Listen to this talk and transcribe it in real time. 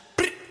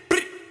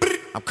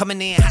I'm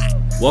coming in hot.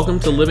 Welcome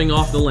to Living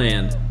Off the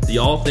Land, the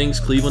All Things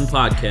Cleveland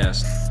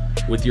podcast,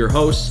 with your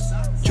hosts,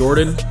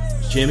 Jordan,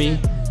 Jimmy,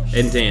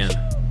 and Dan.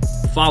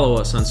 Follow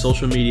us on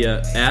social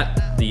media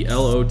at the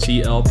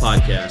LOTL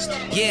podcast.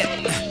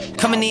 Yeah,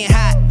 coming in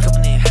hot.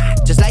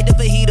 Just like the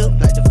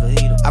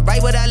fajita. I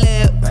write what I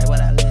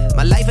live.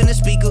 My life in the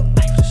speaker.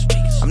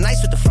 I'm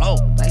nice with the flow.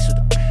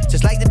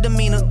 Just like the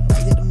demeanor.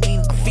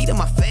 I'm feeding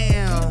my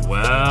fam.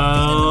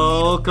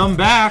 Welcome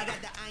back.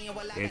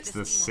 It's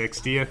the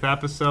 60th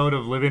episode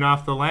of Living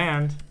Off the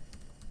Land,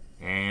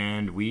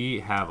 and we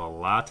have a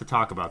lot to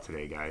talk about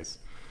today, guys.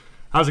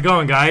 How's it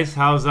going, guys?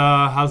 How's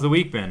the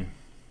week been?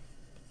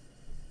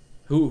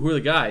 Who are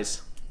the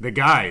guys? The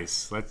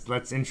guys.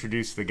 Let's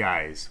introduce the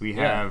guys. We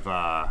have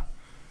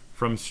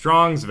from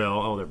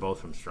Strongsville. Oh, they're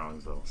both from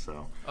Strongsville.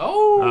 So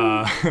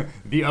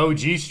the OG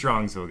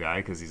Strongsville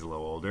guy, because he's a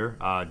little older.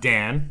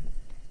 Dan.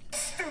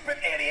 Stupid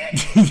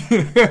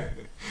idiot.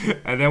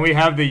 And then we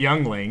have the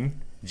youngling.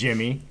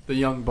 Jimmy. The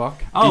young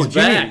buck. Oh, He's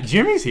Jimmy. back.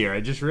 Jimmy's here.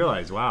 I just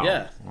realized. Wow.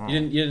 Yeah. Wow.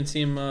 You didn't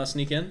see him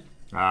sneak in?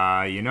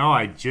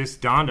 I just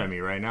dawned on me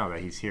right now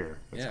that he's here.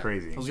 That's Yeah.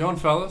 crazy. How's it going,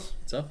 fellas?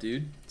 What's up,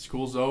 dude?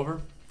 School's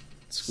over.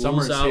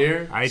 School's Summer's out.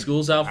 here.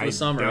 School's out for the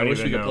summer. I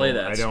wish we could play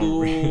that.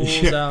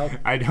 School's out.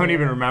 I don't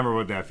even remember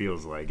what that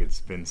feels like.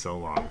 It's been so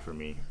long for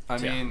me. I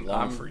mean,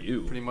 long I'm for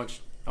you. pretty much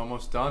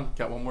almost done.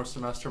 Got one more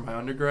semester of my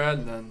undergrad,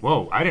 and then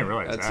Whoa, I didn't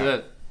realize that's that.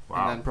 it.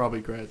 Wow. And then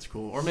probably grad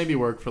school, or maybe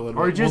work for a little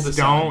Or bit. just We'll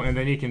decide. don't, and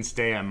then you can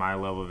stay at my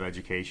level of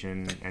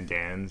education and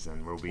Dan's,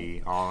 and we'll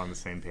be all on the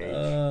same page.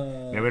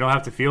 Then we don't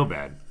have to feel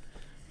bad.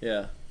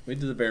 Yeah, we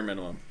did the bare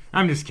minimum.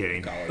 I'm just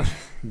kidding. College.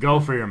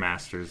 Go for your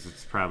masters.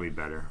 It's probably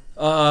better.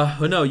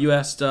 But no, you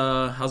asked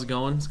how's it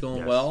going? It's going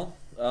Yes. well.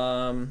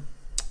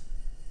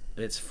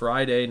 It's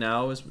Friday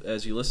now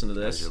as you listen to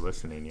this. As you're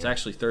listening, It's yeah.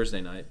 actually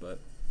Thursday night, but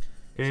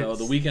so It's-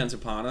 the weekend's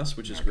upon us,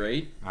 which is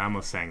great. I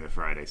almost sang the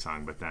Friday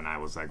song, but then I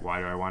was like, why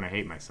do I want to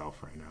hate myself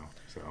right now?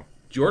 So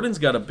Jordan's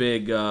got a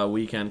big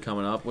weekend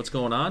coming up. What's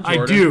going on,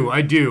 Jordan?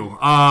 I do.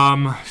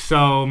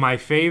 So my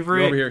favorite.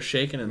 You're over here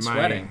shaking and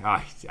sweating.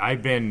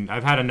 I've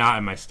had a knot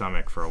in my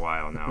stomach for a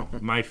while now.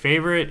 My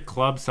favorite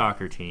club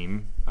soccer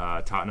team,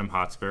 Tottenham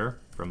Hotspur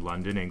from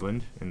London,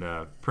 England, in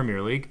the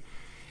Premier League,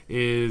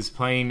 is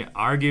playing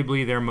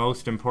arguably their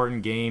most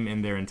important game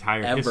in their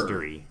entire Ever.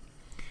 history.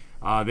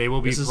 They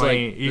will be This is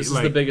playing. this is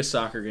the biggest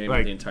soccer game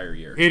of the entire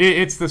year.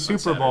 It's the Super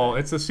Saturday. Bowl.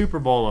 It's the Super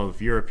Bowl of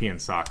European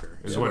soccer.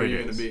 Is what Where it are you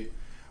is. gonna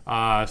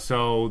be?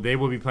 So they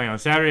will be playing on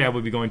Saturday. I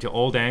will be going to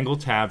Old Angle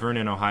Tavern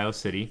in Ohio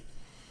City.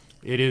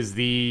 It is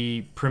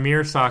the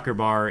premier soccer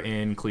bar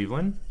in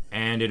Cleveland,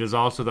 and it is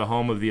also the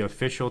home of the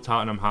official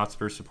Tottenham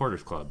Hotspur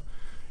Supporters Club,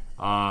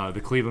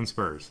 the Cleveland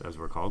Spurs, as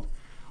we're called.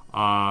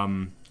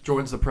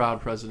 Jordan's the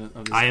proud president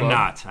of this I am club.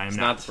 not. I am He's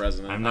not not the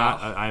president. I'm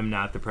not. I'm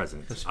not the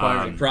president.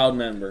 Aspiring. Proud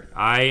member.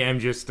 I am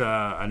just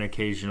an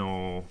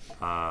occasional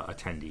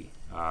attendee.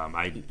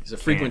 He's a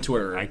frequent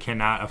Twitterer. I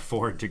cannot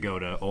afford to go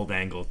to Old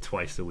Angle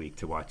twice a week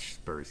to watch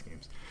Spurs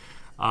games.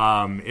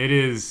 It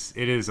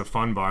is a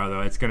fun bar though.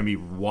 It's going to be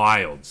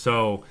wild.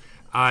 So,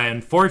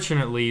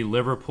 unfortunately,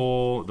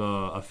 Liverpool, the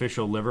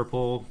official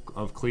Liverpool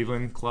of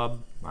Cleveland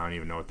club, I don't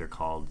even know what they're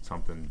called.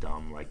 Something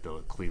dumb like the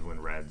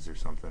Cleveland Reds or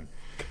something.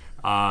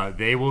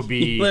 They will be.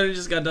 You literally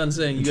just got done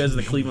saying you guys are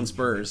the Cleveland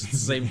Spurs. It's the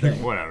same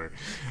thing. Whatever.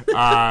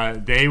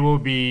 They will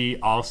be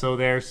also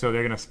there, so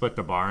they're going to split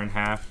the bar in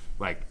half,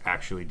 like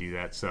actually do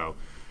that. So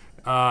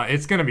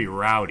it's going to be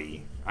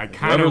rowdy.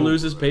 Whoever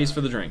loses pays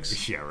for the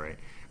drinks. Yeah, right.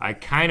 I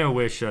kind of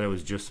wish that it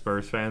was just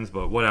Spurs fans,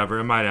 but whatever.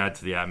 It might add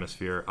to the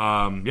atmosphere.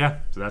 Yeah,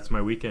 so that's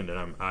my weekend,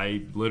 and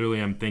I literally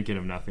am thinking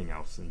of nothing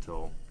else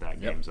until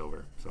that game's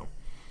over. So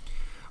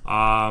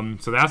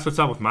that's what's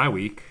up with my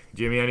week.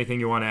 Jimmy, anything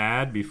you want to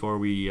add before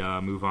we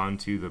move on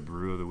to the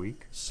brew of the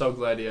week? So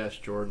glad you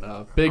asked,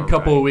 Jordan. Big All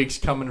couple right. of weeks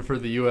coming for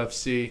the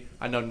UFC.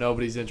 I know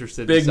nobody's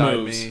interested Big beside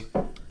moves. me,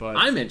 but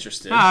I'm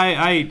interested.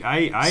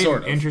 I'm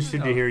Sort of.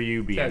 interested to hear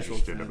you be Casual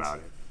interested fans. about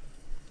it.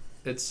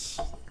 it's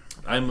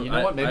I'm. you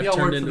know what? Maybe I've I'll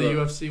work turned for the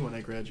into UFC when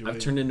I graduate. I've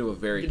turned into a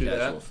very You can do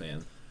casual that.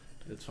 fan.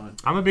 It's fine.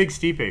 I'm a big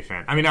Stipe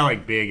fan. I mean, not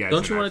like big. As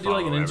Don't you in I want to do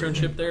like an follow internship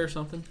everything. there or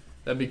something?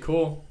 That'd be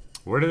cool.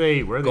 Where do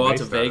they Go out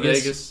based to out of? Vegas?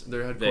 Vegas,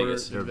 their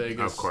headquarters in They're-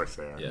 Vegas. Of course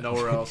they are. Yeah.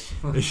 Nowhere else.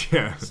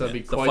 Yeah. So that'd be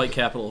The quite fight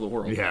capital of the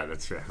world. Yeah,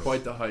 that's right.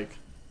 quite the hike.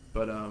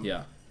 But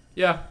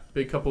Yeah.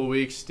 big couple of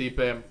weeks.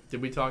 Stipe,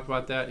 did we talk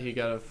about that? He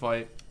got a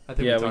fight. I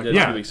think Yeah, we we talked did.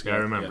 about 2 Yeah, weeks ago. I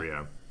remember.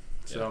 Yeah.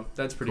 So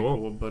that's pretty Cool.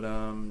 cool. But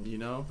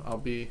I'll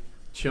be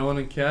chilling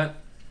in Kent,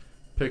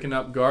 picking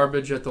up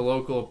garbage at the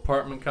local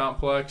apartment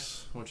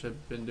complex, which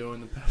I've been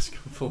doing the past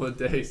couple of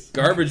days.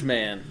 Garbage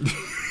man.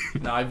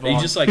 No, I You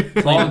just like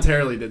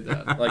voluntarily did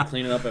that. like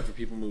cleaning up after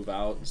people move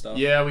out and stuff.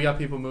 Yeah, we got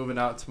people moving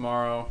out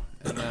tomorrow,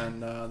 and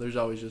then there's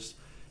always just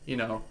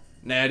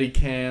natty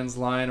cans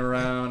lying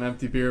around,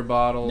 empty beer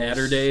bottles,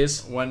 Natter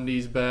days.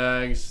 Wendy's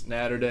bags,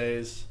 Natter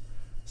days.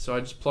 So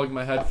I just plugged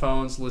my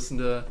headphones, listened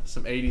to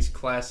some 80s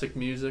classic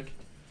music.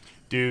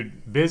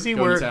 Dude, busy Go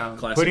to work, town.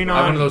 Classic putting rock.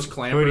 on One of those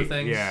clamper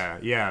things.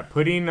 Yeah,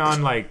 putting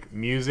on like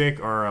music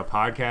or a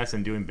podcast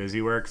and doing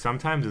busy work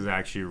sometimes is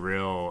actually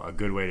a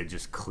good way to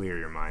just clear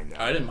your mind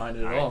out. I didn't mind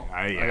it at all.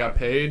 I got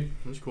paid.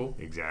 It was cool.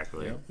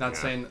 Exactly. Yep. Not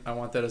saying I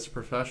want that as a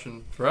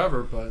profession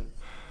forever, but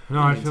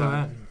No, I feel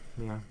that. Meantime.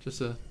 Yeah.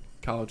 just a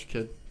college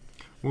kid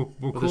Well,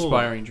 with cool.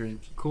 aspiring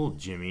dreams. Cool,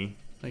 Jimmy.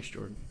 Thanks,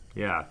 Jordan.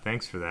 Yeah,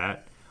 thanks for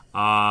that.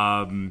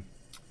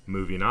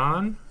 Moving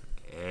on.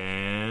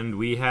 And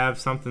we have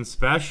something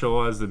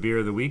special as the beer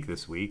of the week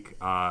this week.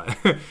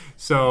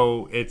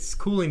 So it's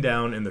cooling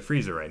down in the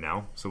freezer right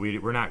now. So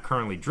we're not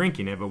currently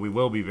drinking it, but we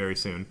will be very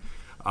soon.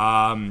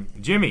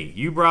 Jimmy,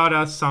 you brought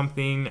us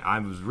something. I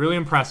was really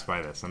impressed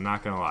by this. I'm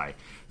not going to lie.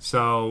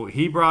 So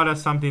he brought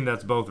us something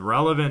that's both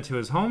relevant to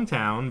his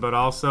hometown, but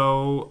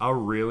also a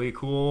really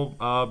cool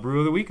brew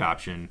of the week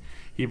option.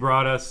 He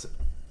brought us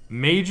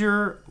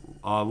Major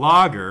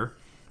Lager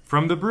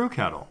from the Brew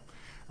Kettle.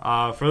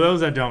 For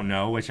those that don't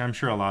know, which I'm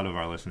sure a lot of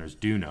our listeners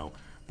do know,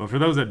 but for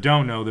those that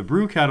don't know, the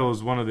Brew Kettle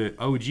is one of the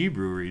OG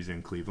breweries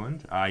in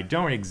Cleveland. I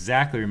don't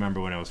exactly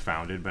remember when it was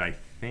founded, but I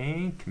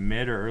think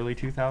mid or early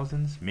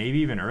 2000s, maybe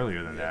even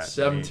earlier than that.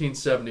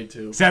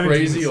 1772. 17,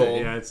 Crazy old.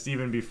 Yeah, it's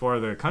even before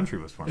the country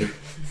was formed.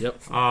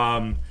 Yep.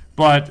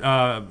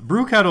 But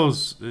Brew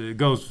Kettles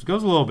goes a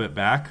little bit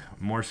back,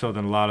 more so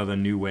than a lot of the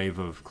new wave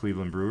of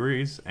Cleveland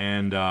breweries,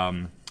 and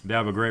they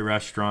have a great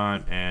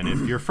restaurant. And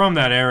if you're from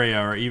that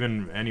area or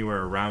even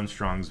anywhere around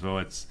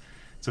Strongsville, it's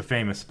a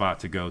famous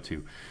spot to go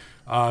to.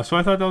 So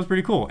I thought that was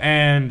pretty cool.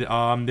 And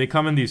they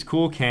come in these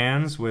cool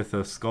cans with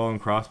a skull and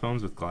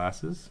crossbones with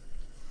glasses.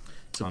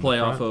 It's a play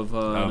off of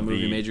the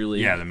movie Major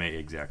League. Yeah,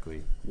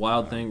 exactly.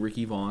 Wild Thing,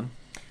 Ricky Vaughn.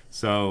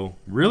 So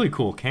really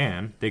cool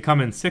can. They come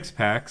in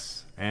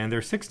 6-packs and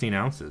they're 16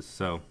 ounces.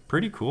 So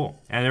pretty cool.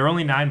 And they're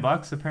only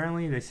 $9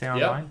 apparently. They say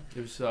online.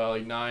 It was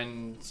like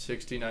 $9.60,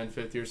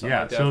 $9.50 or something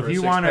Yeah. like that. So for if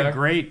you a want a six-pack.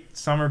 great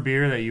summer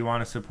beer that you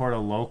want to support a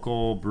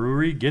local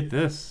brewery, get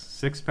this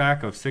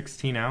 6-pack of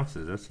 16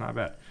 ounces. That's not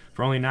bad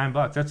for only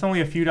 $9. That's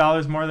only a few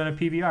dollars more than a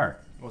PBR.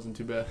 Wasn't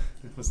too bad.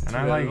 It wasn't And too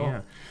I bad like at all.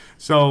 yeah.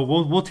 So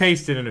we'll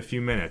taste it in a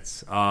few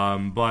minutes,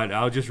 but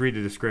I'll just read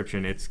the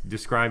description. It's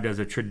described as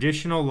a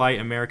traditional light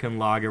American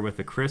lager with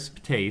a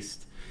crisp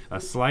taste, a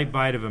slight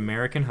bite of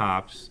American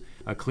hops,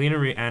 a clean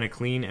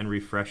and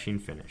refreshing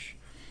finish.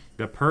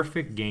 The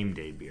perfect game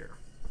day beer.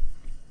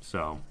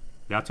 So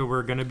that's what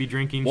we're going to be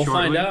drinking We'll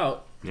shortly. find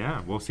out.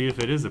 Yeah, we'll see if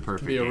it is the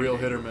perfect Be a game real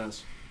day hit or beer.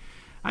 miss.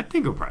 I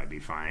think it'll probably be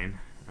fine.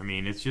 I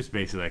mean, it's just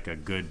basically like a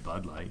good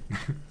Bud Light.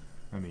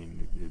 I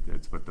mean,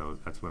 that's what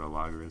a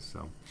lager is.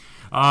 So,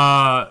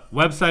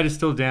 website is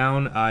still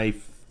down. I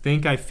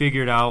think I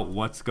figured out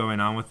what's going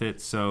on with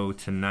it. So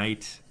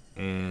tonight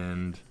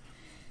and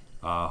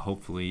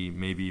hopefully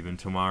maybe even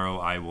tomorrow,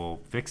 I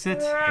will fix it.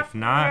 If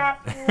not,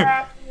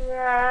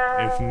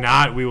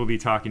 we will be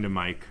talking to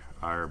Mike,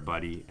 our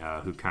buddy,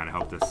 who kind of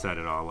helped us set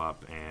it all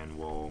up, and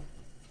we'll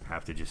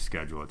have to just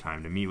schedule a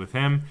time to meet with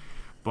him.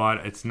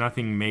 But it's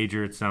nothing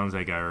major. It sounds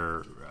like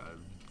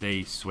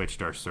they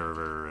switched our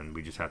server, and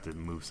we just have to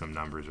move some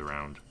numbers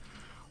around.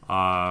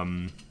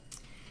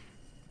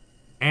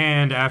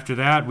 And after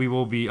that, we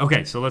will be...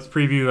 Okay, so let's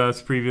preview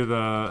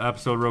the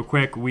episode real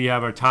quick. We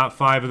have our top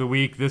 5 of the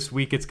week. This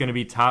week, it's going to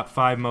be top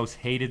 5 most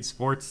hated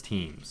sports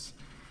teams.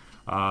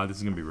 This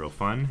is going to be real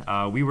fun.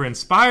 We were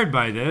inspired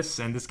by this,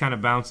 and this kind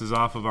of bounces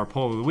off of our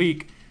poll of the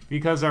week,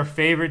 because our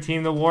favorite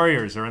team, the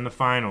Warriors, are in the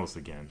finals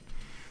again.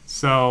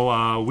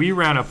 So we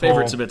ran a poll.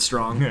 Favorite's a bit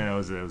strong. Yeah, it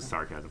was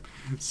sarcasm.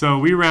 So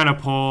we ran a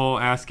poll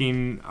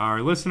asking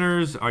our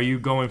listeners, are you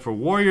going for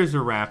Warriors or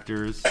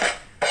Raptors?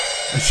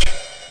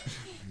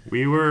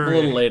 We were A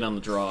little late on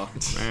the draw.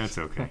 That's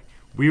okay.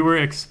 We were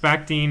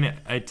expecting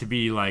it to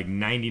be like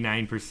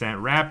 99%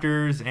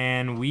 Raptors,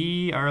 and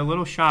we are a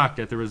little shocked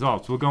at the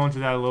results. We'll go into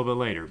that a little bit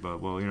later, but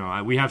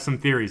we have some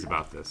theories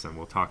about this, and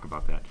we'll talk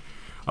about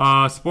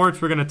that.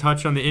 Sports, we're going to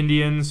touch on the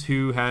Indians,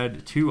 who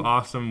had 2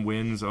 awesome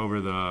wins over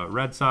the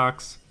Red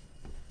Sox.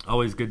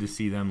 Always good to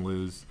see them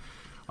lose.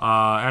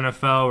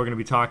 NFL, we're going to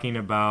be talking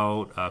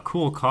about a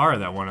cool car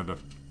that one of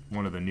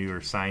the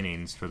newer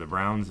signings for the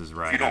Browns is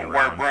riding If you don't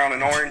around. wear brown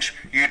and orange,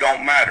 you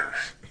don't matter.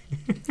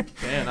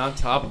 Man, on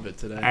top of it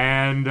today.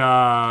 And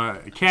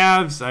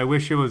Cavs, I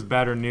wish it was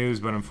better news,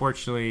 but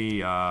unfortunately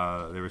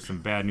there was some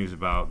bad news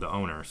about the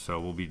owner, so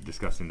we'll be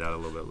discussing that a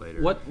little bit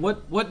later.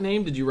 What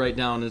name did you write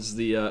down as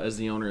the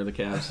owner of the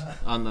Cavs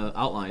on the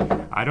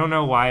outline? I don't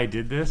know why I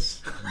did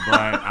this,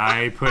 but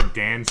I put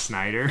Dan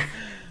Snyder.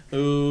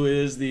 Who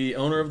is the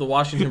owner of the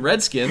Washington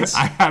Redskins?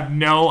 I have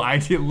no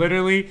idea.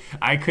 Literally,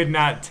 I could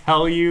not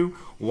tell you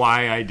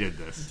why I did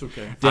this. It's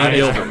okay. Dan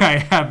Gilbert. I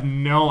have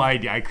no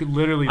idea. I could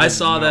literally. I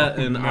saw that,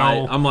 and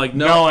I'm like,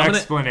 no, no I'm gonna-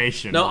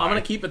 explanation. No, why. I'm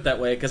going to keep it that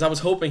way because I was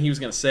hoping he was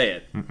going to say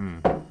it.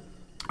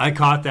 I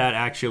caught that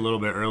actually a little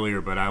bit earlier,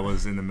 but I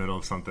was in the middle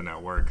of something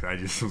at work. I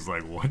just was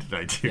like, what did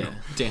I do? Yeah,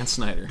 Dan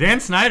Snyder. Dan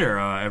Snyder,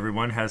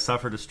 everyone, has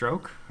suffered a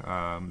stroke. No,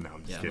 I'm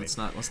just Yeah, kidding.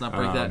 let's not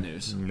break that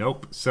news.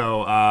 Nope.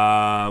 So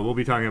we'll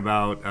be talking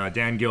about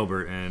Dan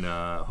Gilbert and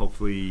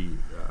hopefully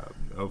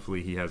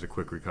hopefully he has a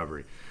quick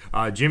recovery.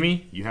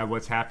 Jimmy, you have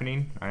what's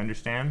happening, I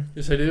understand.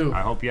 Yes, I do.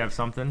 I hope you have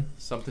something.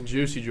 Something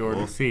juicy, Jordan.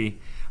 We'll see.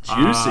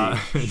 Juicy.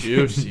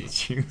 Juicy.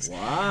 Juicy.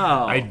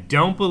 Wow. I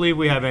don't believe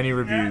we have any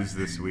reviews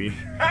this week.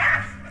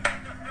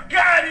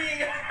 Got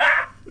him!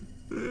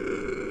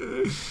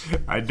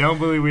 I don't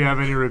believe we have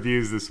any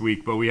reviews this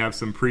week, but we have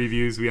some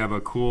previews. We have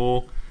a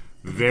cool,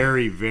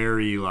 very,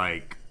 very,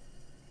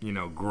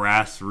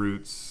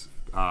 grassroots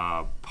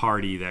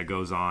party that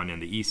goes on in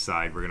the east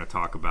side we're going to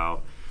talk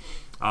about.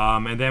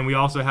 And then we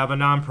also have a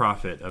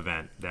nonprofit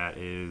event that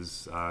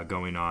is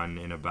going on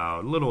in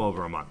about a little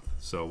over a month.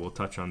 So we'll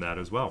touch on that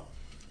as well.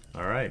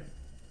 All right.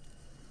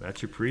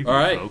 That's your preview, All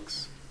right.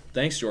 folks.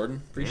 Thanks,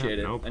 Jordan. Appreciate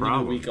Yeah, it. no I need a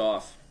problem. week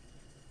off.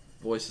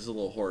 Voice is a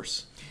little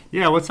hoarse.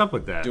 Yeah, what's up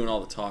with that? Doing all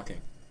the talking.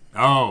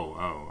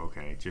 Oh,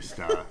 okay. Just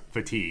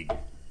fatigue.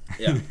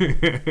 Yeah.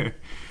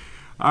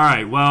 All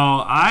right.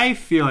 Well, I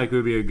feel like it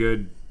would be a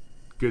good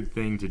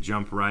thing to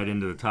jump right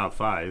into the top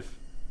 5.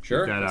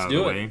 Sure. Get that Let's out do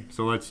of the it. way.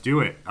 So let's do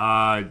it.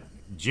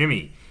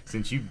 Jimmy,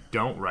 since you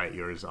don't write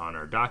yours on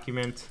our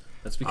document,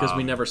 That's because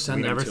we never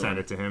send them to send him.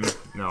 it to him.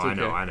 No, It's I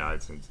know. okay.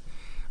 It's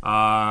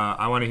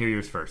I want to hear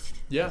yours first.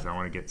 Yeah. 'Cause I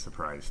want to get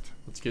surprised.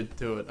 Let's get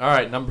to it. All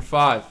right, number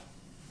 5.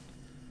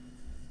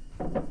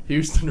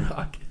 Houston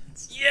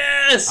Rockets.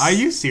 Yes! Are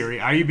you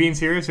serious? Are you being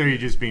serious, or are you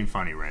just being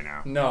funny right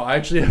now? No, I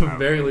actually have a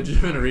very Okay.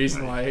 legitimate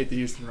reason why I hate the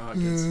Houston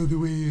Rockets. The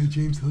way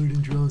James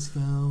Harden draws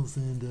fouls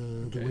and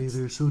the Okay. way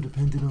they're so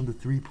dependent on the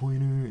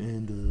three-pointer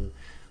and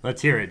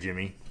Let's hear it,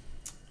 Jimmy.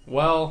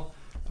 Well,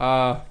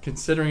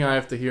 considering I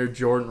have to hear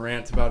Jordan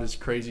rant about his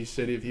crazy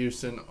city of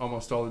Houston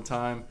almost all the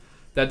time,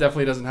 that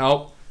definitely doesn't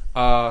help.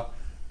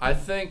 I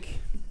think,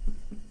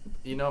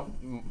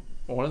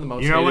 one of the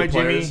most You know hated what,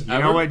 Jimmy? players You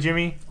ever. know what,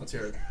 Jimmy? Let's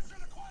hear it.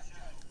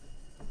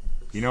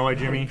 You know what,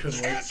 Jimmy? Couldn't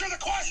wait, Answer the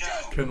question!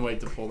 couldn't wait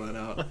to pull that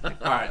out.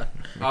 All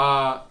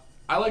right.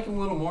 I like him a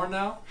little more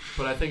now,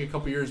 but I think a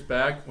couple years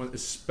back,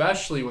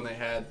 especially when they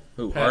had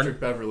Who,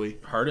 Patrick Beverly,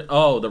 Harden?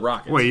 Oh, the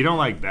Rockets. Wait, you don't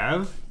like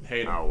Bev?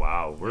 hate him. Oh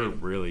wow, we're Hate him.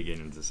 really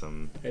getting into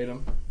some. Hate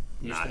him.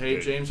 Used not to hate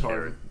good James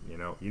Harden.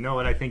 You know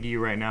what I think of you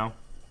right now?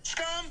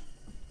 Scum!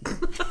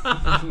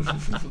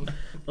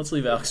 Let's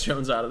leave Alex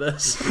Jones out of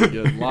this.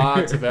 Good.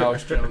 Lots of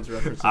Alex Jones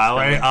references. I'll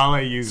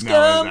let you know as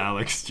Scum!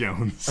 Alex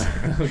Jones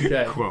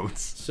Okay.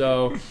 quotes.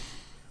 So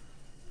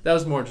that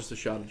was more just a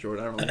shot at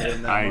Jordan. I don't really hate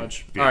him that I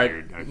much. figured. All right,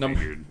 I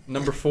figured.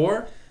 number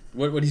 4.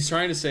 What he's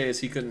trying to say is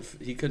he couldn't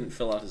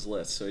fill out his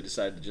list, so he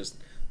decided to just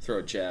throw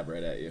a jab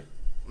right at you.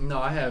 No,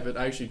 I have it.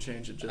 I actually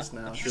changed it just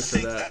now, You just for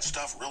think that that.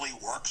 stuff really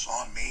works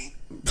on me?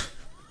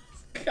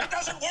 It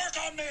doesn't work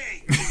on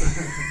me!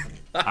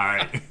 All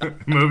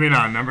right, moving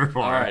on. Number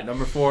 4. All right,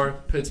 number 4,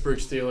 Pittsburgh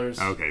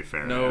Steelers. Okay,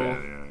 fair. No- Yeah.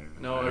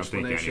 no I don't think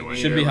explanation anyone-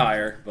 needed. Should be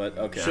higher, but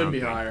okay. I Should don't be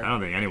think- higher. I don't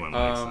think anyone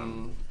likes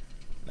them.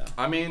 No.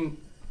 I mean,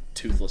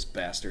 Toothless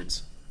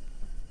bastards.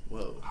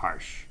 whoa,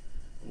 Harsh.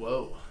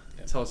 whoa.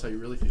 Tell us how you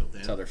really feel, Dan.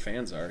 That's how their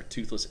fans are.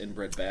 Toothless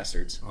inbred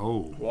bastards.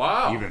 Oh,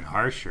 Wow. even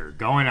harsher.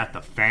 Going at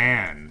the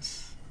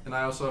fans. And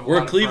I also have We're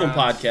lot a of Cleveland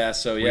friends- podcast,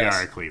 so We yes.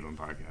 are a Cleveland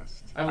podcast.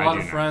 I have a lot do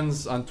of know.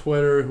 friends on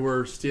Twitter who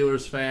are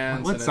Steelers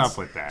fans. What's and it's up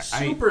with that?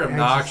 Super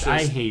obnoxious.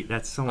 I hate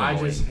that's so I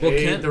annoying. just Well,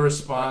 hate Kent- the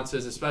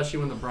responses, especially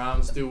when the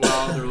Browns do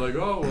well. They're like,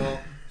 "Oh well,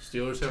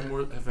 Steelers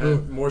have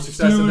had more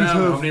success than them.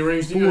 How many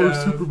rings do you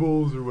have?" Super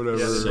Bowls or whatever.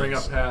 Yeah, they bring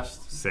Six. up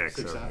past Six.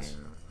 Okay. success.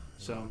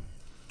 So,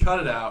 cut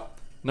it out.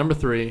 Number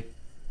 3,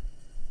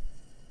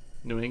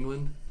 New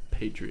England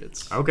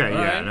Patriots. Okay, All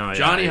yeah, right. no, yeah,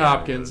 Johnny yeah,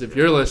 Hopkins, yeah. if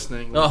you're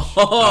listening,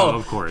 Oh,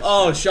 of course.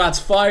 Oh, shots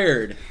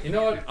fired. you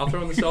know what? I'll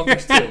throw in the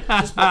Celtics too.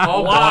 Just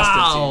all Boston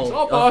teams.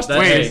 All Oh, Boston. that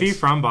Wait, hates. is he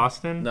from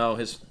Boston? No,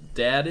 his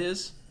dad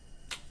is.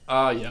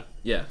 Yeah.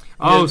 Yeah.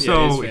 Oh, Yeah, so his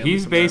family's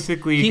he's from there.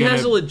 basically He gonna...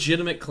 has a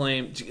legitimate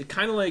claim,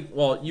 kind of like.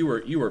 Well, you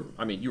were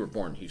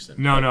born in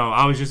Houston. No,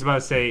 I was just about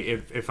to say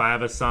if I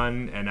have a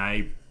son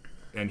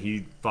and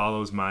he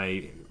follows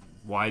my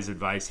wise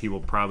advice, he will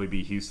probably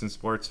be Houston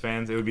sports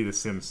fans. It would be the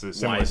similar Wise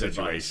advice.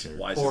 situation.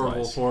 Wise Horrible,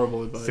 advice.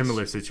 horrible advice.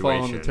 Similar Following the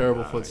situation,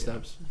 terrible yeah.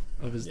 footsteps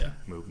of his Yeah.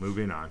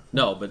 Moving on.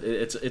 No, but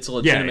it's a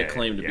legitimate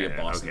claim to be a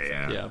Boston okay,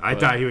 fan. Yeah, I but-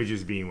 thought he was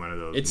just being one of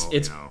those. It's you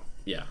know,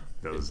 yeah.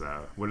 those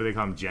what do they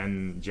call them?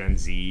 Gen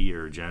Z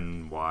or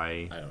Gen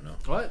Y? I don't know.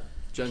 What?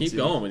 Gen Keep Z.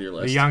 going with your The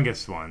list.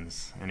 youngest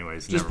ones.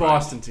 Anyways, Just never mind.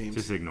 Boston teams.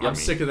 Just ignore I'm me.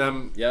 sick of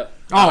them. Yep.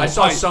 I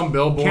saw some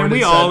billboard. Can we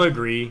that all said,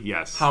 agree?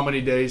 Yes. how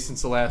many days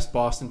since the last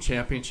Boston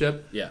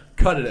championship? Yeah.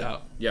 Cut it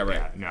out. Yeah. Right.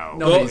 Yeah, no.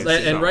 No, Go, it's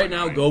and so right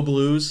now, annoying. go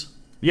Blues.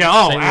 Yeah,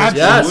 oh, St. Louis- Yes.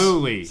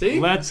 absolutely. See?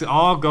 Let's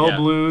all go Yeah.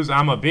 Blues.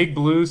 I'm a big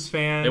Blues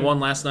fan. They won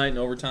last night in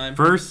overtime.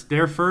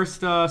 Their first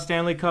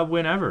Stanley Cup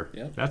win ever.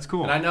 Yep. That's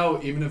cool. And I know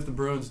even if the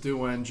Bruins do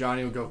win,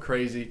 Johnny will go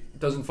crazy.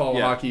 Doesn't follow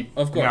Yeah. hockey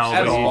Of course. No,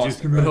 at but he all.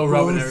 just- But he'll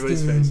rub it in Boston.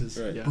 everybody's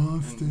faces. Right. Yeah.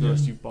 Boston. And the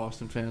rest of you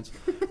Boston fans.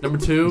 Number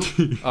 2,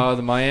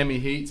 the Miami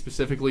Heat,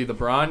 specifically the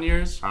Braun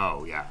years.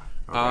 Oh, yeah.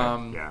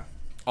 Okay. Yeah.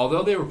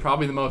 Although they were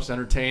probably the most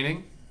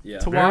entertaining Yeah.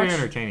 to Very watch.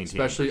 entertaining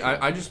team, Especially, for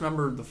sure. I just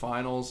remember the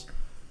finals.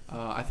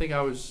 I think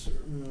I was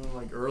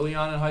like early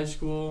on in high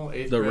school,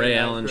 8th The grade, Ray 9th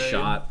Allen grade.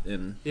 shot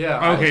in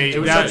Yeah. Okay, It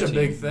was that- such a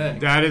big thing.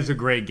 That is a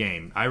great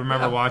game. I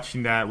remember Yeah.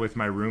 watching that with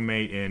my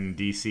roommate in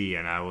DC,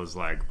 and I was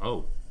like,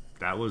 "Oh,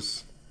 that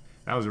was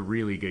a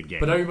really good game."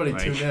 But everybody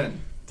Like, tuned in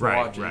to right,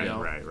 watch it. right, you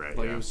know? right.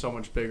 Like Yeah. it was so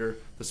much bigger.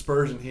 The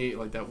Spurs and Heat,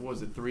 like that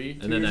was it 3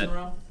 And then years that- in a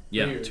row?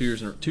 yeah, 3 years. 2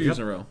 years in two years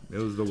in a row. It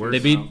was the worst. They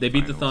beat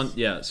the finals. Thunder.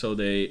 Yeah, so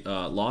they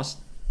lost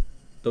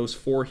those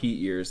 4 Heat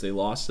years. They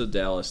lost to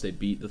Dallas. They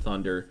beat the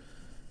Thunder.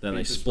 Then Beat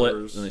they the split.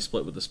 Spurs. Then they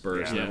split with the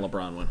Spurs, Yeah. and then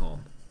LeBron went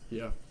home.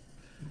 Yeah.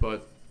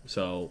 But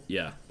So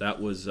yeah,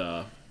 that was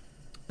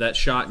that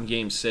shot in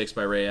Game 6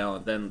 by Ray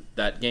Allen. Then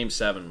that Game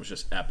 7 was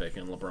just epic,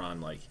 and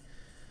LeBron like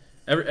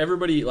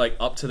everybody like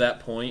up to that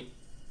point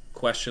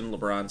questioned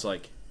LeBron's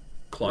like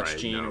clutch Right,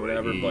 gene no, or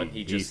whatever, but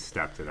he just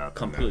stepped it up. in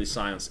completely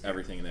silenced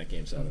everything in that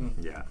Game 7.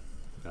 that. Yeah,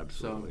 so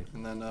absolutely.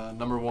 and then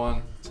number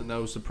 1, it's a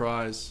no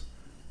surprise.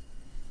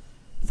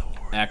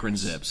 Akron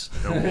Zips.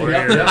 The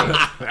Warriors.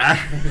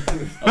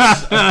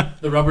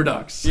 The Rubber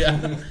Ducks.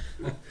 Yeah.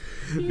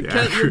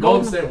 the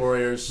Golden State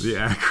Warriors. The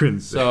Akron.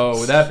 So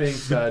with that being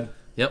said,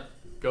 Yep.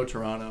 go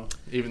Toronto.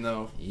 Even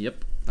though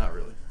Yep. not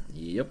really.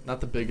 Yep.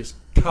 Not the biggest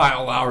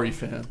Kyle Lowry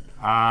fan.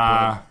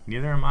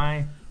 Neither am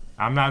I.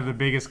 I'm not the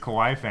biggest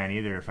Kawhi fan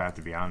either, if I have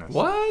to be honest.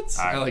 What?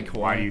 I like Kawhi.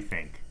 Why do you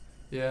think?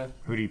 Yeah,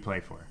 Who do you play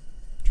for?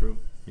 true.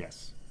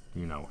 Yes,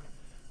 you know.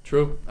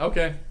 True.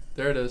 Okay,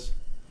 there it is.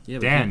 Yeah,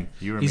 but Dan,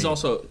 you or he's me?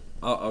 also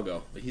I'll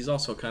go. But he's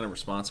also kind of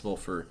responsible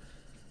for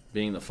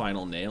being the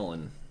final nail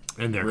and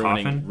In their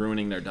coffin.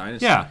 ruining their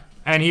dynasty. Yeah,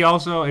 and he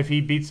also, if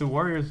he beats the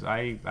Warriors,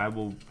 I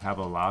will have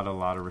a lot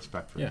of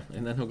respect for Yeah, him.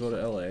 and then he'll go to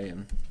LA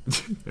and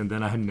And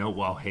then I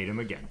know I'll hate him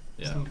again.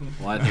 yeah.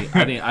 Well, I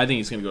think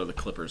he's gonna go to the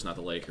Clippers, not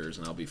the Lakers,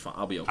 and I'll be fine.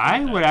 I'll be okay. I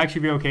with would that.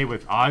 actually be okay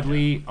with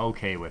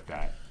okay with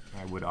that.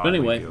 I would. But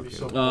anyway, be okay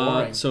So with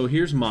boring. so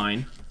here's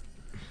mine.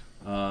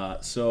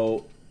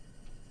 So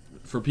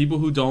for people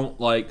who don't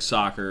like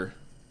soccer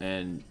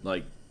and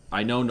like,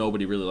 I know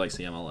nobody really likes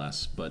the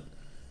MLS, but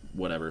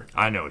whatever.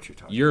 I know what you're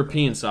talking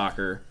European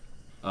soccer.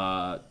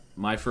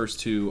 My first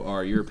 2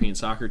 are European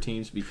soccer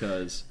teams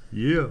because about.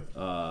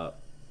 Yeah.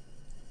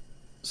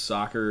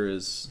 soccer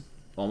is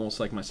almost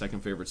like my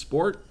second favorite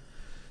sport.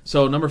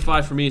 So number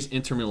 5 for me is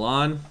Inter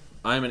Milan.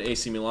 I'm an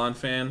AC Milan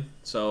fan,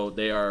 so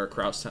they are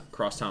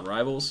crosstown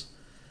rivals.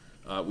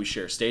 We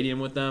share a stadium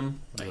with them.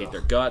 I hate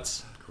their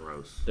guts.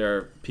 Gross. There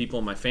are people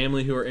in my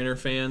family who are Inter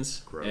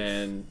fans, Gross.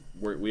 and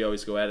we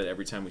always go at it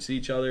every time we see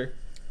each other.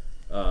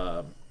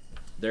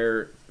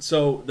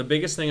 So the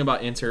biggest thing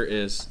about Inter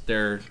is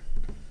their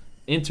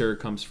Inter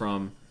comes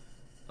from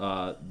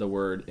the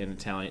word in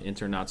Italian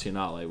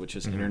internazionale, which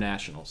is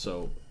international.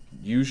 So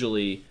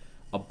usually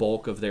a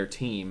bulk of their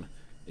team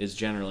is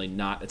generally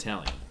not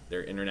Italian.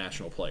 They're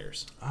international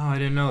players. Oh, I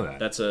didn't know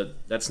that.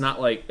 It's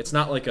not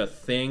like a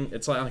thing.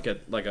 It's not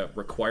like a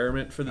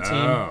requirement for the team.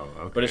 Oh,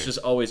 okay. But it's just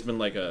always been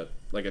like a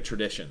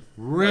tradition.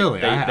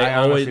 Really? Like, I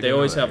honestly they didn't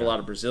always know have that, a lot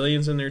of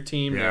Brazilians in their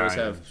team. They Yeah, always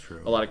yeah, have that's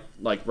true. a lot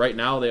of right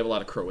now they have a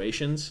lot of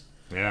Croatians.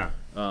 Yeah.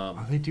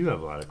 They do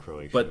have a lot of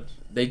Croatians. But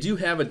they do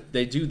have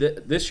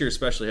this year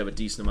especially have a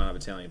decent amount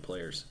of Italian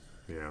players.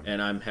 yeah.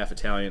 And I'm half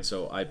Italian,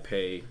 so I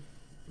pay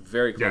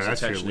very close that's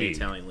your attention to the league.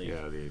 Italian league.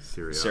 Yeah, the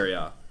Serie A. Serie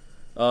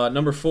A.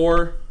 Number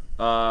 4,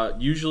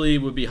 usually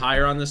would be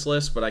higher on this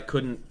list, but I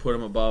couldn't put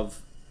them above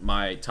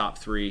my top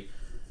 3.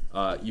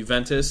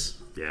 Juventus,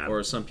 Yeah.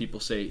 or some people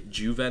say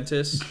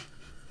Juventus,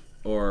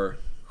 or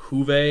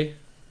Juve.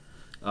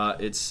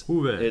 It's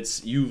Juve. It's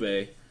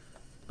Juve.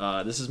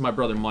 This is my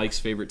brother Mike's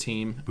favorite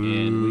team,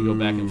 and we go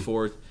back and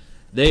forth.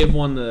 They have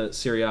won the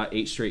Serie A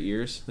 8 straight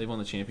years. They've won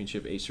the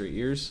championship 8 straight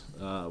years,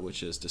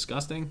 which is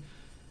disgusting.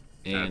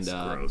 And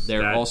That's gross.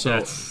 they're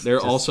That's they're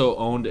just also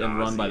owned and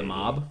run by the nauseating.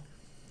 mob.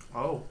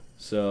 Oh,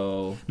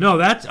 So No,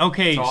 that's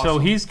okay. That's So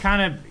awesome. he's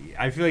kind of.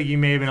 I feel like you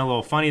may have been a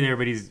little funny there,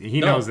 but he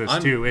No, knows this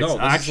too. It's no, this is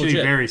actually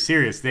legit. very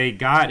serious. They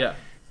got yeah,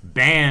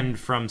 banned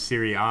from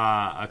Serie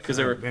A 'Cause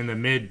they were- in the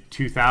mid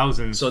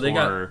 2000s. so they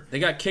for,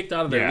 got kicked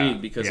out of their Yeah,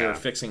 league because they yeah. were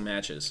fixing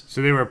matches.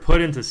 So they were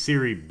put into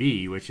Serie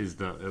B, which is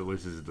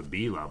the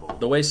B level.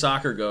 The way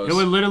soccer goes, It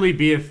would literally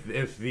be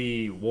if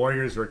the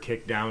Warriors were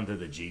kicked down to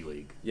the G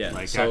League. yeah.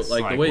 Like, So that's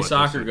like the way what this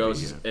soccer would goes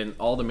be, is yeah. in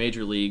all the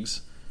major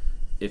leagues,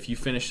 if you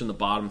finish in the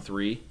bottom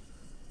 3,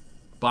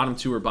 bottom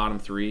 2 or bottom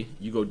 3,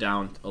 you go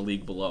down a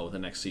league below the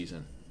next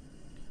season,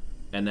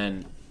 and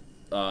then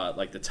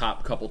like the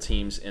top couple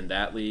teams in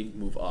that league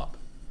move up.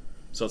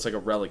 So it's like a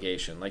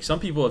relegation. Like some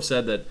people have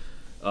said that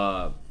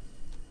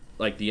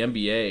like the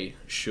NBA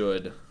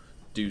should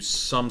do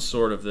some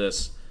sort of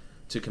this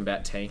to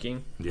combat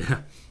tanking,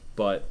 Yeah.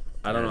 but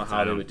I don't know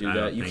how they would do I that.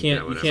 don't You think can't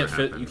that you would can't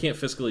ever happen. you can't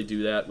fiscally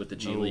do that with the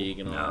G League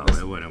and all No, that.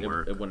 it wouldn't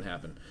work. It wouldn't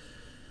happen.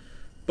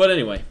 But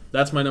anyway,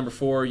 that's my number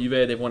 4.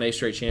 Juve, they've won 8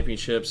 straight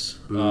championships.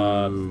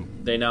 Boo.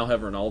 They now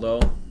have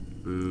Ronaldo.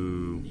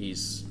 Boo.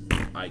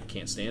 I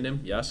can't stand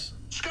him. Yes.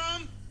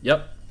 Scum!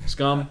 Yep.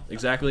 Scum.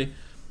 Exactly.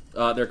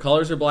 Their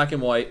colors are black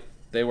and white.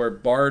 They wear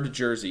barred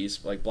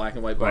jerseys, like black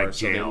and white Like bars.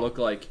 So they jail. look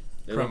like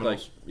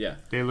Criminals. yeah.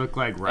 They look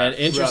like refs. And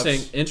interesting.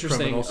 Refs,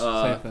 criminals,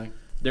 same thing.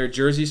 their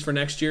jerseys for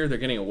next year, they're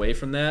getting away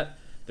from that.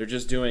 They're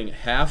just doing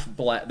half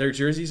black. Their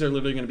jerseys are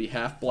literally going to be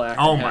half black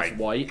and half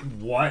white.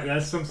 What?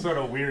 That's some sort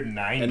of weird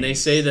 90s. And they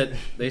say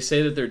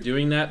that they're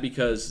doing that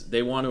because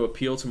they want to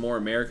appeal to more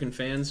American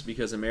fans,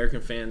 because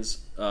American fans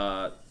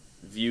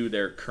view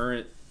their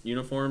current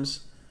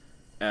uniforms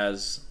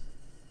as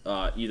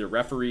either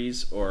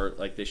referees or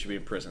like they should be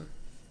in prison.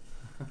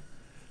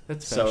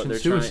 That's So fashion they're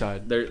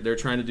suicide. they're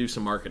trying to do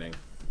some marketing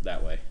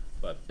that way.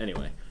 But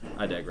anyway,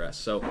 I digress.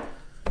 So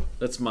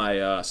that's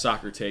my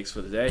soccer takes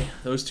for the day.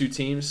 Those two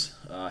teams,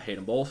 hate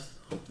them both.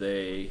 Hope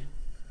they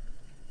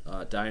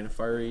die in a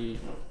fiery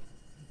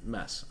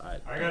mess.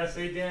 I gotta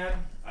say, Dan,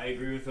 I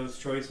agree with those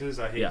choices.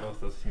 I hate Yeah.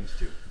 both those teams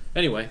too.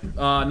 Anyway,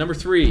 number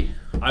 3.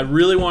 I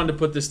really wanted to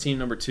put this team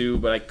number 2,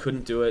 but I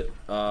couldn't do it.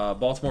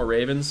 Baltimore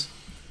Ravens.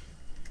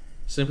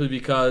 Simply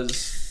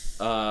because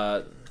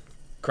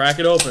crack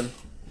it open.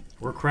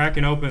 We're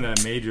cracking open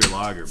that major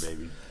lager,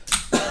 baby.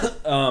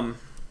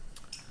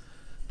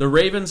 The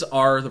Ravens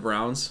are the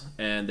Browns,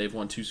 and they've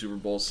won 2 Super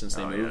Bowls since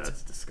they Oh, yeah, moved.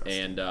 that's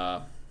disgusting.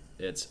 And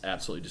it's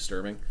absolutely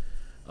disturbing.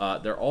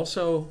 They're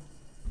also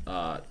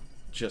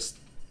just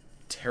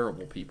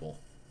terrible people.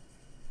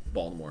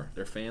 Baltimore.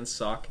 Their fans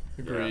suck.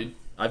 Agreed.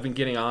 I've been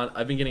getting on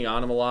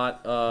them a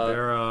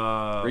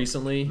lot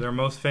recently. Their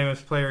most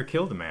famous player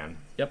killed a man.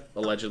 Yep,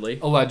 allegedly.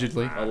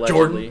 Allegedly. Allegedly.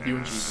 Jordan,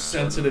 you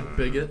sensitive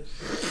bigot.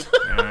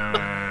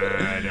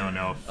 I don't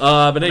know.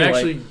 But I'm anyway,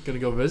 actually going to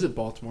go visit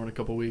Baltimore in a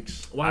couple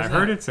weeks. why I is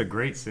heard that? it's a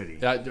great city.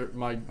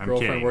 My I'm girlfriend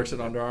kidding. works at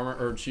Under Armour,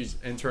 or she's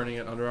interning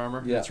at Under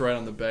Armour. Yeah. It's right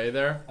on the bay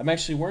there. I'm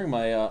actually wearing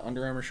my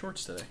Under Armour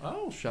shorts today.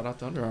 Oh, shout out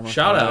to Under Armour.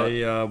 Shout out.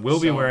 I will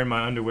be So- wearing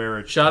my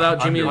underwear. Shout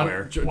out Jimmy-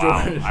 Underwear.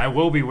 Wow. I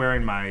will be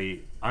wearing my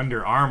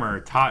Under Armour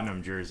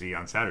Tottenham jersey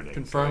on Saturday.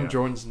 Confirm So, yeah.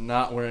 Jordan's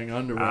not wearing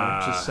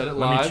underwear. Just said it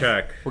let me live.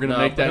 check. We're going to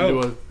No, make that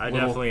nope. into a I little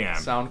definitely am.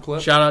 sound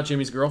clip. Shout out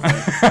Jimmy's girlfriend.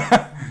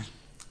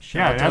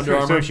 Yeah, out to that's Under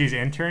what, so Armour. she's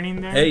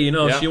interning there? Hey,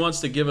 Yeah. she wants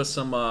to give us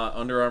some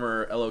Under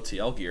Armour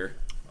LOTL gear.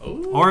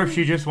 Ooh. Or if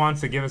she just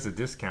wants to give us a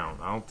discount,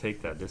 I'll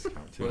take that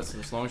discount too.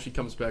 Listen, as long as she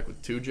comes back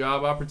with 2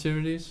 job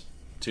opportunities,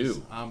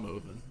 2. I'm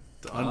moving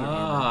to Under Armour.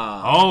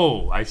 Ah,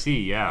 Oh, I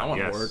see. Yeah, I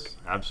wanna yes, work.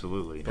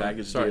 absolutely.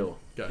 package Sorry. deal.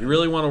 Go ahead. You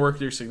really want to work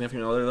with your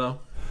significant other, though?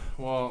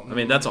 Well, I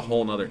mean, that's a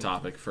whole nother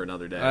topic for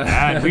another day.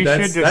 That, we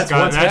That's- should that's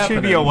discuss. what's That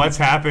should be a happening. what's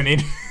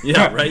happening.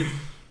 Yeah, right?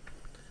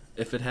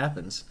 If it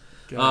happens.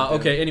 God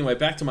Okay, anyway,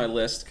 back to my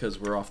list because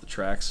we're off the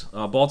tracks.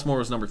 Baltimore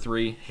was number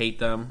 3. Hate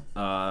them.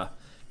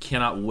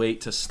 Cannot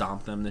wait to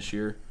stomp them this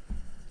year.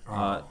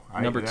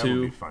 Number that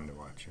 2. would be fun to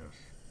watch. Yes.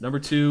 Number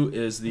 2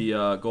 is the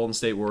Golden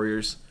State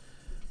Warriors.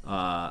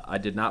 I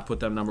did not put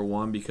them number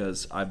 1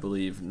 because I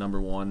believe number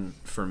 1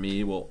 for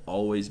me will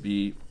always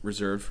be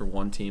reserved for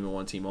one team and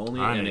one team only,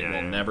 and it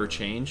will never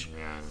change.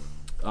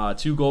 Yeah.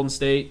 2 Golden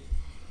State,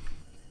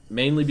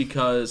 mainly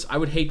because I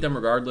would hate them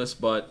regardless,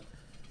 but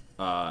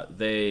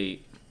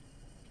they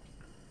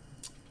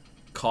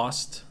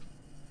cost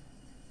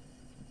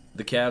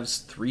the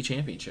Cavs 3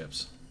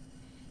 championships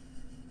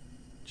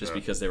just Yeah.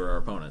 because they were our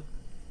opponent.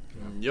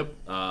 Yep.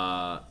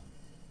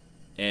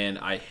 And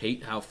I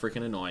hate how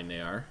freaking annoying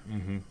they are.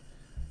 Mm-hmm.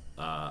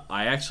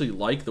 I actually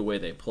like the way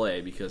they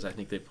play because I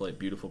think they play a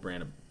beautiful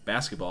brand of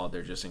basketball.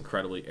 They're just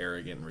incredibly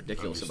arrogant and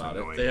ridiculous just about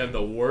annoying. it. They have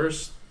the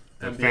worst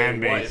NBA fan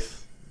base. wife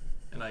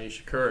and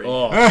Aisha Curry.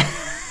 Oh,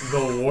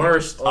 The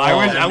worst.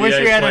 I wish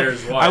NBA we had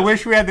player's I wife.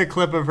 wish we had the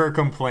clip of her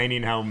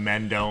complaining how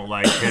men don't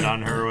like hit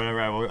on her or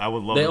whatever. I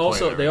would love. they to play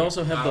also that they right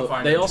also have I'll the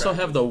find they it also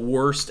attractive. have the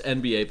worst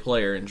NBA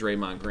player in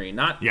Draymond Green.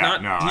 Not Yeah,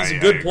 no, he's I a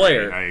good agree.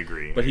 player. I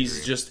agree. But I he's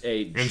agree. just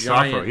a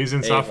Insufferable. giant. He's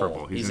insufferable.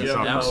 a-hole. He's an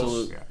insufferable.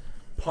 absolute. Yeah.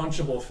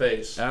 punchable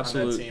face.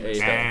 Absolute on that team. a-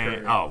 Steph And,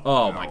 Curry.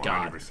 Oh, my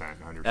God.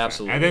 100%.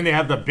 Absolutely. And then they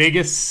have the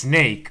biggest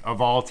snake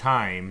of all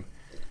time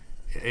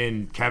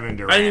in Kevin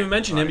Durant. I didn't even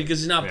mention him Like, because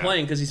he's not yeah.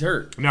 playing because he's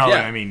hurt. No, yeah.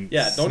 I mean,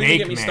 yeah. Don't even Snake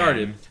get me Man.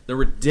 started. The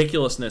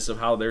ridiculousness of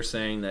how they're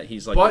saying that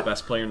he's like But- the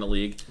best player in the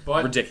league.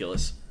 but-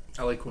 Ridiculous.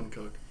 I like Quinn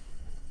Cook.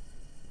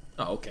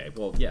 Oh, okay.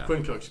 Well, yeah.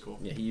 Quinn Cook's cool.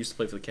 Yeah, he used to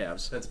play for the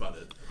Cavs. That's about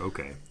it.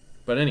 Okay.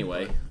 But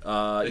anyway,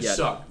 yeah.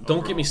 suck Don't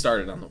overall. get me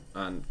started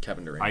on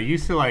Kevin Durant. I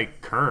used to like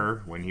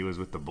Kerr when he was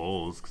with the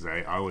Bulls because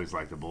I always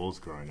liked the Bulls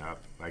growing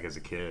up. Like as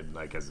a kid,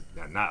 like as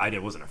not I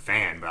wasn't a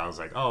fan, but I was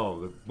like, oh,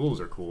 the Bulls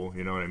are cool.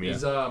 You know what I mean?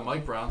 Is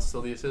Mike Brown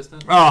still the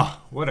assistant?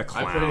 Oh, what a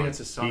clown! I played against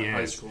his son He in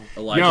high is. school.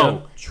 Elijah.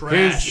 Yo,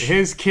 Trash.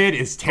 his kid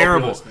is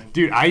terrible, listening.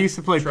 dude. I used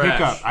to play Trash.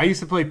 pickup. I used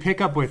to play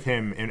pickup with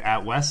him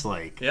at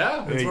Westlake.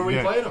 Yeah, that's where we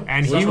Yeah. played him.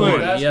 And That's he where we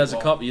would- played he has a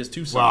basketball. couple. He has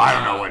 2 sons. Well, I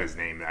don't know what his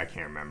name. I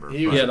can't remember.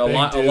 He but- was Yeah, a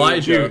big dude.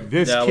 Elijah. Dude,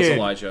 this that kid, was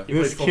Elijah.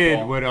 this played kid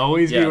football. would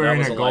always Yeah, be that wearing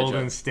was a Elijah.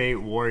 Golden State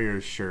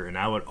Warriors shirt, and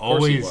I would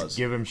course he always was.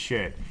 give him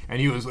shit. And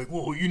he was like,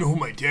 "Well, you know who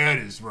my dad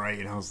is, right?"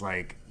 And I was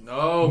like,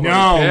 No,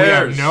 "No, we have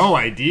cares? no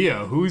idea.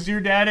 Who's your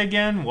dad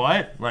again?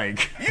 What?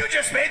 Like, You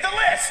just made the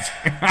list.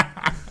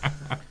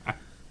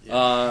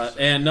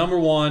 And number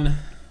 1,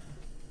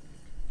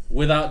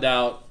 without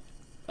doubt,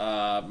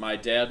 my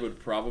dad would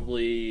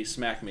probably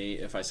smack me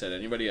if I said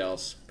anybody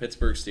else.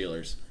 Pittsburgh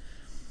Steelers.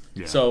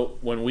 yeah. So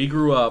when we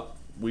grew up,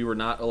 we were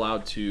not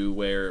allowed to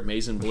wear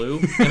maize and blue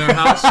in our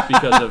house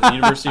because of the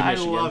University of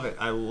Michigan.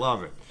 I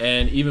love it.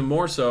 And even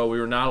more so, we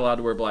were not allowed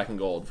to wear black and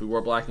gold. If we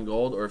wore black and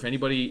gold, or if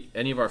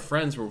any of our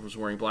friends was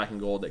wearing black and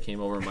gold that came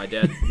over, my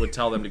dad would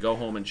tell them to go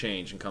home and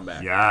change and come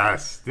back.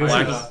 Yes,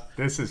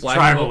 this is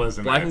Black tribalism.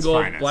 and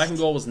gold, black and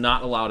gold was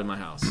not allowed in my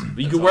house.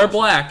 You could wear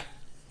black.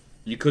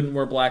 You couldn't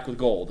wear black with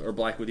gold or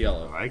black with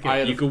yellow.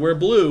 You could wear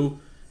blue.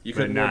 You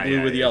couldn't wear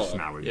blue with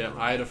yellow. Yeah,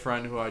 I had a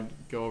friend who I'd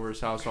go over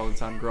his house all the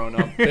time growing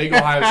up. Big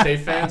Ohio State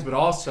fans, but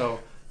also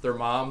their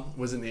mom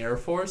was in the Air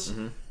Force,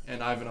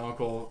 and I have an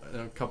uncle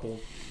and a couple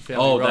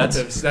family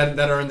relatives that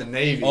are in the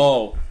Navy.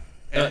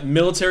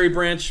 Military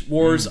branch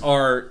wars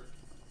are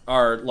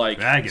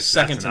like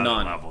second to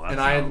none. And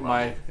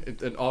I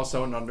had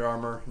also an Under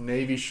Armour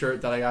Navy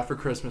shirt that I got for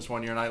Christmas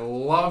one year, and I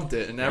loved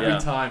it. And every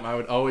time I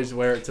would always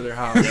wear it to their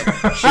house.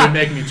 She would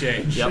make me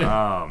change. Yep.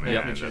 Oh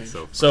man, that's so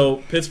funny. So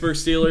Pittsburgh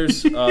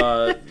Steelers,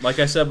 like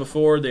I said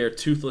before, they are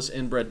toothless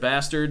inbred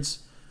bastards.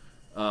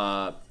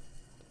 I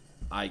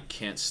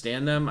can't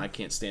stand them. I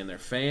can't stand their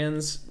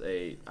fans.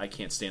 I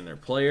can't stand their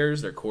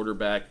players. Their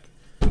quarterback,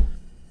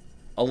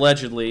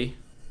 allegedly.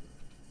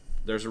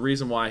 There's a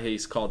reason why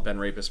he's called Ben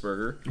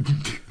Rapisberger.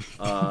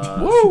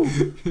 Woo!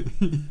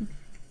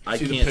 I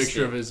See can't the picture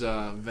stand of his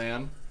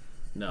van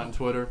on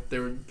Twitter? They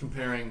were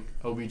comparing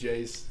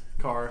OBJ's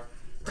car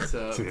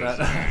to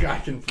I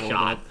can pull it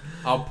up.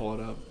 I'll pull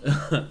it up.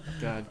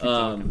 God, keep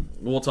talking.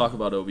 We'll talk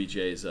about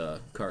OBJ's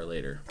car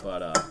later.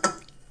 But,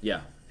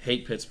 yeah,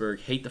 hate Pittsburgh.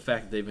 Hate the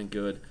fact that they've been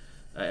good.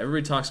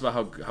 Everybody talks about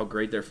how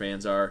great their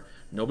fans are.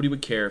 Nobody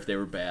would care if they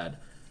were bad.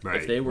 Right,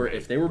 if they were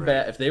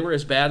bad, if they were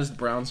as bad as the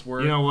Browns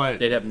were, you know what?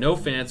 They'd have no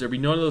fans. There'd be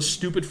none of those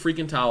stupid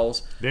freaking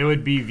towels. They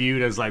would be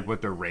viewed as like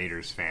what the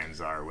Raiders fans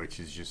are,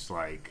 which is just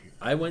like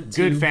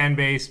good fan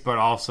base, but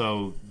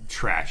also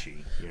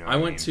trashy. You know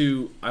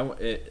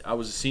I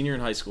was a senior in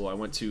high school. I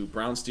went to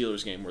Brown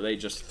Steelers game where they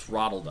just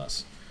throttled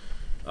us.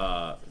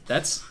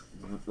 That's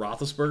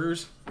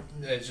Roethlisberger's.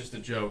 It's just a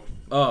joke.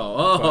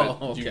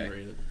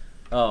 Okay.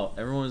 Oh,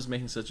 everyone was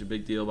making such a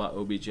big deal about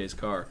OBJ's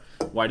car.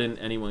 Why didn't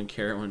anyone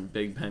care when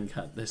Big Ben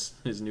got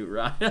his new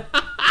ride?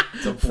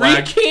 It's a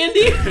black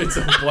candy. It's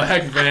a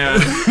black van.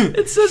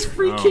 It says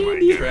free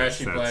candy.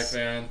 Trashy black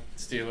van.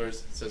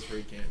 Steelers. It says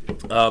free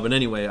candy. But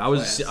anyway, I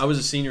was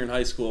a senior in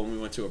high school and we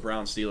went to a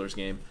Brown Steelers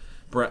game.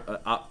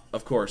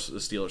 Of course, the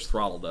Steelers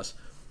throttled us,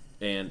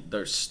 and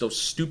there's those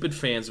stupid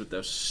fans with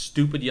those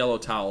stupid yellow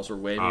towels were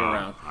waving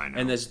around,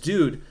 and this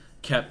dude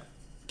kept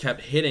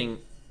hitting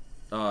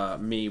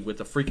me with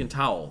a freaking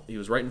towel. He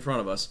was right in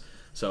front of us.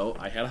 So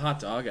I had a hot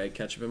dog. I had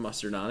ketchup and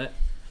mustard on it.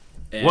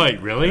 And, Wait,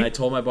 really? And I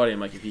told my buddy, I'm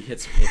like, if he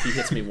hits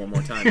me one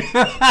more time.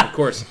 Of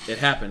course, it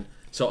happened.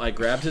 So I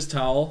grabbed his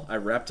towel, I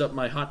wrapped up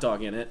my hot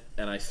dog in it,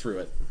 and I threw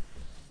it.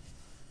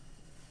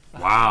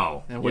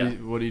 Wow. And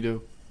what do you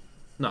do?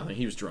 Nothing.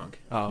 He was drunk.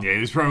 Oh. Yeah, he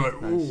was probably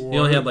like, nice. He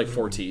only had like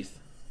 4 teeth.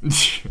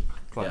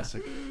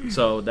 Classic. Yeah.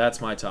 So that's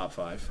my top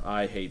 5.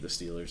 I hate the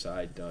Steelers.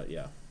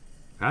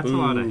 That's a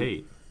lot of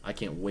hate. I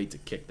can't wait to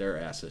kick their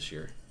ass this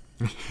year.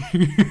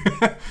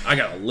 I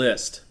got a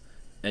list.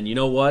 And you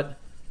know what?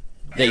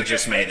 They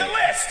just made the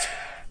list.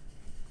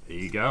 There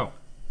you go.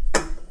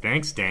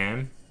 Thanks,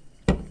 Dan.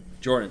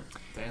 Jordan.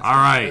 All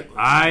right.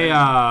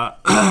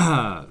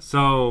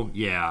 So,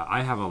 yeah,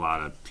 I have a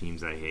lot of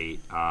teams I hate.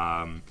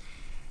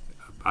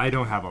 I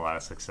don't have a lot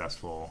of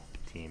successful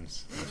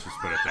teams. Let's just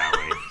put it that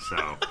way.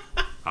 So,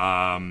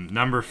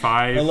 number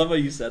 5. I love how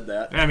you said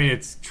that. I mean,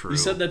 it's true. You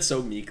said that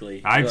so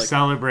meekly. I've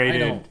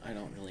celebrated. I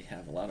don't really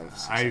have a lot of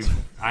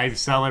successful. I've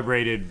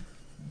celebrated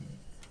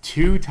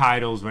 2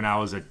 titles when I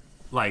was a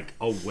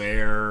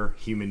aware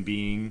human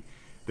being.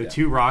 The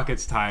 2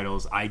 Rockets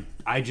titles, I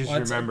just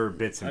remember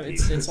bits and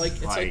pieces. It's like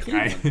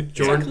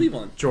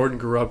Cleveland. Jordan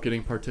grew up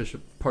getting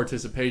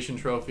participation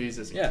trophies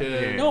as a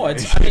kid. No,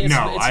 that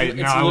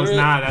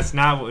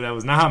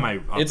was not how my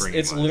upbringing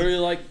It's was.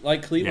 literally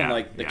like Cleveland.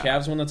 Yeah, the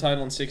Cavs won the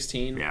title in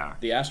 16. Yeah.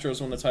 The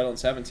Astros won the title in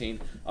 17.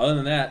 Other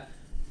than that,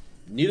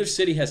 neither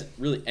city has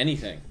really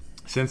anything.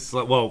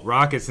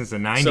 Rockets since the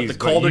 90s. Except the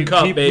Calder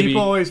Cup, baby.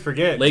 People always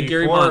forget. Lake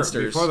Erie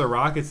Monsters. Before the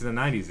Rockets in the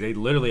 90s, they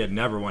literally had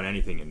never won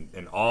anything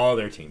in all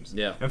their teams.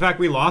 Yeah. In fact,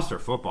 we lost our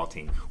football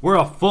team. We're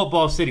a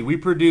football city. We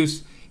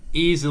produce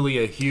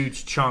easily a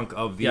huge chunk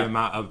of the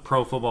amount of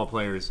pro football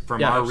players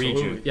from our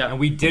region. Yeah. And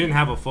we didn't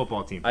have a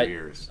football team for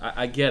years.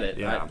 I get it.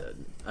 Yeah.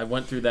 I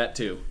went through that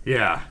too.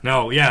 Yeah.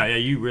 No, yeah,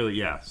 you really,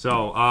 yeah.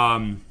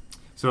 So,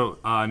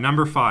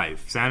 number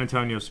 5, San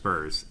Antonio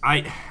Spurs.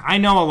 I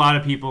know a lot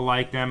of people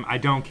like them. I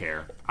don't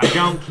care. I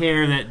don't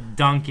care that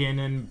Duncan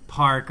and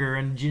Parker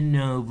and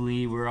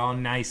Ginobili were all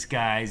nice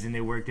guys and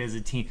they worked as a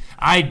team.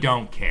 I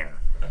don't care.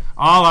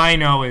 All I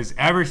know is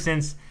ever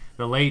since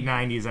the late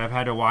 90s, I've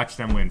had to watch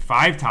them win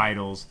 5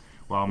 titles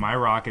while my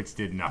Rockets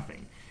did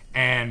nothing.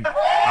 And and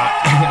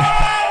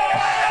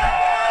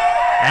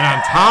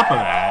on top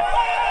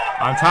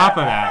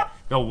of that,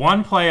 the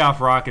one playoff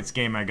Rockets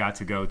game I got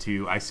to go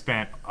to, I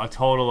spent a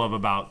total of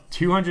about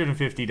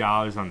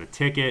 $250 on the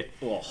ticket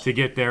to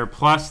get there,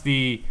 plus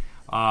the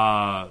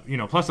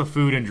Plus the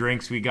food and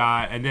drinks we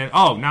got, and then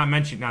not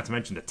to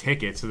mention the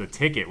ticket. So the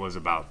ticket was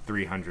about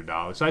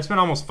 $300. So I spent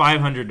almost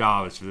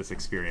 $500 for this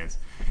experience,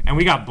 and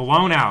we got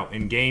blown out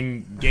in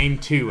game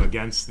 2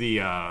 against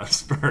the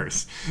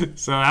Spurs.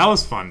 So that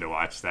was fun to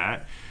watch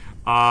that.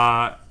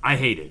 I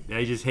hate it.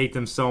 I just hate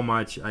them so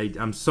much.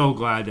 I'm so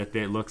glad that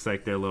it looks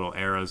like their little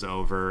era's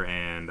over,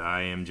 and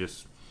I am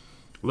just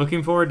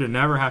looking forward to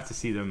never have to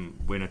see them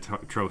win a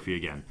trophy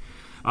again.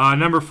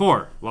 Number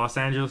 4, Los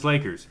Angeles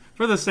Lakers,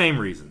 for the same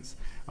reasons.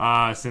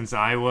 Since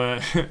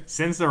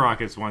the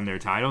Rockets won their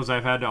titles,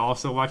 I've had to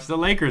also watch the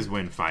Lakers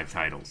win 5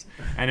 titles.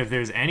 And if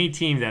there's any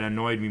team that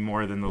annoyed me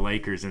more than the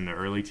Lakers in the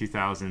early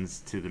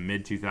 2000s to the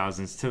mid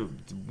 2000s to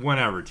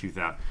whenever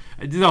 2000,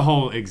 the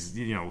whole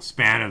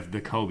span of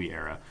the Kobe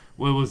era,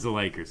 it was the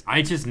Lakers.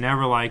 I just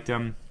never liked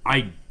them.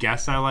 I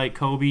guess I like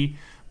Kobe,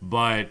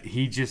 but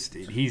he's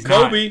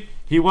Kobe. not.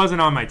 He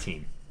wasn't on my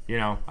team.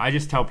 I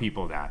just tell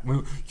people that.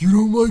 Well, you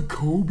don't like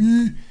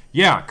Kobe?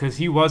 Yeah, because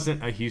he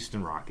wasn't a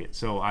Houston Rocket,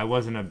 so I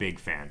wasn't a big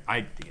fan.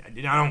 I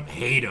don't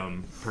hate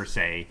him, per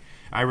se.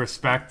 I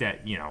respect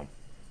that,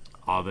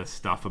 all this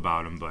stuff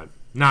about him, but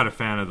not a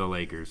fan of the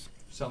Lakers.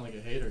 You sound like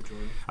a hater,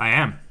 Jordan. I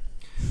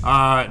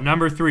am.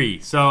 Number 3.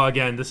 So,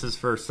 again, this is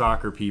for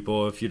soccer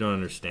people. If you don't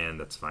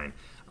understand, that's fine.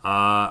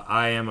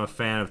 I am a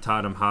fan of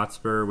Tottenham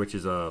Hotspur, which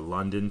is a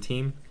London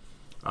team.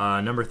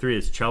 Number 3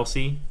 is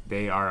Chelsea.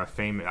 They are a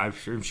famous.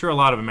 I'm sure a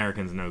lot of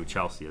Americans know who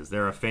Chelsea is.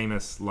 They're a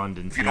famous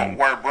London team. If you don't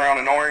wear brown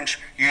and orange,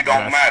 you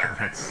don't matter.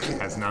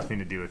 That has nothing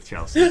to do with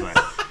Chelsea.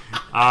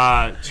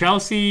 But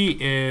Chelsea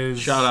is.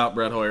 Shout out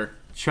Brett Hoyer.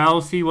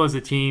 Chelsea was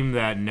a team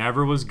that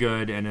never was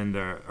good, and in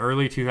the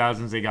early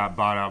 2000s they got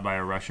bought out by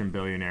a Russian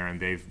billionaire, and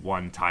they've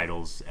won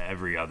titles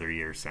every other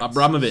year since.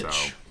 Abramovich.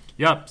 So,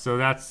 yep. So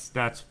that's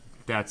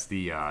the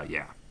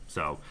yeah.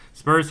 So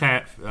Spurs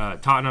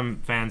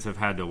Tottenham fans have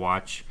had to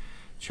watch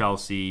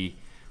Chelsea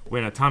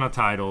win a ton of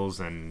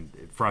titles and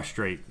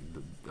frustrate.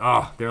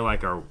 They're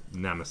like our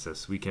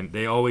nemesis.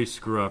 They always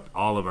screw up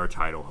all of our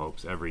title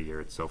hopes every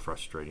year. It's so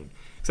frustrating,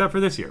 except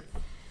for this year,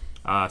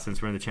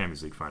 since we're in the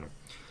Champions League final.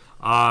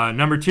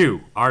 Number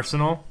 2,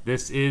 Arsenal.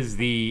 This is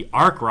the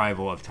arch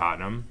rival of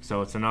Tottenham,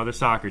 so it's another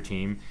soccer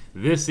team.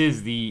 This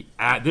is the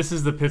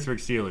Pittsburgh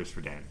Steelers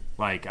for Dan.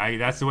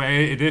 That's the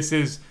way. This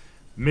is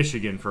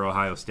Michigan for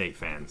Ohio State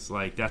fans.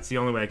 That's the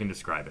only way I can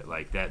describe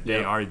it. That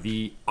they are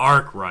the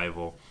arch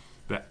rival,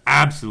 the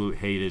absolute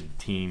hated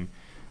team.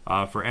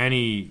 For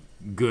any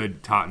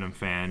good Tottenham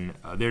fan,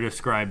 they're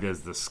described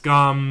as the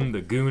scum,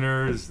 the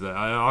gooners,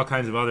 all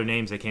kinds of other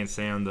names I can't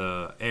say on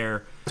the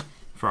air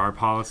for our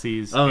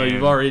policies. Oh,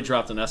 you've already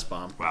dropped an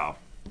S-bomb. Wow.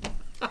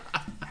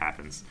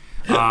 Happens.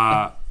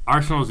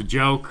 Arsenal's a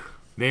joke.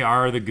 They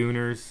are the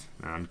gooners.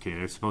 I'm kidding.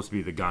 They're supposed to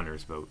be the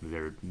Gunners, but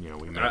they're,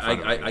 we made fun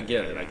of I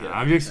get it.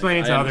 I'm just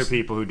explaining to other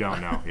people who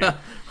don't know.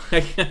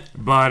 Yeah.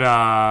 But,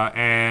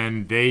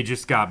 and they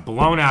just got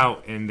blown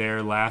out in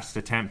their last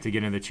attempt to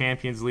get in the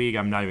Champions League.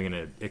 I'm not even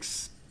going to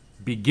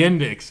begin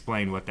to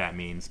explain what that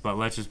means, but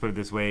let's just put it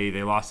this way.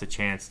 They lost a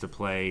chance to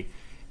play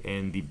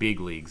in the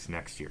big leagues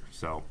next year.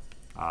 So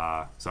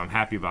I'm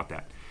happy about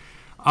that.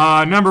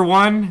 Number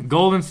 1,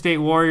 Golden State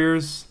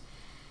Warriors.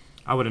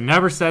 I would have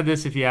never said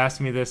this if you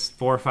asked me this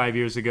 4 or 5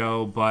 years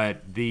ago,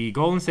 but the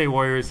Golden State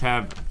Warriors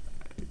have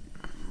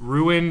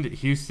ruined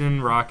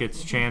Houston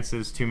Rockets'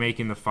 chances to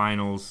making the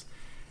finals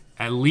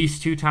at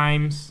least 2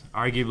 times,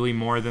 arguably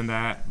more than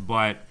that.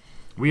 But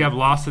we have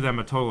lost to them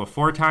a total of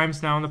 4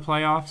 times now in the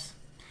playoffs.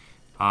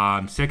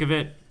 I'm sick of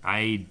it.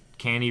 I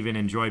can't even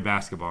enjoy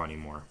basketball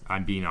anymore.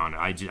 I'm being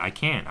honest. I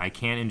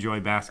can't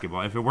enjoy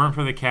basketball. If it weren't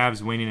for the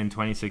Cavs winning in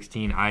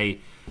 2016, I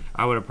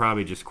would have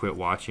probably just quit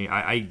watching.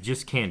 I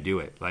just can't do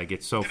it.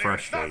 It's so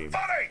frustrating.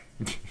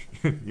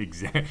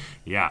 Exactly.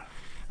 Yeah.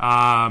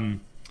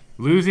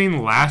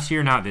 Losing last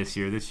year, not this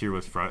year. This year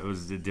was it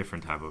was a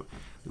different type of.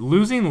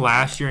 Losing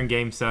last year in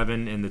Game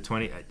 7 in the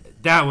 20.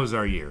 That was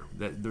our year.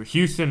 The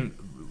Houston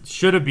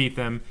should have beat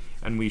them,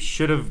 and we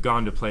should have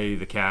gone to play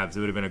the Cavs. It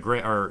would have been the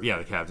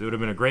Cavs. It would have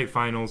been a great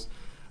finals.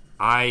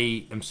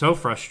 I am so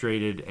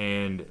frustrated,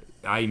 and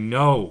I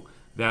know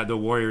that the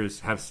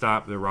Warriors have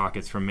stopped the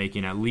Rockets from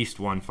making at least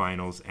one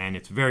finals, and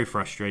it's very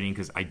frustrating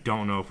because I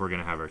don't know if we're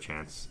going to have our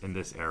chance in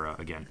this era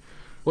again.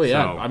 Well,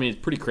 yeah, so, it's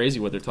pretty crazy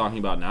what they're talking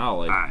about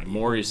now.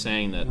 Maury's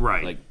saying that,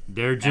 right?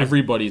 They're just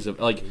everybody's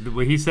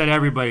he said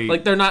everybody.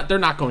 They're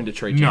not going to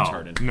trade James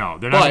Harden. No,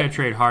 they're not going to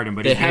trade Harden,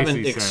 but they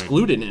haven't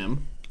excluded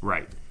him.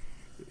 Right.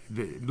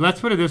 Let's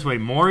put it this way: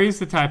 Maury's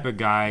the type of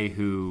guy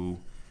who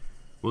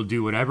will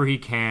do whatever he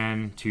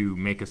can to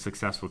make a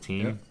successful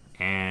team. Yep.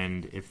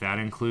 And if that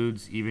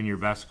includes even your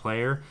best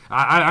player,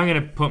 I'm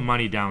going to put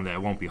money down that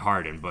it won't be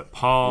Harden, but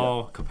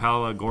Paul,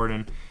 Capella,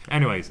 Gordon.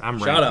 Anyways,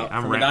 I'm ranting. Shout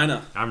out from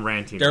Medina. I'm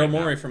ranting. Daryl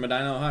Morey from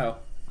Medina, Ohio.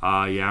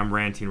 Yeah, I'm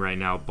ranting right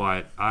now,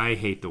 but I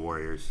hate the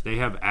Warriors. They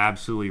have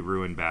absolutely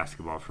ruined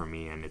basketball for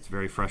me, and it's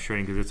very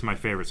frustrating because it's my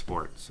favorite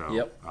sport. So,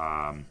 yep.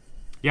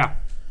 Yeah,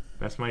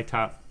 that's my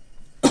top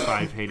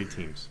 5 hated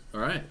teams.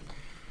 All right.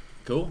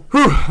 Cool.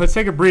 Whew, let's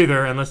take a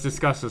breather and let's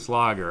discuss this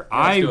lager.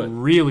 I do it.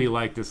 really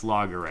like this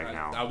lager right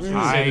now. I was going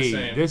to say the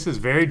same. This is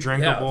very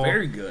drinkable. Yeah,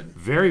 very good.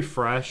 Very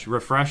fresh,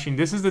 refreshing.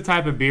 This is the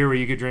type of beer where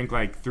you could drink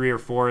like 3 or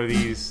 4 of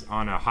these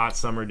on a hot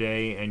summer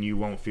day and you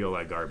won't feel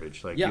like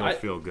garbage. Like you'll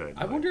feel good.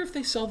 I wonder if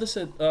they sell this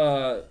at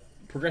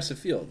Progressive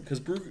Field, because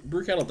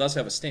Brew Kettle does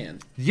have a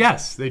stand.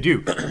 Yes, they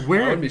do. I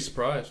Where? wouldn't be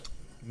surprised.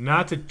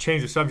 Not to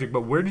change the subject,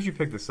 but where did you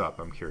pick this up?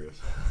 I'm curious.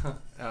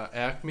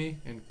 Acme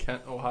in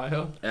Kent,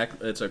 Ohio.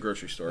 It's a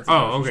grocery store.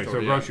 Oh, okay. store, So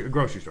yeah.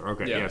 grocery store.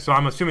 Okay, Yeah. yeah. So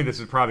I'm assuming this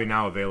is probably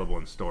now available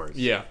in stores.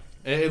 Yeah.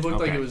 It looked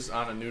like Okay. it was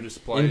on a new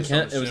display. In so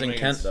I'm Kent, it was in assuming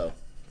Kent it's- though.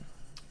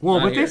 Well,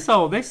 Not but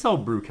here. they sell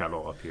Brew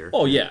Kettle up here.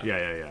 Oh yeah.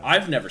 Yeah.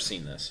 I've never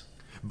seen this.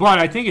 But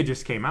I think it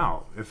just came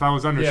out. If I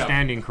was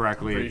understanding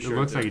correctly, pretty it sure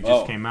looks it like did. it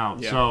just Oh, came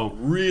out. yeah. So,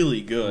 Really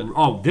good.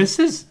 this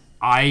is.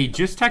 I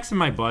just texted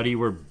my buddy.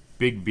 We're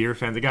big beer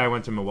fans. The guy I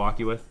went to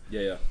Milwaukee with.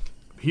 Yeah.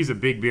 He's a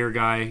big beer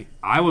guy.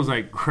 I was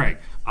like, Greg,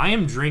 I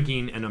am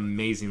drinking an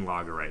amazing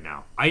lager right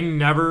now.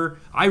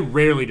 I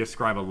rarely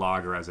describe a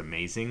lager as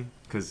amazing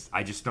because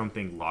I just don't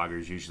think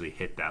lagers usually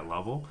hit that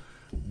level.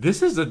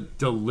 This is a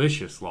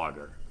delicious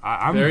lager.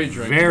 I'm Very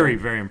very,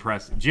 drinkable. very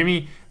impressed.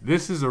 Jimmy,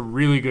 this is a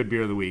really good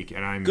beer of the week,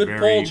 and I'm Good very,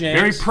 pull, James.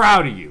 very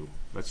proud of you.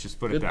 Let's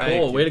just put it Good that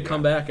pull. way. Way to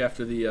come back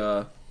after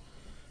the.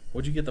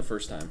 What'd you get the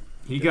first time?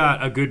 He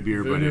got a good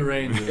beer, but Voodoo it,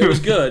 Ranger. It was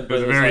good, it but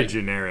was it was very like,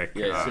 generic.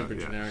 Yeah, Super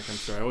generic. I'm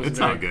sorry. I wasn't It's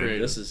very all good.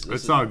 creative. This is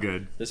It's all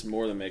good. This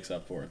more than makes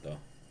up for it though.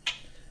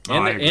 Oh,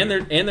 I agree.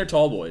 And they're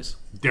tall boys.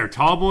 They're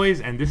tall boys,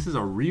 and this is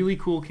a really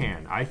cool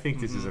can. I think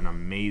this is an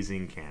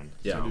amazing can.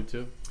 Yeah. I do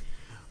too.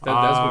 That's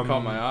what caught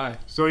Um, my eye.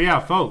 So yeah,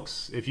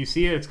 folks, if you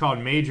see it, it's called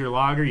Major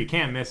Lager. You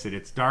can't miss it.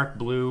 It's dark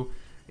blue,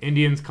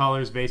 Indians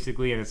colors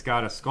basically, and it's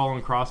got a skull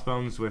and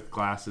crossbones with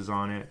glasses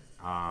on it.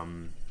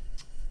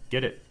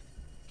 Get it.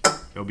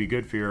 It'll be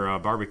good for your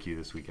barbecue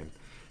this weekend,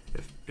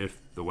 if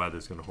the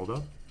weather's going to hold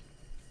up.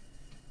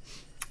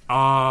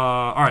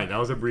 All right, that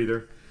was a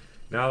breather.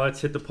 Now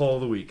let's hit the poll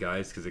of the week,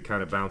 guys, because it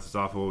kind of bounces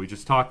off of what we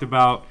just talked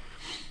about.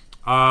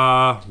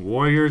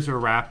 Warriors or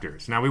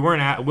Raptors? Now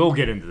we'll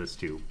get into this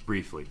too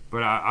briefly,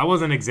 but I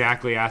wasn't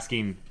exactly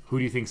asking who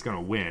do you think's going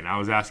to win. I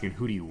was asking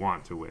who do you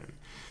want to win.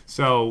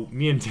 So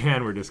me and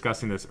Dan were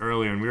discussing this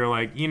earlier, and we were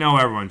like,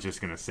 everyone's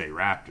just going to say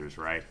Raptors,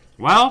 right?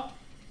 Well,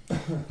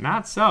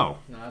 not so.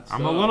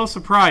 I'm a little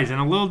surprised and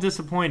a little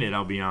disappointed,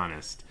 I'll be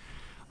honest.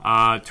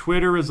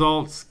 Twitter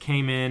results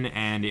came in,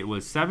 and it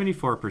was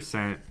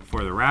 74%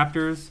 for the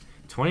Raptors,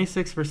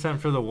 26%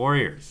 for the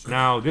Warriors.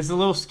 Now, this is a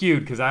little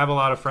skewed because I have a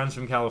lot of friends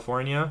from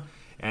California,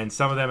 and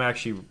some of them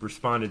actually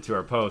responded to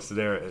our post.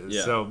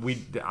 Yeah. So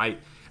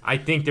I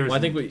think there's. Well,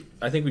 I think we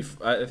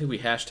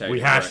hashtagged.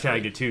 we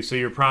hashtagged it too. So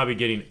you're probably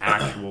getting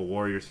actual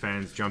Warriors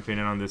fans jumping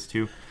in on this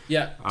too.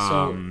 Yeah.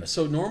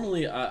 So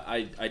normally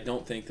I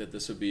don't think that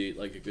this would be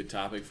like a good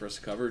topic for us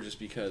to cover, just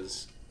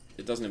because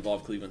it doesn't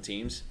involve Cleveland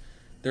teams.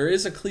 There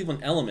is a Cleveland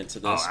element to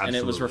this, and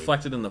it was absolutely.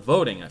 reflected in the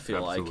voting. I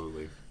feel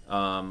Absolutely.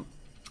 like.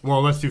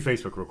 Well, let's do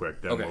Facebook real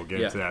quick, then Okay, we'll get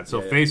yeah. into that.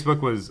 So Yeah.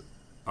 Facebook was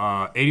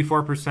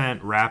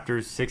 84%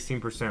 Raptors,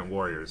 16%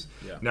 Warriors.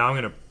 Yeah. Now I'm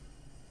gonna,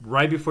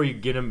 right before you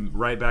get him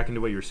right back into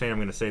what you were saying, I'm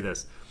gonna say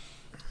this.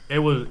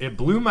 It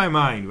blew my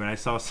mind when I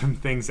saw some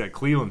things that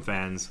Cleveland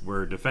fans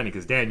were defending.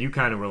 Because Dan, you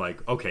kind of were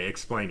like, okay,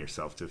 explain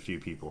yourself to a few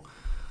people.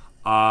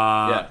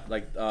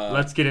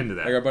 Let's get into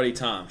that. Like our buddy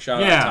Tom.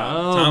 Shout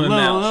out Tom and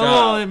Mel.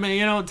 Shout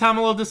out. Tom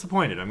a little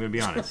disappointed. I'm going to be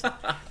honest.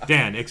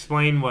 Dan,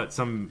 explain what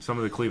some of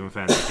the Cleveland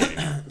fans are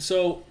getting.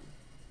 So,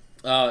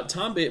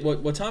 Tom,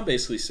 what Tom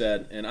basically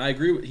said, and I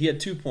agree with. He had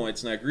 2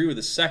 points, and I agree with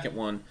the second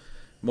one.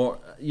 More,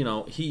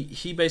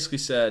 he basically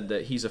said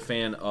that he's a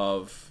fan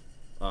of,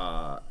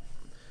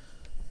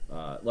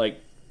 like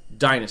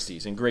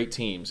dynasties and great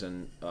teams.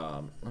 And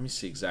let me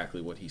see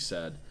exactly what he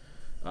said.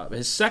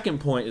 His second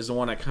point is the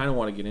one I kind of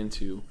want to get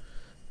into.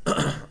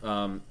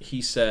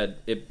 He said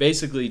it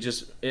basically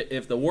just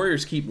if the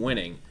Warriors keep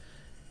winning,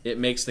 it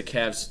makes the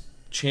Cavs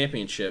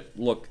championship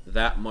look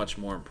that much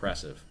more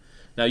impressive.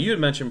 Now, you had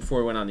mentioned before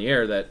we went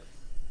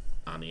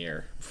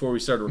before we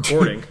started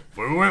recording,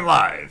 Before we went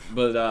live.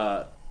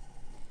 but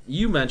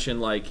you mentioned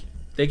like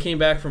they came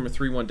back from a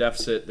 3-1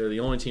 deficit. They're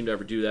the only team to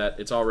ever do that.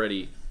 It's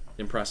already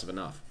impressive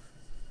enough.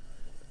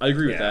 I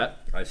agree with that.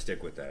 I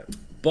stick with that.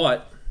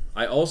 But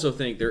I also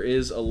think there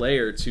is a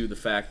layer to the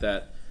fact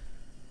that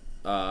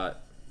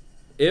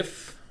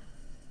if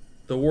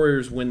the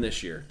Warriors win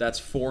this year, that's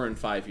 4 in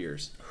 5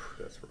 years.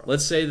 That's rough.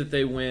 Let's say that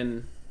they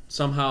win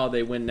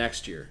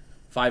next year,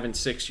 5 in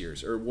 6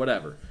 years, or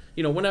whatever.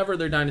 Whenever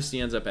their dynasty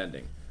ends up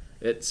ending.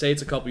 Say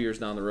it's a couple years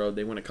down the road,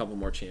 they win a couple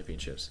more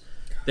championships.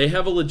 They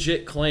have a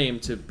legit claim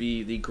to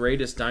be the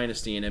greatest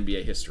dynasty in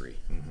NBA history.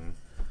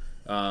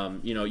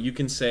 Mm-hmm. You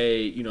can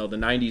say, the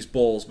 90s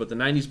Bulls, but the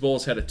 90s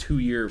Bulls had a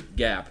 2-year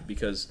gap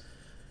because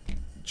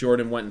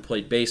Jordan went and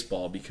played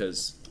baseball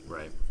because,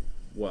 Right.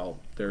 well,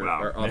 there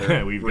Wow. are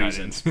other We've got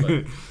reasons. it.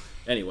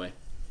 But anyway.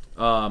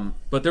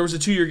 But there was a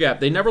 2-year gap.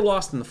 They never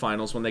lost in the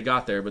finals when they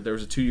got there, but there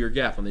was a 2-year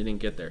gap when they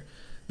didn't get there.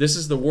 This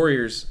is the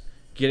Warriors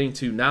getting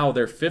to now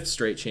their 5th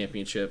straight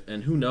championship,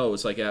 and who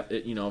knows? Like,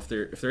 if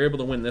they're able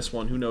to win this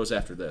one, who knows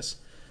after this?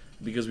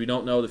 Because we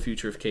don't know the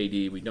future of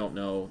KD, we don't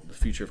know the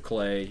future of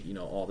Clay,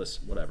 all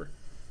this, whatever.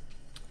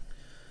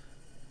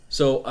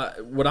 So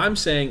what I'm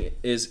saying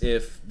is,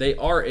 if they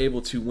are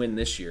able to win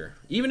this year,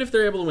 even if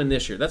they're able to win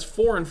this year, that's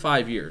 4 and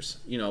 5 years.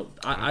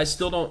 I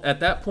still don't. At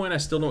that point, I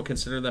still don't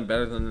consider them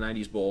better than the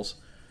 '90s Bulls.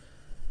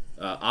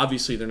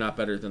 Obviously, they're not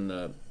better than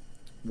the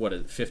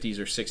 50s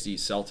or 60s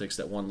Celtics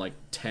that won like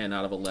 10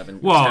 out of 11.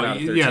 Well, 10 out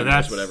of 13 yeah,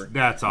 that's whatever.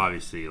 That's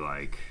obviously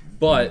like,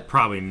 but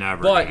probably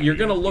never. But you're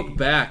gonna look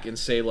back and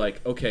say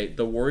like, okay,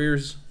 the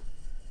Warriors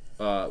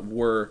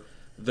were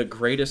the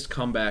greatest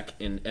comeback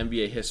in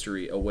NBA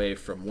history away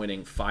from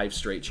winning 5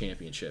 straight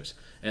championships,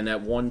 and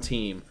that one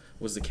team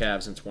was the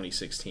Cavs in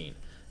 2016.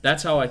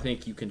 That's how I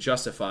think you can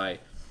justify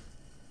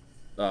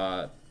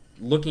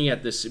looking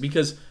at this,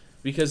 because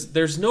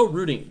there's no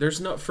rooting. There's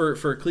no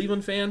for a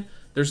Cleveland fan.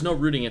 There's no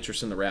rooting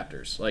interest in the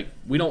Raptors. Like,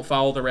 we don't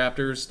follow the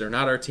Raptors. They're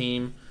not our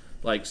team.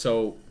 Like,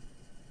 so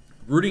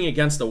rooting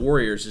against the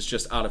Warriors is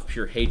just out of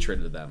pure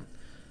hatred of them.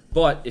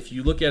 But if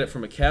you look at it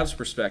from a Cavs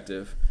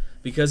perspective,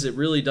 because it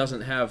really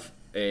doesn't have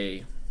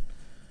a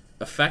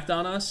effect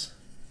on us,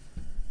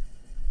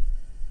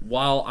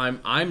 while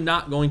I'm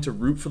not going to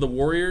root for the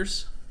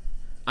Warriors,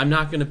 I'm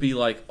not going to be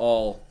like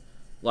all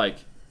like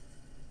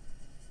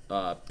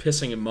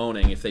pissing and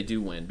moaning if they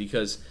do win,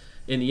 because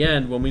in the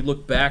end, when we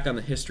look back on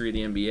the history of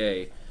the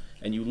NBA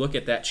and you look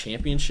at that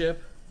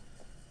championship,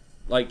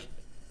 like,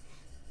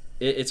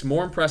 it's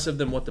more impressive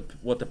than what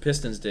the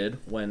Pistons did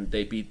when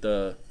they beat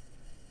the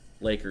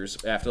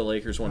Lakers after the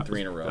Lakers won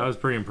 3 in a row. That was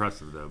pretty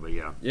impressive, though. But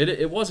yeah,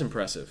 it was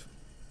impressive.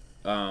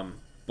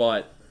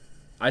 But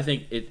I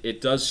think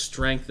it does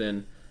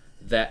strengthen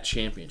that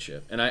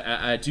championship, and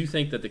I do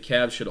think that the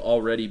Cavs should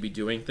already be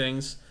doing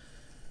things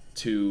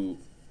to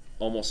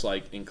almost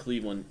like in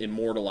Cleveland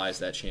immortalize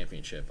that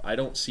championship. I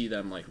don't see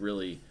them like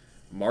really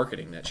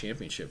marketing that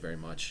championship very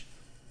much.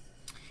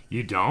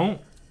 You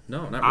don't?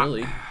 No, not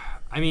really.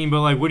 I mean,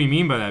 but like, what do you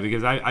mean by that?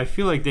 Because I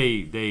feel like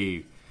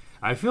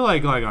I feel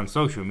like on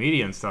social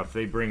media and stuff,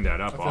 they bring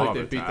that up all the time.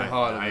 They beat the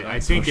hell out of it. I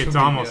think it's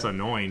almost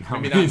annoying.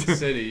 Maybe not in the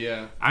city,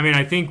 yeah. I mean,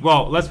 I think,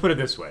 well, let's put it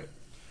this way.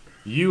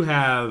 You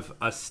have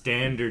a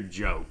standard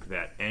joke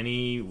that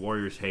any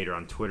Warriors hater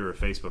on Twitter or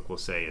Facebook will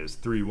say is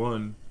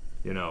 3-1.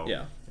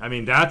 Yeah. I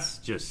mean,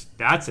 that's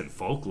in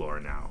folklore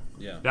now.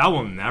 Yeah. That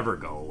will never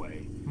go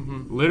away.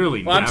 Mm-hmm.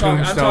 Literally well, never.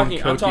 I'm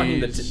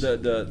talking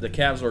the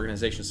Cavs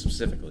organization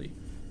specifically.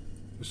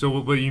 So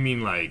what do you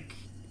mean, like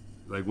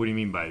what do you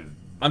mean by?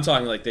 I'm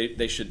talking like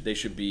they should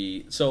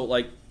be so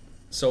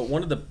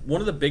one of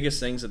the biggest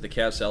things that the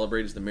Cavs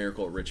celebrate is the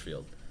miracle at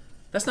Richfield.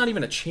 That's not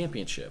even a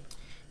championship.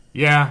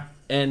 Yeah.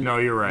 And no,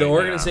 you're right. The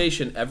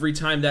organization, every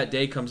time that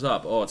day comes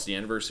up, it's the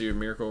anniversary of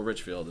Miracle at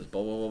Richfield. It's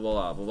blah blah blah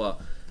blah blah blah.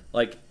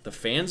 Like, the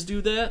fans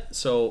do that.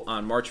 So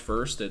on March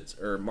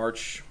 1st,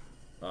 March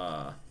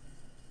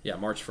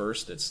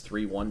 1st, it's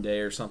 3-1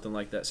 day or something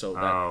like that. So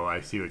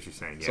I see what you're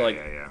saying. Yeah, so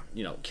yeah.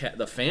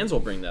 The fans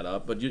will bring that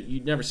up, but you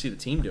never see the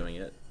team doing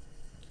it.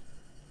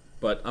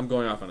 But I'm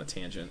going off on a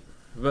tangent.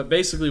 But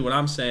basically, what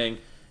I'm saying,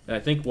 and I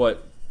think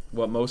what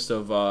most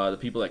of the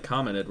people that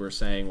commented were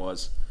saying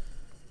was,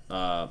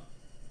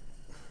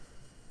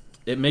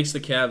 it makes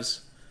the Cavs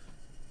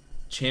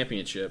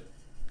championship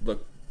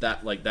look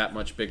that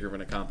much bigger of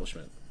an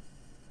accomplishment,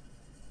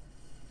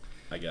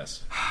 I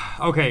guess.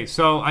 Okay,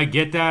 so I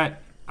get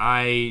that.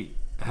 I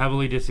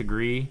heavily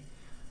disagree.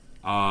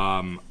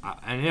 And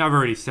I've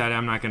already said it,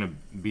 I'm not going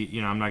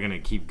to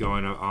keep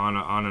going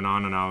on and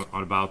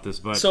on about this.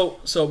 But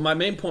so my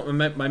main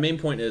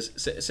point is,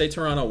 say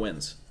Toronto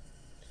wins.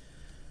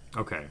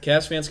 Okay.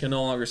 Cavs fans can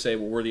no longer say,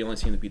 well, we're the only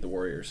team that beat the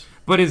Warriors.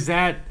 But is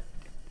that?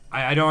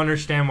 I don't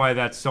understand why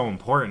that's so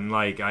important.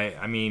 Like,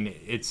 I mean,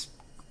 it's.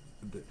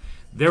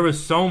 There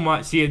was so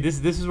much. See,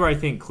 this is where I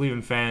think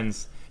Cleveland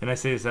fans, and I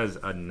say this as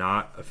a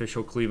not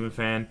official Cleveland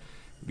fan,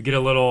 get a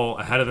little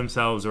ahead of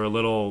themselves or a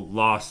little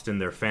lost in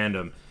their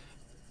fandom.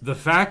 The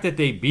fact that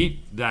they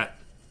beat that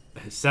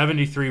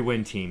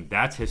 73-win team,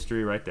 that's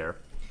history right there.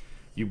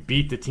 You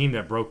beat the team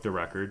that broke the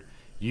record.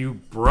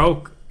 You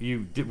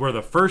were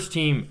the first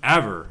team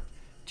ever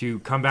to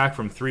come back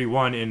from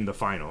 3-1 in the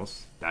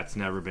finals. That's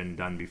never been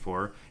done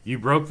before. You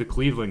broke the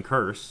Cleveland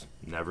curse.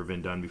 Never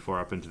been done before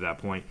up until that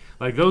point.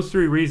 Like, those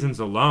 3 reasons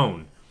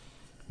alone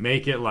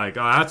make it like,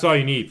 that's all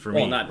you need for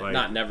me. Well,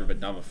 not never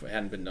been done before. It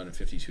hadn't been done in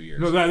 52 years.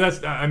 No,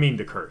 that's I mean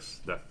the curse.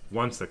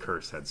 Once the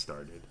curse had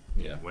started.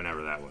 Yeah.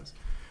 Whenever that was.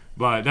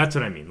 But that's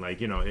what I mean. Like,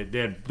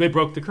 they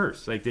broke the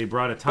curse. Like, they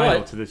brought a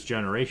title to this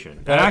generation.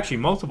 And actually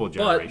multiple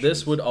generations. But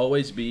this would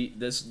always be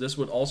this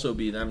would also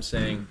be them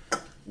saying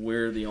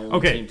we're the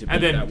only team to beat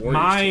that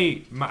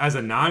Warriors team. As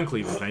a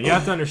non-Cleveland fan, you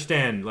have to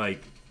understand,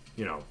 like,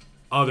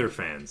 other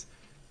fans.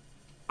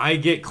 I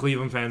get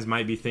Cleveland fans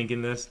might be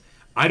thinking this.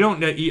 I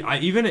don't know.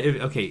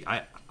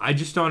 I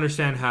just don't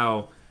understand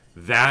how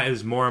that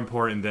is more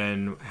important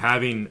than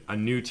having a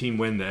new team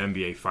win the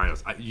NBA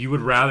Finals. You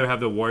would rather have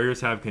the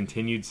Warriors have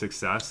continued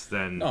success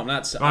than. No, I'm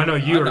not. I know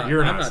you're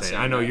I'm not saying.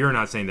 saying I know that. you're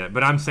not saying that,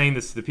 but I'm saying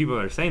this to the people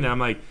that are saying that. I'm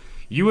like,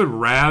 you would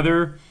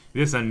rather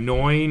this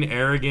annoying,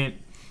 arrogant,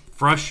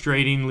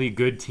 frustratingly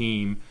good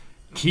team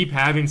keep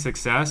having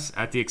success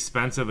at the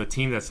expense of a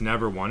team that's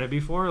never won it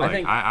before?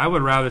 Like, I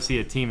would rather see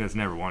a team that's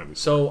never won it before.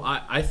 So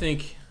I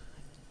think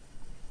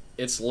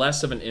it's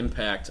less of an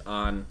impact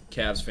on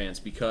Cavs fans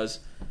because,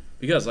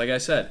 like I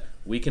said,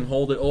 we can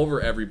hold it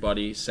over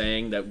everybody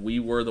saying that we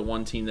were the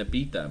one team that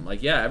beat them.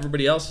 Like, yeah,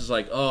 everybody else is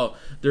like, oh,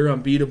 they're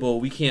unbeatable,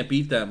 we can't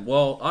beat them.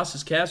 Well, us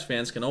as Cavs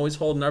fans can always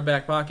hold in our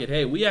back pocket,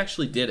 hey, we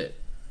actually did it.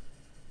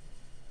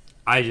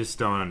 I just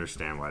don't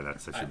understand why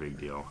that's such a big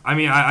deal. I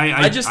mean, I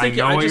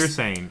know what you're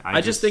saying. I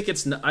just think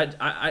it's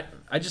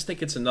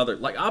another,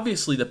 like,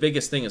 obviously the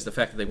biggest thing is the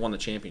fact that they won the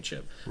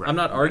championship. Right, I'm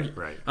not arguing.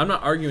 Right. I'm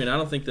not arguing. I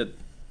don't think that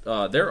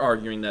they're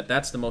arguing that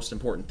that's the most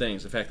important thing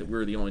is the fact that we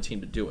were the only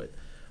team to do it.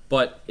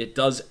 But it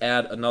does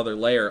add another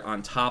layer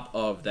on top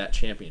of that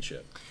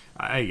championship.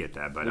 I get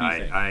that, but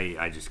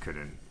I just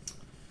couldn't.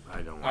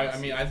 I don't. I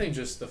mean, I think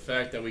just the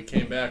fact that we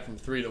came back from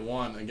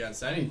 3-1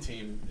 against any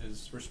team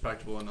is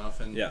respectable enough,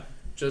 and yeah.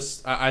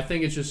 I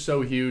think it's just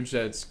so huge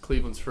that it's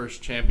Cleveland's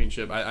first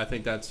championship. I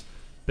think that's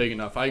big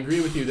enough. I agree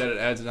with you that it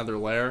adds another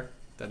layer,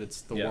 that it's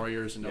the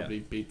Warriors and nobody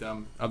beat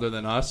them other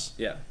than us.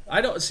 Yeah.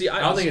 I don't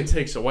think it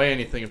takes away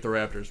anything if the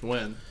Raptors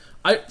win.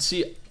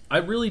 I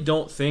really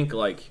don't think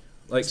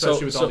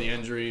especially with all the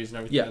injuries and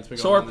everything that's been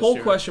going on. So our this poll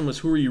year. question was,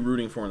 who are you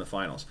rooting for in the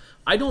finals?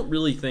 I don't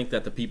really think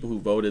that the people who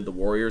voted the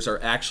Warriors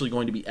are actually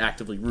going to be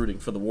actively rooting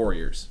for the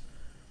Warriors.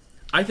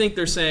 I think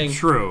they're saying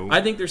true. I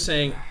think they're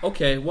saying,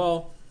 okay,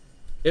 well,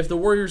 if the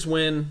Warriors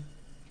win,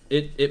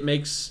 it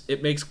makes that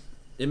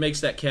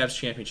Cavs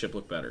championship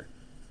look better.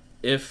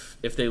 If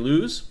they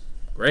lose,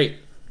 great,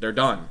 they're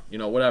done.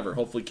 Whatever.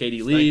 Hopefully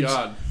KD leaves. Thank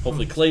God.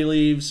 Hopefully Clay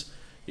leaves.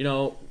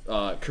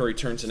 Curry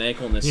turns an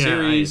ankle in this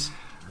series.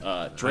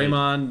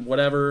 Draymond,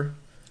 whatever.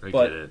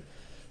 Get it.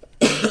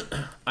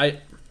 I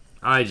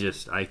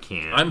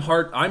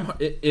can't.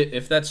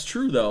 If that's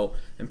true though,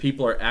 and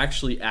people are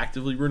actually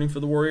actively rooting for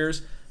the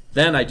Warriors,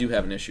 then I do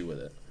have an issue with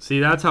it. See,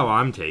 that's how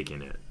I'm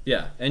taking it.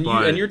 Yeah, and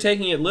you're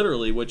taking it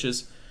literally, which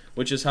is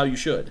how you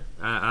should.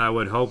 I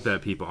would hope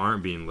that people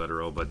aren't being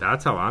literal, but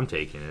that's how I'm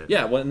taking it.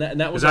 Yeah, well, and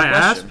that was our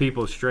question. asked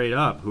people straight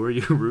up, who are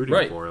you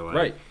rooting for? Like,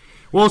 right.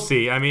 We'll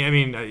see. I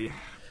mean.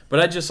 But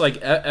I just like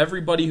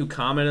everybody who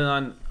commented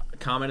on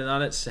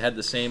it had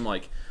the same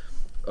like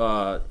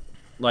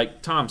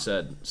Tom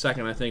said.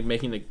 Second, I think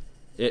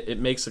it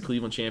makes the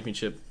Cleveland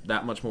championship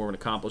that much more of an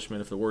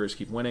accomplishment if the Warriors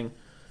keep winning.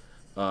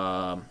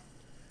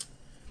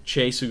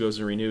 Chase, who goes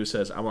to Renew,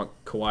 says, I want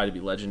Kawhi to be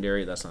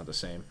legendary. That's not the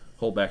same.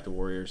 Hold back the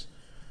Warriors.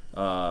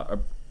 My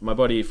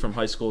buddy from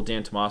high school,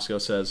 Dan Tomasco,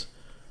 says,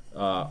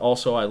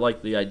 also, I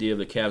like the idea of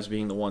the Cavs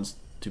being the ones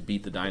to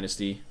beat the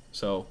dynasty.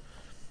 So,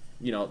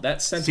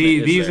 that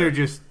sentiment is these there. are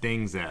just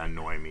things that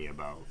annoy me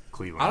about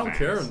Cleveland I don't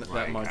care fans.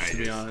 that much, to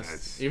be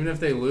honest. Even if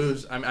they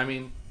lose, I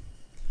mean,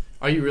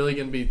 are you really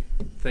going to be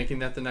thinking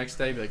that the next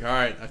day? Be like, all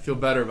right, I feel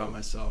better about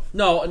myself.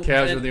 No,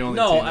 Cavs are the only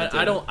team.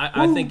 I don't.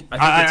 I think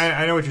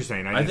I know what you're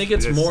saying. I think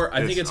it's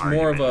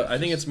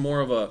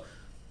more of a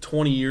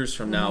 20 years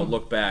from now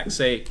look back,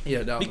 say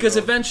because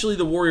eventually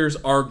the Warriors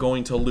are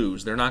going to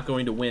lose. They're not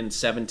going to win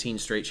 17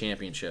 straight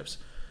championships.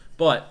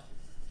 But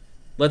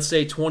let's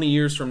say 20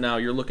 years from now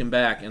you're looking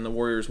back and the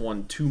Warriors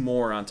won 2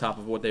 more on top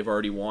of what they've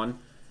already won.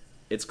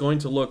 It's going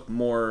to look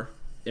more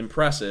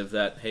impressive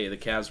that hey, the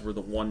Cavs were the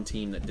one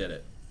team that did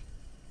it.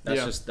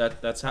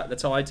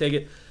 That's how I take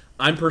it.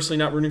 I'm personally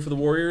not rooting for the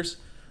Warriors.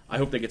 I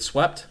hope they get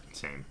swept.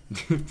 Same.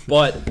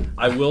 But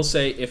I will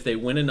say if they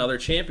win another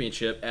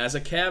championship, as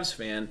a Cavs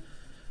fan,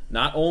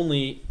 not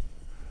only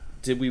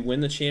did we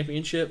win the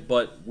championship,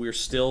 but we're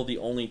still the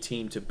only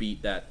team to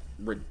beat that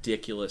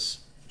ridiculous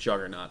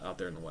juggernaut out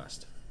there in the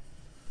West.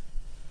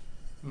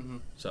 Mm-hmm.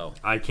 So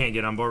I can't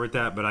get on board with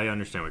that, but I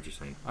understand what you're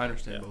saying. I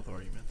understand both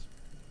arguments.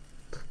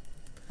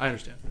 I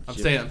understand. I'm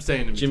staying in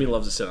between. Jimmy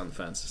loves to sit on the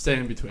fence.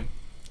 Staying in between.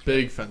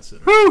 Big fence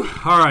sitter. Whew.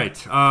 All right.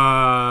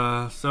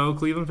 So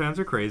Cleveland fans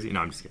are crazy.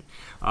 No, I'm just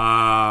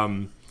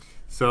kidding.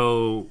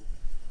 So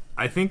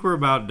I think we're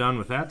about done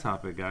with that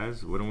topic,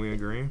 guys. Wouldn't we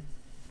agree?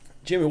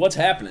 Jimmy, what's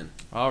happening?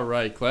 All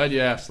right. Glad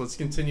you asked. Let's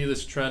continue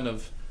this trend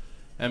of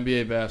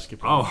NBA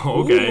basketball.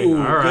 Oh, okay. Ooh,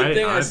 all right. Good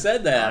thing I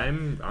said that.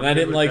 I'm and I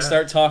didn't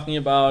start talking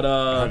about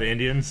the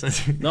Indians.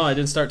 No, I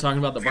didn't start talking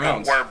about the If you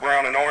Browns. don't wear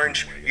brown and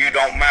orange, you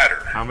don't matter.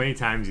 How many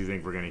times do you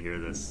think we're going to hear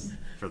this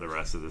for the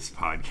rest of this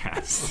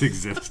podcast's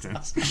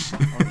existence?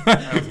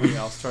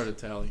 I'll start a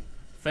tally.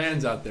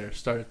 Fans out there,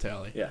 start a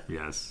tally. Yeah.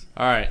 Yes.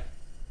 All right.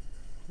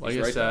 Like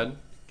He's I right said,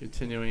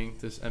 continuing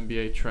this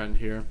NBA trend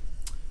here.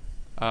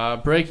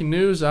 Breaking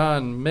news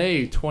on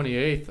May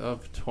 28th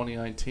of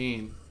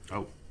 2019.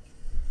 Oh.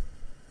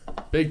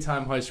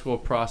 Big-time high school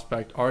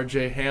prospect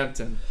R.J.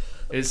 Hampton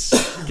is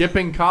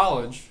skipping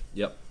college.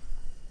 Yep.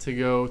 To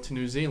go to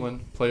New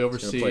Zealand, play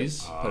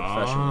overseas. Play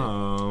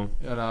professionally.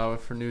 And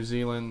for New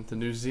Zealand, the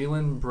New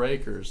Zealand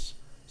Breakers.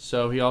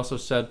 So he also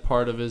said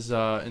part of his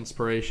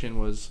inspiration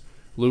was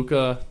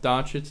Luka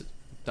Doncic,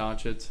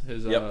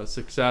 his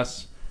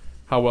success,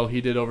 how well he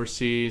did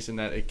overseas, and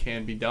that it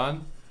can be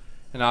done.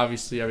 And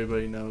obviously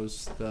everybody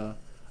knows the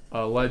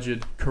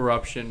alleged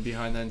corruption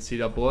behind the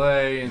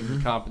NCAA and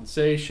the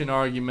compensation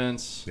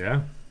arguments.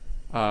 Yeah.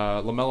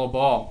 LaMelo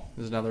Ball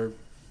is another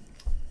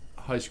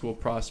high school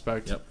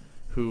prospect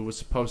who was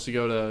supposed to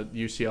go to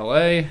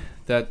UCLA.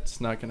 That's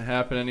not going to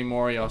happen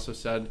anymore. He also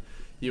said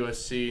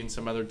USC and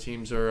some other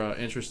teams are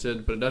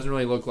interested, but it doesn't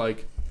really look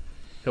like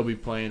he'll be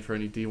playing for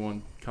any D1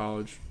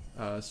 college.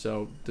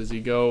 So does he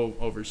go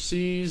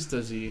overseas?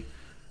 Does he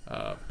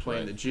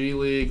play in the G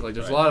League? Like,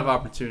 there's a lot of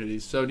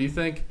opportunities. So do you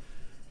think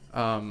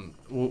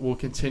we'll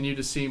continue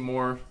to see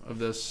more of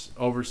this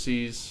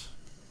overseas,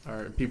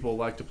 or people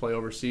like to play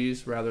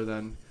overseas rather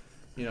than,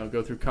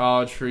 go through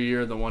college for a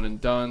year, the one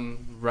and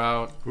done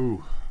route?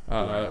 Ooh.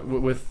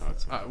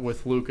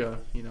 With Luka,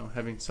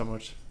 having so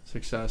much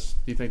success,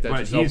 do you think that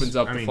just opens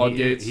up the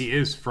floodgates? He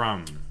is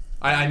from.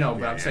 I know,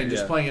 but I'm saying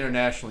just playing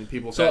internationally,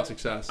 people have had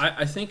success.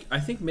 I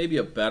think maybe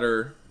a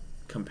better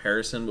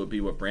comparison would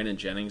be what Brandon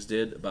Jennings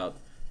did about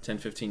 10,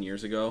 15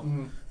 years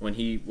ago when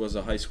he was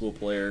a high school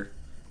player,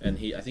 and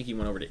I think he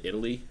went over to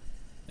Italy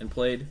and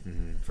played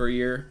for a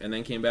year and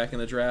then came back in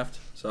the draft.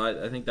 So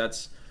I think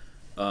that's.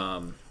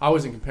 I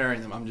wasn't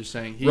comparing them. I'm just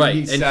saying he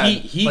said and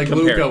he like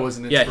compared, Luka was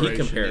an inspiration. Yeah, he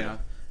compared him.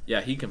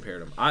 Yeah, he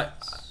compared him.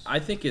 I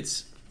think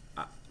it's.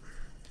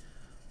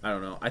 I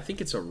don't know. I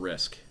think it's a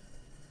risk.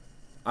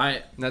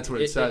 And that's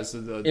what it says.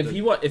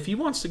 If he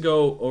wants to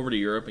go over to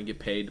Europe and get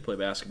paid to play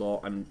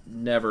basketball, I'm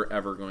never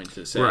ever going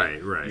to say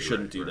you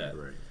shouldn't do that.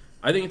 Right.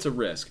 I think it's a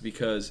risk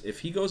because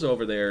if he goes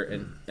over there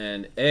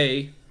and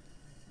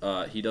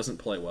he doesn't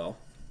play well,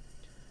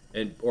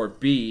 or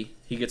B,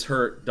 he gets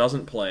hurt,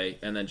 doesn't play,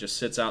 and then just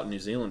sits out in New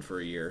Zealand for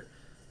a year,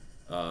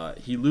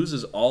 he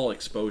loses all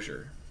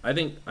exposure. I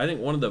think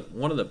one of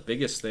the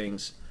biggest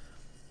things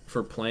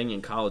for playing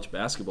in college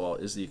basketball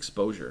is the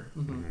exposure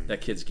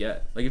that kids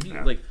get. Like if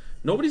you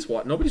nobody's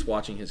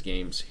watching his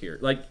games here.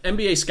 Like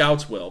NBA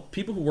scouts will,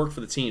 people who work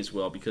for the teams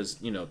will, because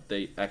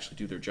they actually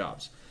do their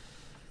jobs.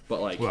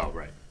 But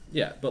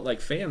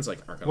but fans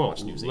aren't going to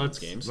watch New Zealand's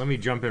games. Let me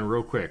jump in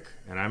real quick,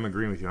 and I'm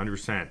agreeing with you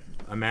 100%.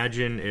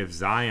 Imagine if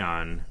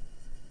Zion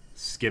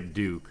skipped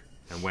Duke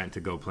and went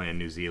to go play in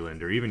New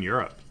Zealand or even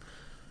Europe.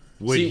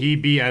 Would he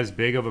be as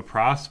big of a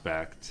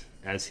prospect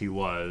as he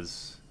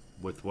was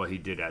with what he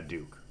did at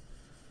Duke?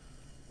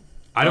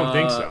 I don't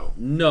think so.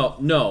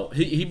 No.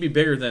 He'd be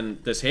bigger than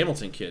this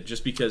Hamilton kid,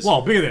 just because.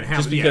 Well, bigger than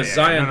Hamilton. Just because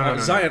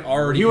Zion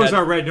already. He was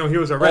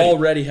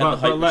already had the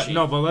hype machine.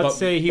 But let's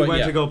say he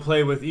went to go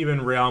play with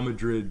even Real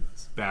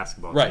Madrid's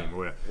basketball team.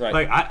 Or right.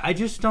 Like I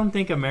just don't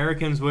think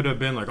Americans would have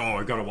been like, oh,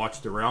 I got to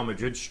watch the Real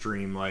Madrid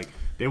stream. Like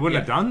they wouldn't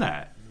have done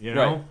that.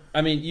 Right.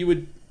 I mean, you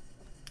would.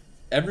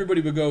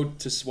 Everybody would go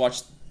to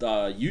watch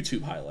the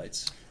YouTube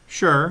highlights.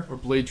 Sure. Or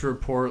Bleacher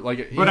Report,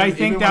 But I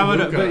think that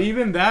would. But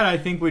even that, I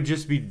think, would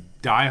just be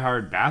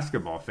diehard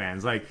basketball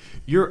fans. Like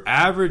your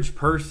average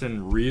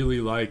person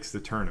really likes the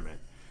tournament.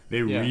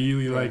 They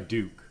really like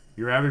Duke.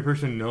 Your average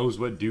person knows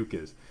what Duke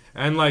is,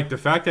 and like the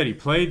fact that he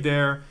played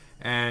there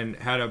and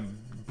had a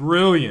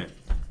brilliant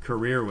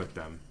career with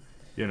them,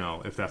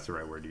 if that's the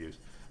right word to use,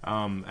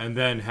 and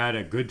then had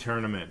a good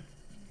tournament,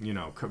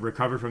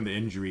 recovered from the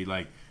injury,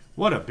 like.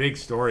 What a big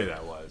story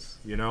that was,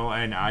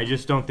 and I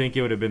just don't think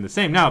it would have been the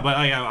same. Now, but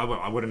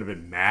I wouldn't have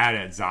been mad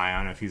at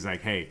Zion if he's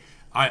like, hey,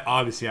 I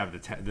obviously have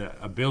the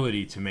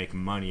ability to make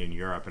money in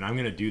Europe, and I'm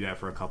going to do that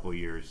for a couple of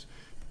years.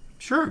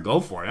 Sure,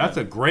 go for it. That's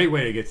a great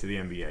way to get to the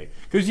NBA.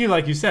 Because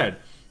like you said,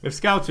 if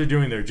scouts are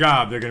doing their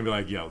job, they're going to be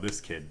like, yo, this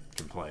kid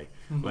can play.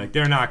 Like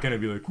they're not going to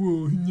be like,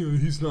 well,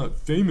 he's not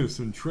famous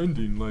and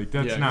trending. Like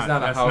that's not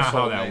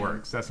how that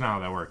works. That's not how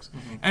that works.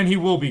 And he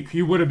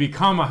would have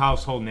become a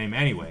household name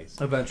anyways.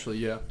 Eventually,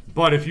 yeah.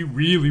 But if you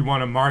really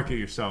want to market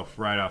yourself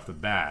right off the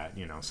bat,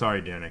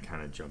 sorry, Dan, I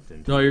kind of jumped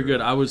into. No, you're good.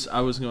 I was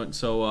going.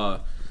 So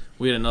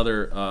we had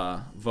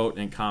another vote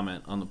and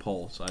comment on the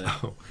poll. So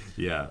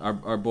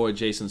our boy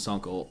Jason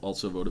Sunkel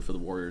also voted for the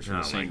Warriors for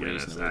the same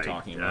reason that we were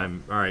talking about.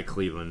 All right,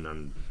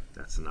 Cleveland.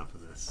 That's enough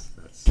of this.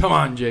 Come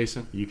on,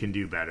 Jason. You can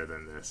do better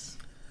than this.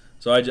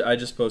 So I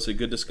just posted a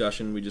good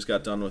discussion we just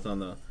got done with on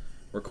the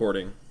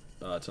recording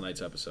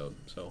tonight's episode.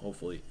 So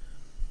hopefully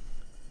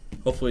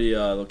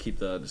they'll keep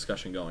the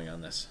discussion going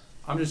on this.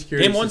 I'm just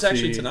curious. Game 1's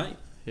actually tonight.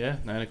 Yeah,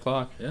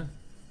 9:00. Yeah.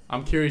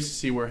 I'm curious to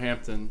see where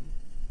Hampton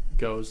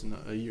goes in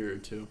a year or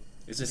two.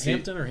 Is it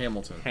Hampton or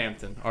Hamilton?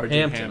 Hampton.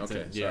 Hampton.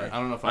 Okay. Yeah. I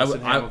don't know if I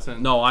said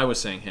Hamilton. No, I was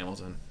saying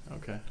Hamilton.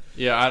 Okay.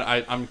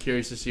 Yeah, I'm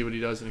curious to see what he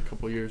does in a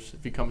couple years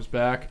if he comes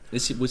back.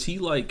 Was he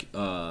like?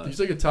 He's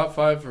like a top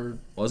 5 or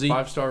was he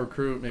 5-star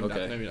recruit?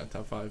 Maybe not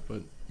top 5,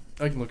 but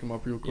I can look him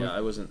up real quick. Yeah, I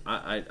wasn't.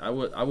 I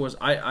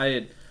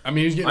mean,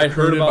 he was getting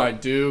recruited by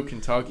Duke,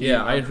 Kentucky.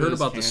 Yeah, I had heard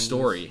about the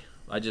story.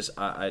 I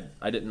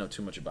didn't know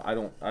too much about. I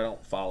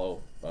don't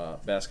follow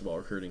basketball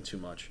recruiting too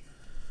much.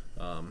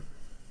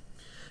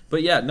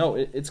 But yeah, no,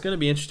 it's going to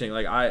be interesting.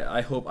 Like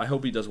I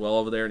hope he does well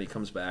over there and he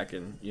comes back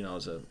and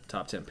as a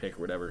top 10 pick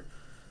or whatever.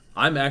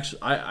 I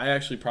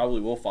actually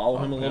probably will follow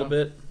him a little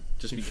bit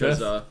just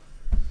because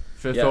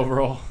fifth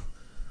overall.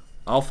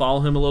 I'll follow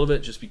him a little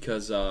bit just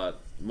because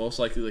most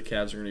likely the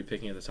Cavs are going to be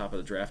picking at the top of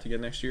the draft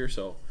again next year.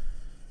 So,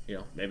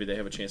 maybe they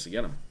have a chance to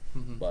get him.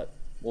 Mm-hmm. But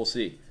we'll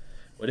see.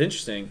 What's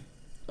interesting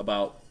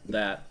about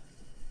that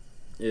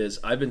is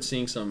I've been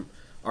seeing some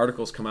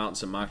articles come out and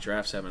some mock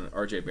drafts having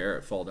R.J.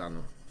 Barrett fall down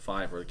to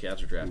 5 where the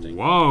Cavs are drafting.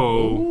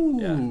 Whoa.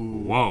 Yeah.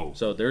 Whoa.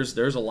 So there's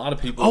a lot of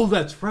people. Oh,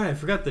 that's right. I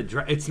forgot the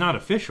draft. It's not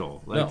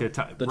official. Like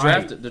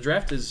the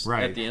draft is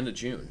at the end of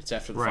June. It's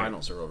after the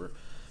finals are over.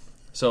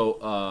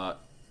 So,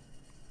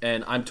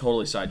 and I'm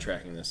totally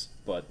sidetracking this,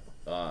 but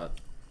a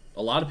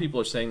lot of people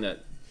are saying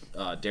that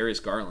Darius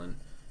Garland,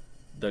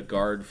 the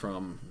guard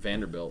from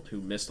Vanderbilt,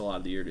 who missed a lot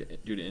of the year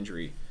due to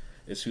injury,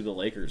 is who the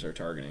Lakers are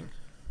targeting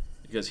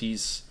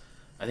because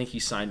I think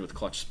he's signed with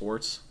Clutch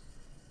Sports.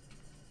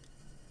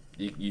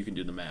 You can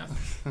do the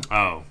math.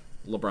 Oh.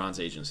 LeBron's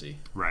agency.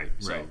 Right.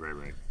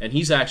 And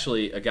he's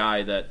actually a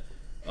guy that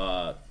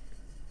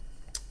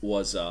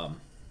was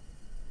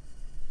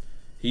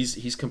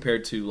he's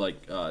compared to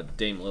like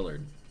Dame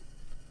Lillard.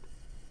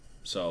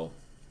 So,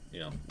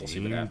 we'll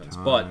see what happens.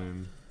 But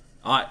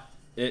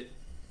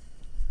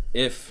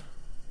if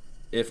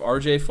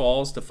RJ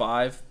falls to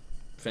 5,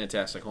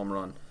 fantastic home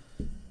run.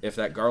 If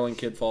that Garland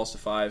kid falls to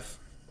 5,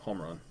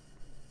 home run.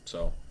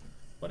 So,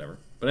 whatever.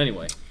 But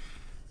anyway,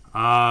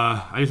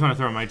 I just want to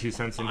throw my 2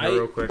 cents in here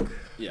real quick.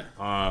 Yeah.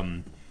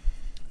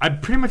 I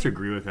pretty much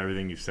agree with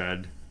everything you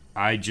said.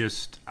 I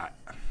just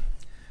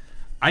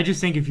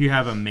think if you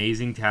have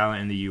amazing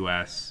talent in the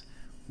U.S.,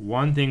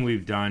 one thing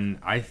we've done,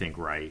 I think,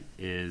 right,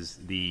 is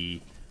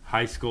the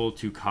high school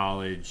to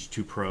college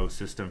to pro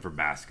system for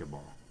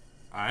basketball.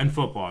 And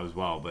football as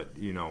well, but,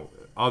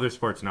 other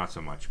sports not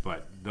so much.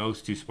 But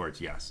those 2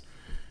 sports, yes.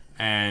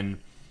 And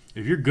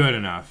if you're good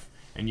enough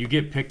and you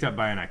get picked up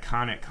by an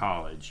iconic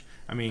college,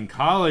 I mean,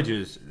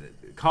 college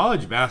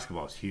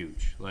basketball is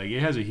huge. Like,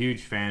 it has a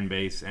huge fan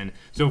base. And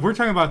so if we're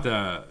talking about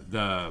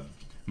the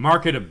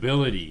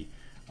marketability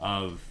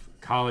of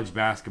college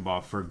basketball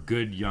for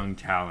good young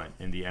talent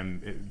in the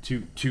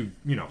to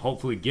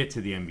hopefully get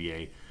to the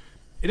NBA,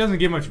 it doesn't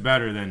get much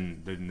better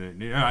than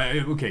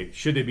okay,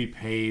 should they be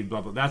paid,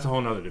 blah, blah. That's a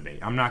whole other debate.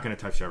 I'm not going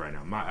to touch that right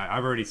now.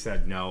 I've already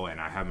said no, and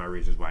I have my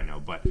reasons why no,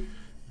 but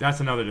that's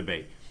another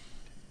debate.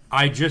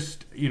 I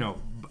just,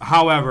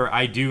 however,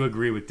 I do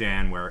agree with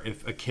Dan where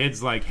if a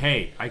kid's like,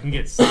 hey, I can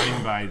get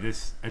signed by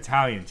this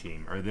Italian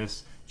team or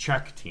this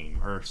Czech team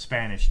or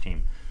Spanish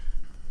team,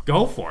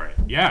 go for it.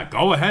 Yeah,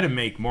 go ahead and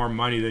make more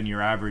money than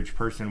your average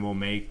person will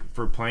make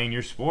for playing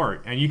your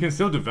sport. And you can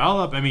still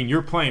develop. I mean,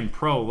 you're playing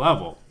pro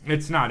level.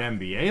 It's not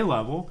NBA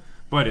level,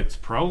 but it's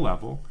pro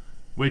level,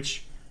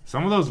 which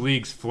some of those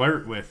leagues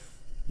flirt with,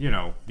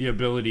 the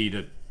ability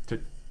to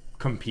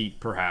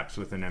compete perhaps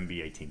with an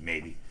NBA team,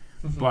 maybe.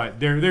 But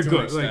they're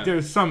good. Like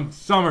there's some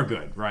are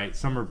good, right?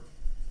 Some are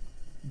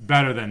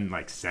better than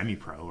like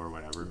semi-pro or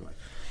whatever. Like,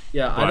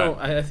 yeah,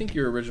 I think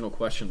your original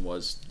question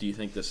was, do you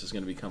think this is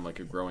going to become like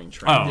a growing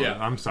trend? Oh, yeah.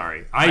 I'm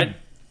sorry. I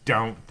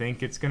don't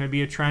think it's going to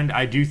be a trend.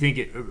 I do think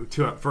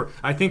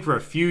I think for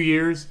a few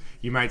years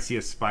you might see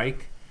a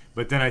spike,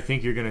 but then I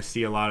think you're going to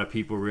see a lot of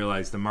people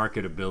realize the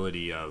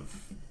marketability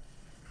of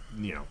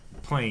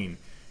playing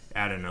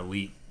at an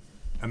elite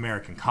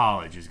American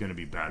college is going to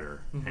be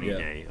better any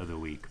day of the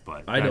week,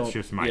 but that's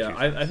just my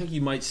I think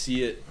you might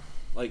see it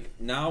like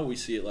now we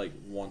see it like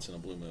once in a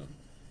blue moon,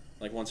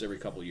 like once every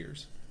couple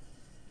years.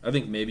 I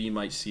think maybe you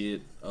might see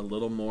it a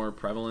little more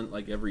prevalent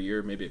like every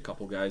year, maybe a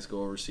couple guys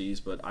go overseas,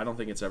 but I don't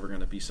think it's ever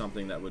going to be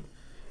something that would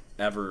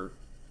ever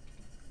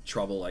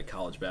trouble like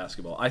college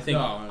basketball. I think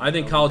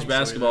college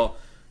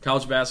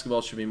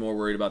basketball should be more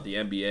worried about the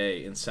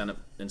NBA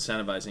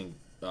incentivizing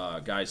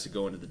guys to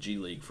go into the G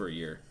League for a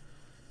year.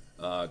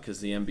 Because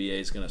the NBA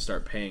is going to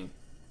start paying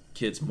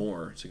kids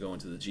more to go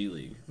into the G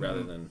League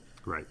rather than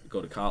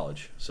go to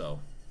college. So,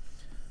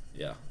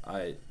 yeah,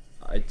 I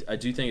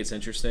do think it's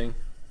interesting,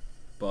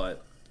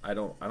 but I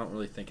don't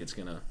really think it's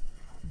going to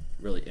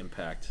really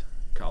impact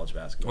college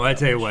basketball. Well, I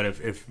tell you what,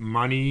 if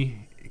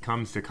money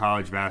comes to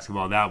college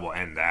basketball, that will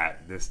end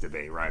this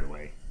debate right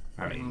away.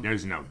 I mean,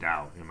 there's no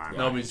doubt in my mind.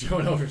 Nobody's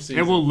going overseas.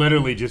 It will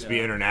literally just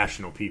be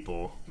international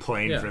people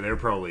playing for their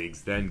pro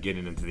leagues, then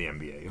getting into the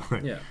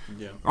NBA.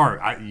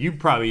 Or you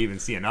probably even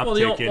see an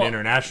uptick in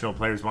international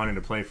players wanting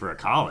to play for a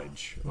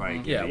college.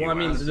 Like I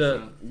mean,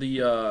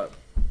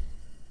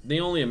 the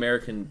only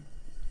American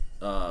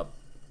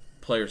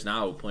players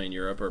now who play in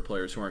Europe are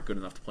players who aren't good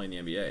enough to play in the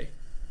NBA.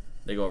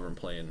 They go over and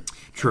play in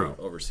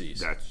overseas.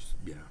 That's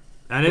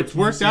and it's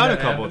worked out a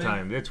couple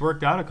times. It's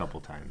worked out a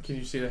couple times. Can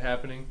you see that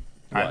happening?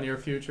 In the near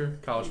future,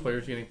 college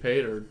players getting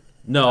paid, or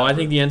no? I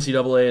think the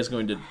NCAA is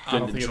going to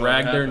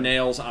drag their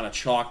nails on a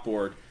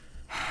chalkboard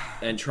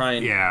and try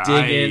and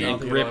dig in and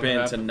grip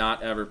in to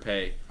not ever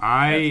pay.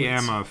 I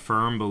am a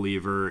firm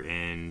believer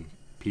in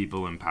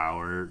people in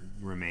power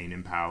remain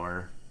in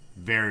power.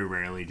 Very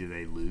rarely do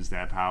they lose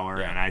that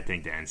power, and I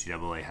think the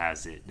NCAA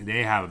has it.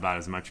 They have about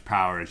as much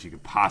power as you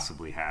could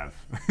possibly have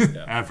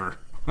ever.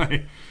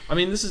 Like, I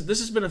mean, this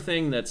has been a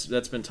thing that's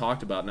been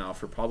talked about now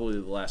for probably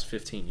the last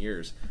 15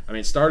 years. I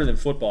mean, it started in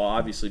football,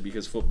 obviously,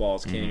 because football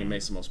is king and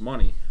makes the most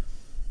money.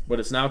 But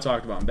it's now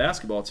talked about in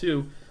basketball,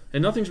 too,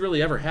 and nothing's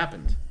really ever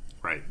happened.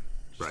 right.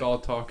 Just all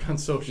talk on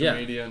social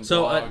media and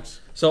blogs.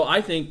 So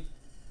I think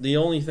the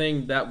only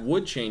thing that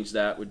would change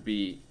that would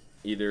be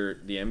either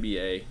the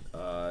NBA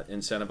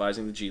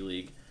incentivizing the G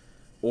League,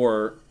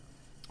 or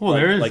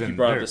like you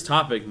brought up this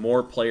topic,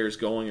 more players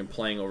going and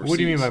playing overseas. What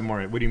do you mean by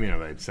more? What do you mean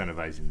by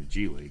incentivizing the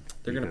G League?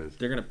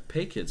 They're gonna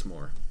pay kids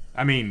more.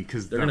 I mean,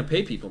 because they're gonna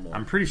pay people more.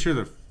 I'm pretty sure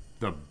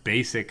the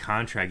basic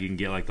contract you can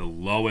get, like the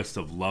lowest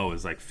of low,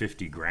 is like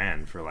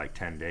 $50,000 for like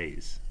 10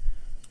 days.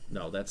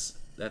 No, that's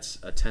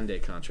a 10-day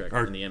contract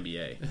in the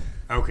NBA.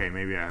 Okay,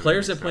 maybe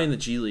players that play in the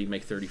G League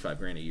make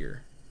 $35,000 a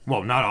year.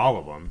 Well, not all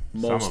of them.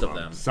 Most of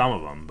them. Some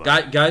of them.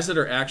 But guys that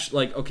are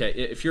actually like, okay,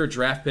 if you're a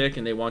draft pick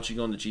and they want you to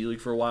go in the G League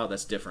for a while,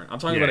 that's different. I'm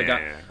talking about a guy.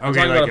 Yeah. I'm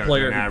talking about a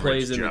player who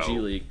plays in the G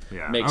League,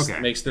 makes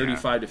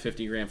 $35,000 to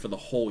 $50,000 for the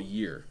whole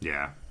year.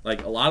 Yeah.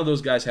 Like a lot of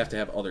those guys have to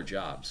have other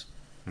jobs.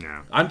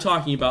 Yeah. I'm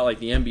talking about like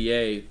the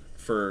NBA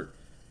for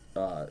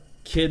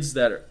kids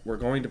that were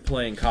going to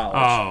play in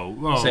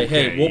college. Say,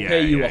 hey, we'll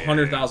pay you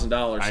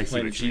 $100,000 to play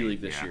in the G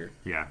League this year.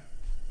 Yeah.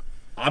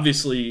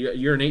 Obviously,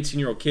 you're an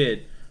 18-year-old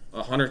kid.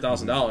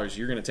 $100,000,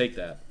 you're going to take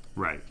that,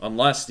 right?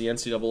 Unless the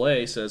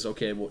NCAA says,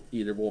 okay,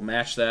 we'll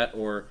match that,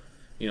 or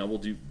we'll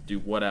do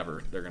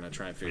whatever they're going to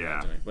try and figure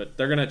out doing. But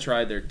they're going to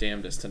try their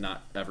damnedest to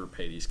not ever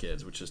pay these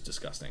kids, which is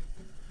disgusting.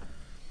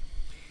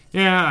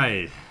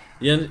 Yeah,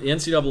 the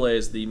NCAA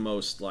is the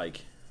most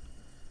like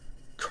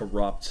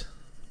corrupt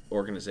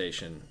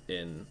organization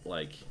in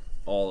like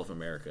all of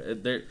America.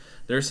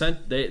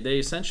 They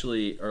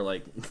essentially are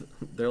like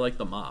they're like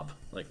the mob,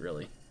 like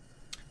really.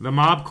 The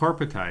mob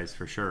corporatized,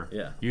 for sure.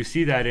 Yeah. You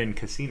see that in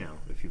Casino,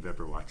 if you've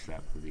ever watched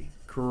that movie.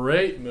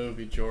 Great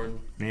movie, Jordan.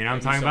 You know what I'm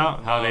talking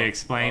about? How they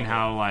explain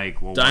how,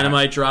 like... Well,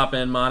 dynamite drop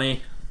in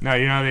money. No,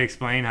 you know how they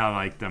explain how,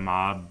 like, the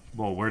mob...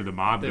 Well, where the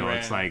mob go,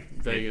 it's like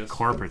Vegas.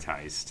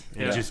 Corporatized.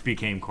 It just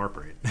became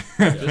corporate.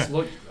 Just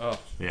look... Oh,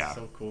 yeah.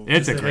 So cool.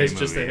 It's a great movie.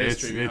 Just the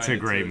history it's a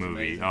great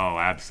movie. Amazing. Oh,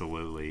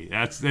 absolutely.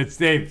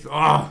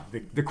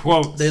 The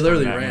quotes. They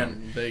literally ran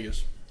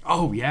Vegas.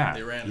 Oh, yeah.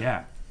 They ran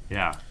it.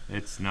 Yeah.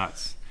 It's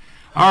nuts.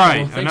 All right,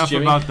 well, thanks, enough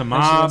Jimmy. about the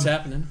mob. What's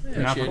happening?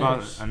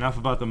 Enough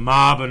about the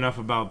mob. Enough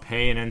about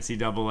pay and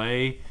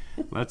NCAA.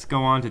 Let's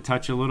go on to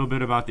touch a little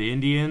bit about the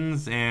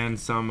Indians and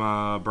some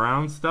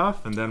Brown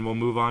stuff, and then we'll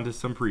move on to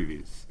some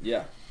previews.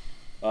 Yeah.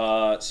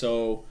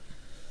 So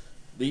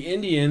the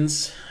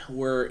Indians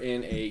were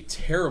in a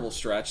terrible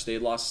stretch. They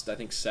lost, I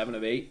think, 7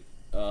 of 8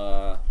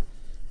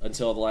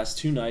 until the last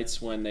 2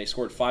 nights when they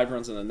scored 5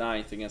 runs in the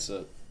 9th against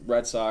the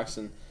Red Sox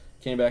and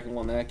came back and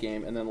won that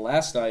game. And then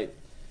last night,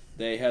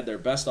 they had their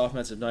best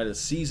offensive night of the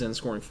season,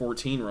 scoring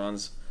 14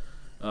 runs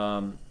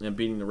and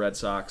beating the Red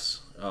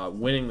Sox,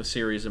 winning the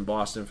series in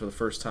Boston for the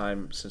first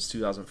time since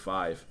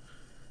 2005.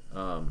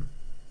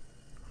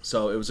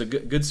 So it was a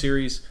good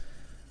series.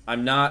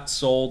 I'm not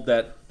sold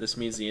that this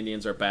means the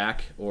Indians are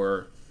back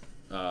or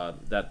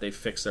that they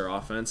fixed their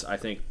offense. I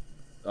think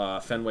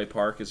Fenway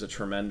Park is a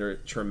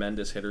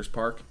tremendous hitter's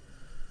park.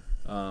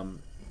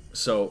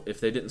 So if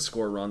they didn't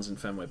score runs in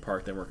Fenway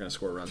Park, they weren't going to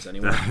score runs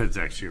anyway. That's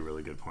actually a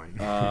really good point.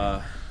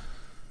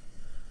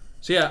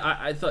 So yeah,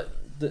 I thought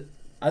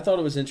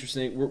it was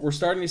interesting. We're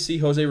starting to see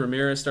Jose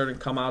Ramirez starting to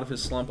come out of his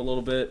slump a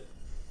little bit.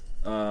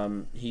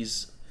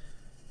 He's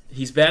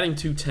batting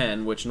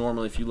 .210, which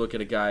normally if you look at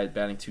a guy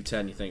batting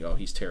 .210, you think, oh,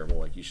 he's terrible,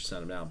 like you should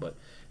send him down. But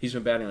he's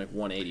been batting like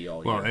 180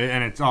 all year. Well,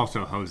 and it's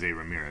also Jose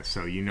Ramirez,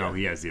 so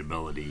he has the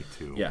ability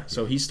to. Yeah,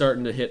 so he's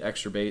starting to get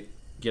extra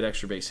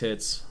base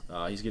hits.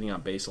 He's getting on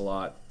base a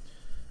lot.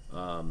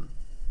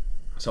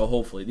 So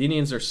hopefully, the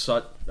Indians are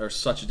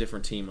such a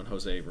different team when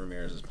Jose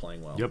Ramirez is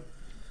playing well. Yep.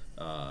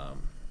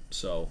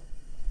 So,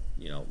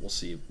 we'll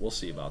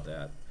see about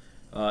that.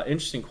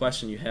 Interesting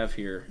question you have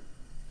here,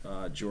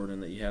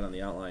 Jordan, that you had on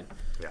the outline.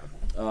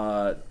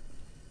 Yeah.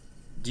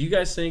 Do you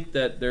guys think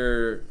that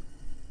there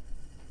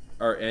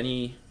are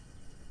any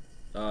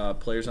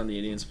players on the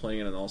Indians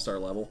playing at an all-star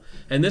level?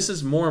 And this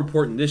is more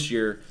important this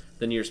year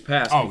than years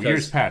past. Oh,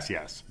 years past,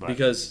 yes.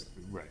 Because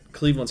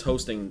Cleveland's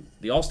hosting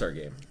the All-Star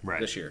game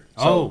this year.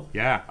 So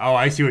yeah. Oh,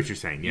 I see what you're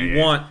saying. Yeah, you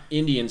want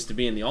Indians to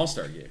be in the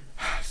All-Star game.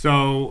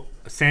 So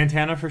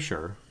Santana for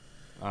sure.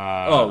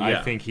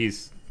 I think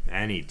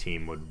any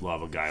team would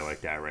love a guy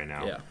like that right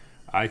now. Yeah.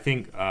 I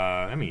think.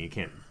 You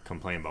can't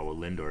complain about what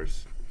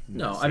Lindor's.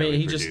 No, I mean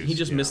he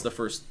just missed the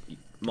first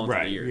month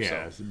of the year.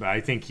 Yeah, so. But I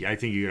think you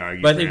could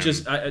argue. But I think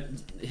just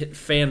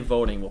fan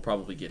voting will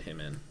probably get him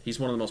in. He's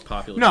one of the most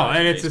popular. No,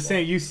 and it's the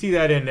same. You see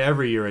that in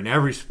every year in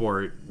every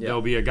sport. Yeah.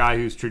 There'll be a guy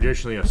who's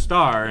traditionally a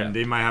star, and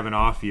they might have an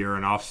off year,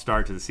 an off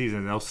start to the season.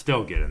 And they'll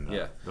still get in.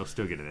 They'll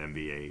still get an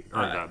NBA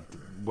or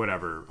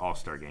whatever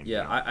All-Star game.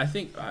 Yeah, I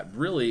think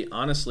really,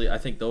 honestly, I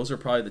think those are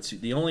probably the two.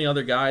 The only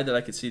other guy that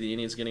I could see the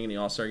Indians getting in the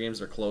All-Star games is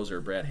their closer,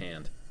 Brad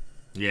Hand.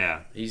 Yeah,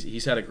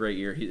 he's had a great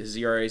year. His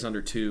ERA is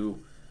under 2.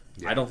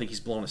 Yeah. I don't think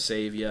he's blown a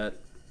save yet.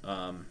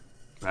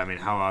 I mean,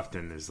 how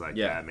often is that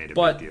made a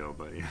big deal?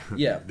 But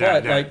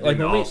like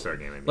the All-Star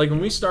game. When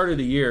we started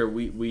the year,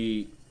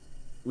 we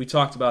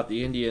talked about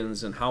the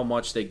Indians and how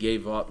much they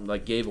gave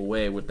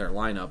away with their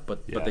lineup,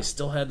 but they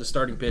still had the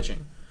starting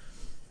pitching.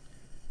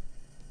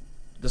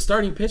 The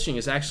starting pitching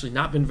has actually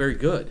not been very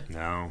good.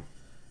 No.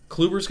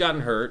 Kluber's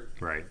gotten hurt.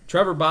 Right.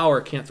 Trevor Bauer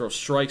can't throw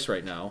strikes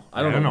right now.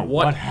 I don't know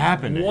what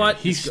happened.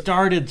 He's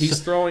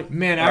throwing.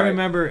 Man, I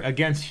remember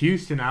against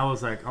Houston, I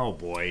was like, "Oh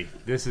boy,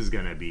 this is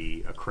gonna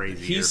be a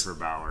crazy year for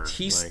Bauer."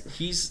 He's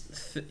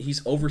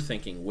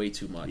overthinking way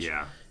too much.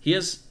 Yeah. He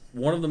has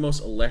one of the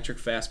most electric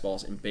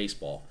fastballs in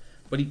baseball,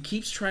 but he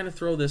keeps trying to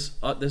throw this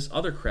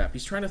other crap.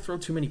 He's trying to throw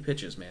too many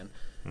pitches, man.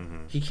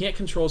 Mm-hmm. He can't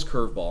control his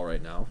curveball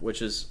right now,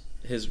 which is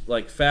his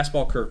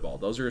fastball, curveball.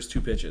 Those are his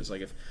two pitches.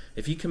 Like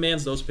if he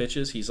commands those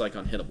pitches, he's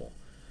unhittable.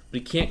 But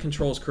he can't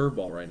control his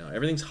curveball right now.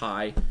 Everything's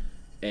high,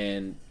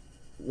 and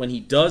when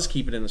he does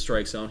keep it in the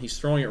strike zone, he's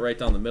throwing it right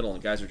down the middle,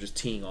 and guys are just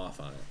teeing off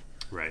on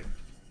it. Right.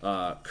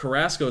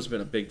 Carrasco's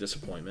been a big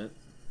disappointment.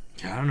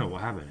 I don't know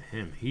what happened to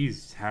him.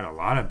 He's had a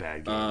lot of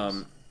bad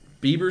games.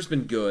 Bieber's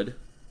been good,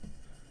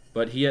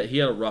 but he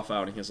had a rough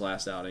outing his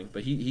last outing.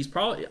 But he's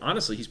probably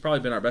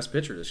been our best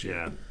pitcher this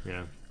year.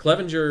 Yeah.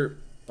 Clevenger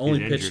only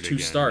pitched 2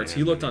 starts.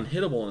 He looked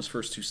unhittable in his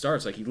first 2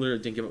 starts. He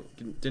literally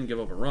didn't give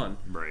up a run.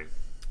 Right.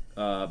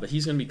 But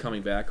he's going to be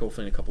coming back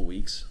hopefully in a couple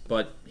weeks.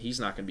 But he's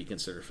not going to be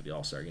considered for the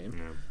All-Star game.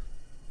 Yeah.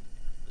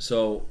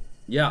 So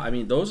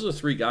those are the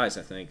 3 guys.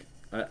 I think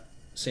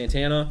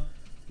Santana,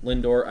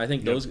 Lindor. I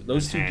think those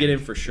 2 get in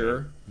for sure.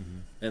 Yeah.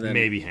 Mm-hmm. And then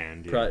maybe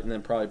Hand. Yeah. And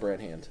then probably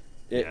Brad Hand.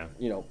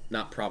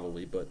 Not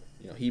probably, but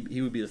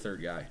he would be the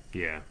 3rd guy.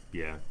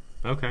 Yeah.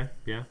 Okay.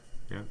 Yeah.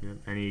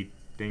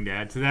 Anything to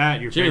add to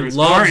that? Your Jimmy favorite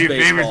sport? Your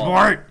favorite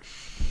sport?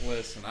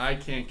 Listen, I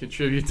can't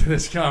contribute to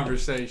this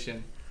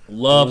conversation.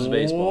 Loves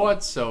baseball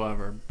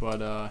whatsoever.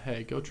 But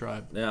hey, go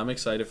Tribe. Yeah, I'm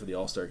excited for the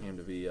All-Star game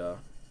to be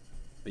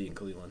in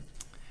Cleveland.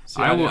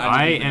 See, I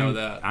didn't know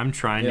that. I'm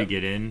trying to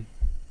get in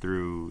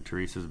through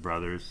Teresa's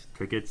brother's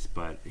tickets,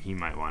 but he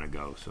might want to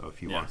go. So if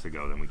he wants to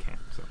go, then we can.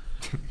 So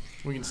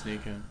we can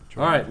sneak in.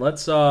 All right,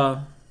 let's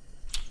talk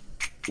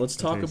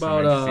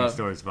about interesting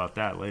stories about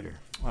that later.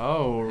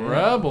 Oh,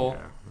 Rebel.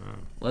 Yeah.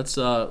 Let's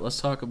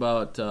talk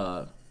about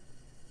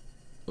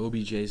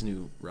OBJ's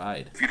new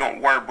ride. If you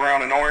don't wear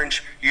brown and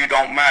orange, you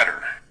don't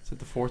matter. Is it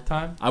the 4th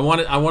time? I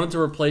wanted to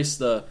replace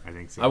the. I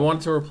think so. I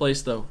wanted to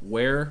replace the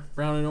wear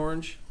brown and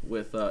orange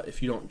with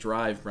if you don't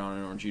drive brown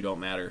and orange, you don't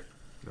matter.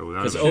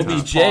 Because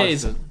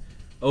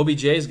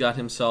OBJ's got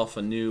himself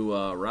a new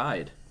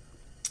ride.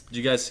 Did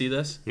you guys see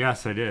this?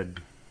 Yes, I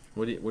did.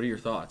 What are your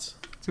thoughts?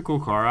 It's a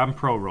cool car. I'm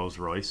pro Rolls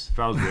Royce. If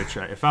I was rich,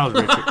 I think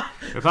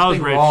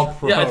we're all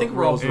pro.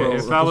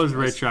 If I was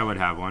rich, I would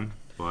have one.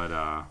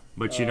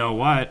 But you know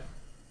what?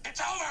 It's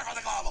over for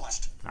the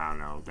globalist. I don't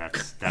know.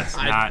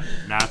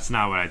 That's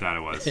not what I thought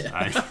it was.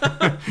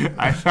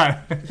 I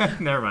thought.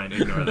 Never mind.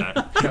 Ignore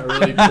that. Got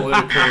really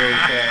political really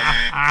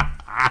fast.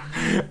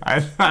 I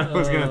thought I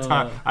was gonna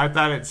talk. I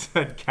thought it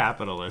said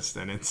capitalist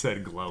and it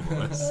said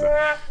globalist.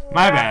 So,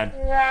 my bad.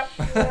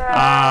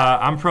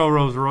 I'm pro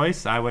Rolls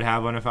Royce. I would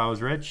have one if I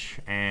was rich.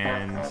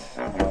 And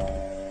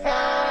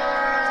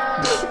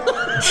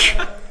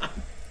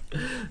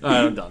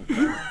I'm done.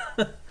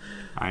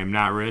 I am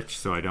not rich,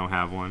 so I don't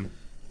have one.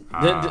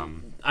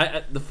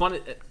 The fun,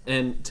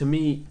 and to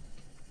me,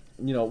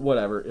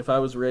 whatever. If I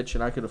was rich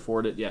and I could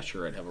afford it, yeah,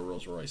 sure, I'd have a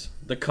Rolls Royce.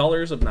 The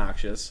color's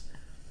obnoxious.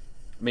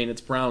 I mean,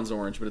 it's Brown's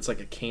orange, but it's like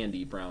a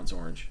candy Brown's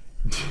orange.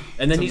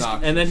 And then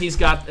he's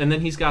got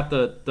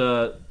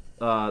the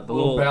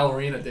little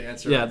ballerina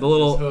dancer. Yeah, the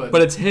little,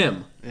 but it's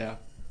him. Yeah.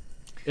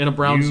 In a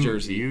Browns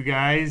jersey. You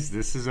guys,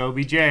 this is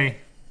OBJ.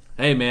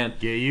 Hey man,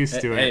 get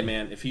used to it. Hey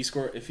man, if he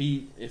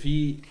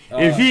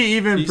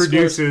even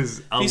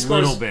produces a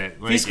little bit,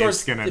 it's gonna be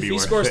worth it. If he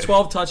scores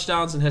 12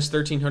 touchdowns and has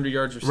 1,300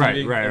 yards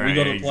receiving, and we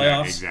go to the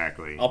playoffs,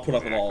 exactly. I'll put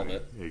up with all of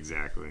it.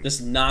 Exactly.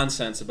 This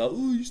nonsense about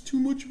he's too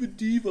much of a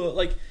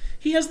diva.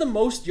 He has the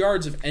most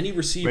yards of any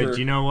receiver. But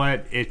you know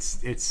what?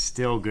 It's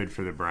still good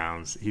for the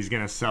Browns. He's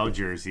gonna sell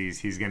jerseys.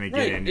 He's gonna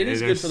get in. It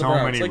is There's good for the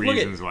Browns. Many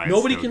reasons why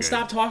nobody it's can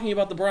stop talking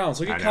about the Browns.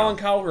 Look at Colin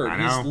Cowherd.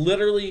 He's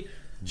literally.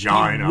 He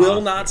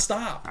will not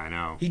stop. I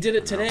know. He did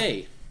it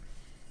today.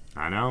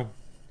 I know.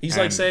 He's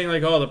saying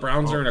the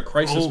Browns are in a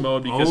crisis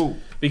mode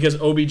because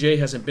OBJ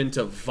hasn't been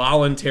to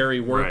voluntary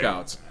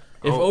workouts.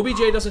 Right. If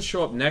OBJ doesn't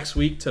show up next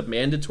week to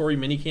mandatory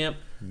minicamp,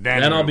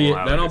 then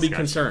I'll be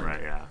concerned.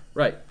 Right, yeah.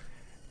 Right.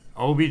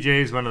 OBJ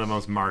is one of the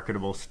most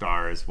marketable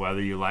stars,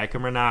 whether you like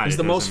him or not. He's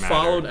the most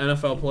followed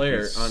NFL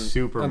player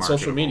on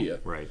social media.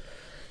 Right.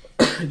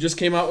 He just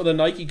came out with a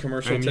Nike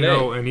commercial today.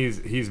 And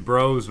he's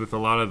bros with a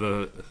lot of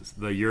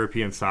the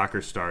European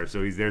soccer stars,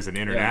 so there's an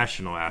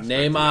international aspect.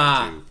 Neymar. To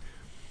that too.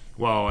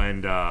 Well,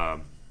 and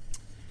a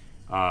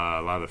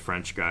lot of the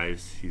French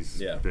guys.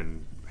 He's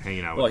been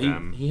hanging out with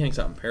them. He hangs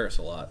out in Paris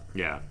a lot.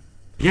 Yeah.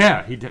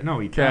 Yeah, he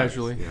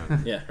casually.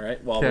 Yeah,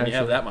 right. Well, when you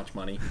have that much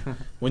money,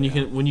 when you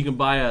can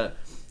buy a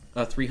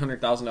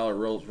 $300,000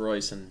 Rolls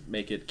Royce and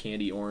make it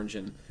candy orange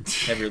and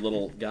have your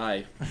little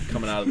guy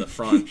coming out of the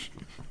front.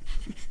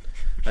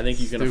 I think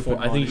you can Stupid afford.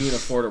 I think money. you can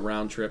afford a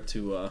round trip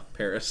to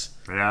Paris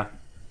Yeah.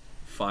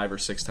 5 or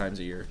 6 times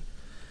a year.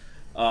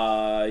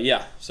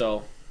 Yeah.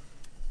 So,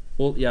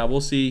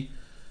 we'll see.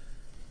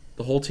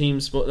 The whole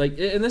team's like,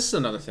 and this is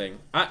another thing.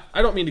 I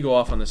don't mean to go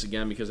off on this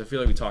again because I feel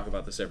like we talk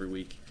about this every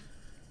week.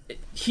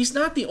 He's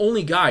not the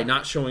only guy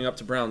not showing up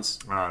to Browns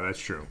Oh, that's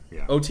true.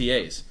 Yeah.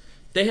 OTAs.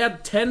 They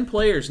had 10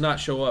 players not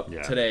show up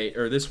today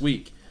or this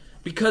week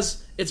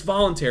because it's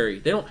voluntary.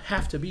 They don't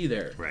have to be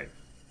there. Right.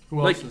 Who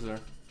else Like- is there?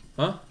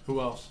 Huh?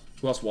 Who else?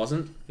 Who else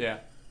wasn't? Yeah.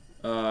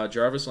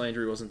 Jarvis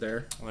Landry wasn't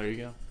there. Well, there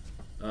you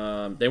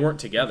go. They weren't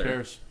together. Who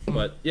cares?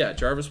 But yeah,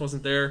 Jarvis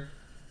wasn't there.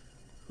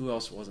 Who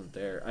else wasn't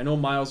there? I know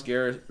Myles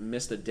Garrett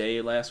missed a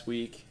day last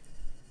week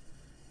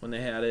when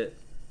they had it.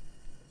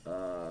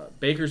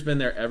 Baker's been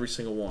there every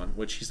single one,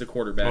 which he's the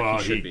quarterback. Well,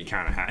 he should be.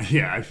 kind of.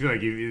 Yeah, I feel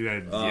like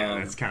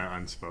that's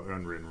kind of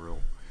unwritten rule.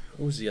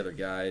 Who was the other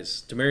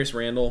guys? Demarius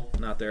Randall,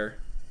 not there.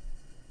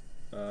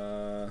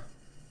 A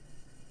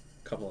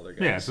couple other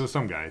guys. Yeah, so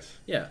some guys.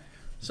 Yeah.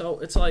 So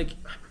it's like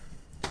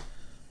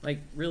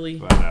really.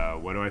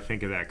 But what do I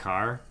think of that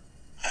car?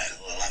 I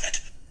love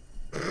it.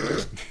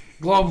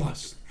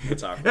 Globalist.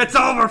 It's awkward. It's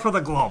over for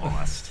the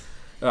globalist.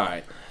 All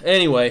right.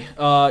 Anyway,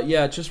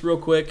 just real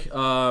quick.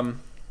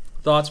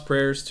 Thoughts,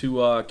 prayers to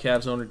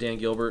Cavs owner Dan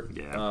Gilbert.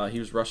 Yeah. He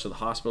was rushed to the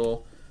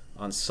hospital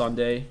on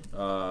Sunday.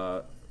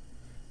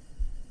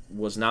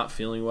 Was not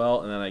feeling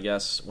well, and then I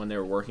guess when they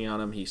were working on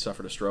him, he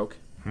suffered a stroke.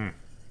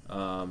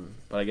 But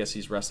I guess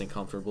he's resting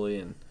comfortably,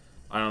 and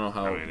I don't know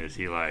how. I mean, is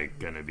he like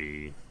gonna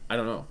be? I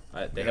don't know.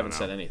 They haven't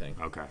said anything.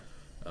 Okay.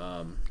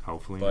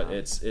 Hopefully, But not.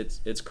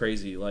 it's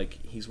crazy. Like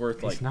he's worth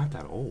He's not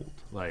that old.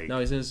 Like no,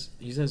 he's in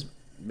his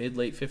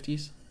mid-late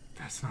 50s.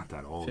 that's not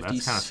that old. 50s,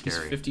 That's kind of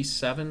scary. He's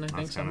 57, I think,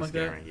 That's something like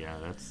kinda that. scary. Yeah,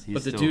 that's. He's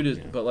But the still, dude is,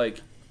 yeah. but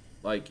like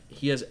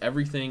he has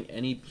everything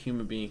any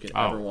human being could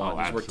ever want.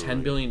 He's worth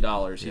absolutely. $10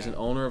 billion. He's Yeah. an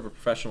owner of a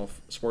professional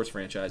sports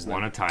franchise.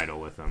 won a title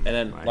with him. and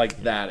then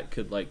like that, it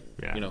could yeah,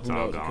 who it's knows?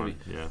 all It gone.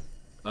 could be. Yeah.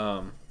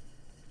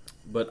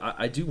 But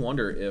I do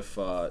wonder if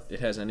it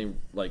has any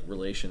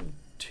relation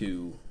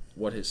to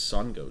what his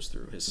son goes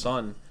through. His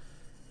son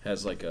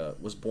has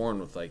was born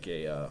with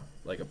a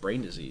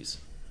brain disease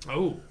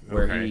Oh,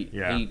 where okay.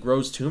 he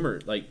grows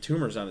tumors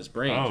on his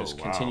brain just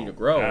continue to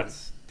grow.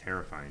 That's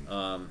terrifying.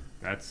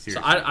 That's So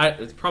serious.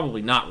 it's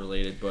probably not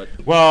related, but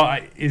Well,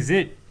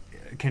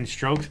 can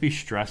strokes be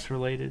stress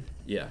related?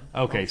 yeah.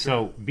 Okay,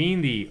 so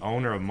being the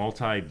owner of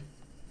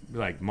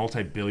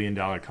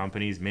multi-billion-dollar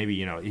companies,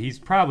 maybe he's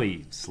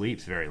probably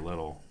sleeps very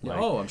little.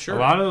 I'm sure. A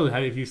lot of those,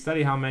 if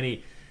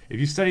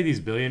you study these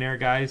billionaire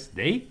guys,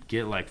 they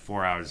get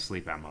 4 hours of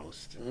sleep at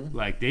most. Mm-hmm.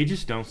 They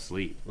just don't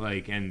sleep.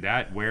 And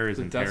that wears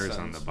and death tears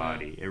on the sentence,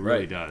 body. yeah. It really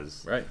Right.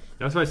 does. Right.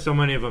 That's why so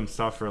many of them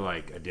suffer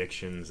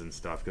addictions and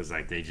stuff because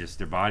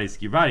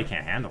your body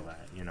can't handle that.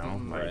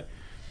 Right.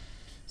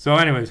 So,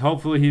 anyways,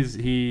 hopefully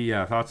he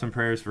thoughts and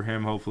prayers for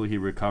him. Hopefully he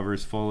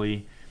recovers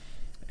fully,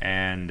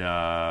 and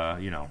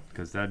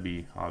because that'd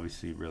be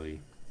obviously really,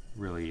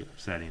 really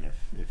upsetting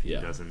if he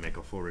doesn't make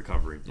a full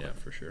recovery. Yeah,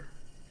 for sure.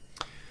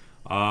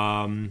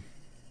 All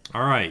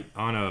right.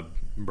 On a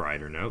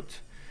brighter note,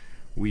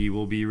 we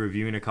will be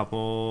reviewing a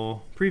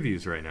couple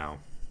previews right now.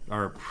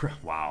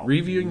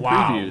 Reviewing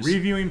previews.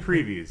 Reviewing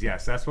previews.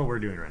 Yes, that's what we're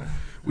doing right now.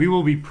 We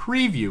will be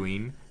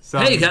previewing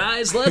some. Hey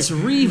guys, let's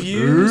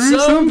review some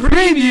some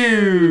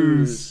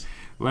previews.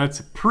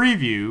 Let's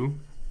preview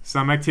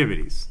some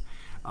activities.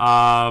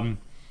 The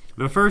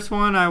first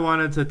one I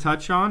wanted to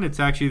touch on, it's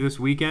actually this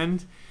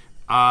weekend.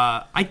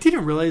 I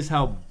didn't realize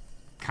how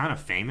kind of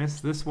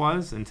famous this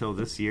was until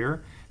this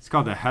year. It's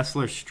called the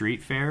Hessler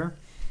Street Fair.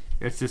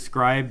 It's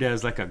described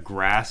as a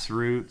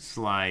grassroots,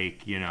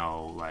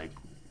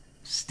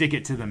 stick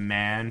it to the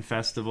man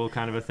festival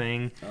kind of a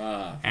thing.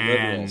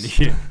 And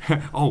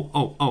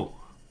liberals.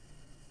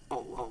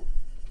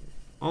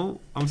 Oh,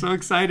 I'm so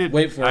excited.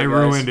 Wait for it, I guys.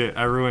 ruined it.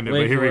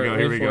 But here we go.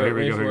 Here we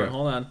go.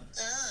 Hold on.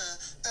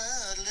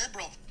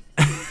 Liberal.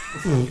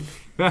 So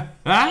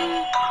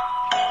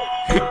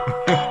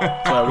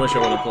I wish I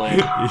would have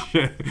played.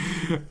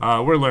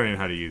 We're learning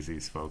how to use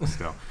these folks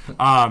still.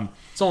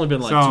 It's only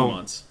been 2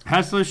 months.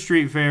 Hessler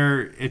Street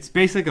Fair, it's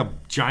basically a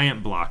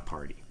giant block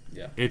party.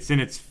 Yeah. It's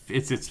its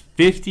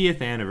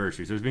 50th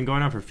anniversary, so it's been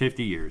going on for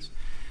 50 years.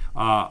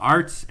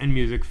 Arts and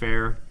music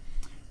fair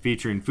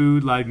featuring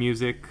food, live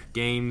music,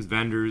 games,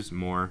 vendors,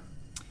 more.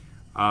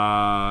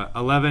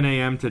 11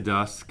 a.m. to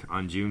dusk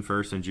on June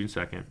 1st and June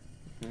 2nd.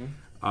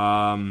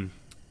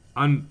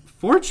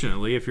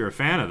 Unfortunately, if you're a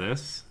fan of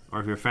this, or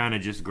if you're a fan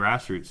of just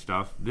grassroots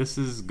stuff, this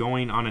is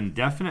going on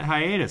indefinite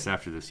hiatus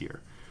after this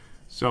year.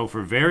 So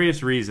for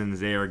various reasons,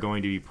 they are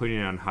going to be putting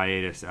it on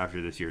hiatus after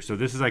this year. So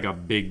this is a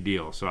big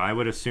deal. So I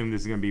would assume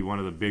this is going to be one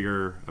of the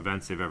bigger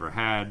events they've ever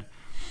had.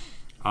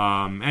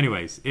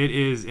 Anyways, it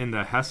is in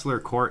the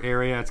Hessler Court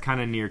area. It's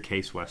kind of near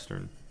Case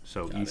Western,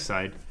 so east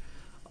side.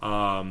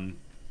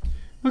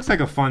 Looks like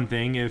a fun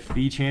thing. If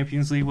the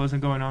Champions League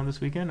wasn't going on this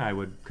weekend, I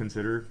would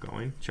consider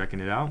checking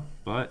it out.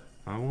 But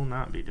I will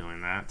not be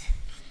doing that.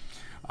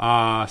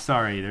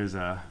 Sorry, there's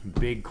a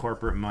big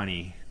corporate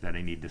money that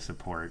I need to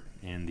support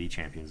in the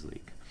Champions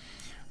League.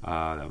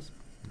 That was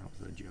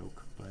a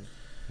joke, but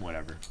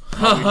whatever.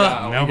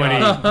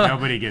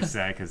 Nobody gets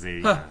that because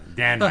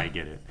Dan might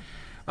get it.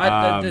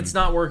 It's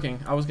not working.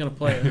 I was gonna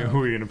play it.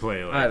 Who are you gonna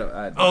play?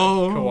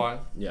 Kawhi.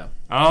 Yeah.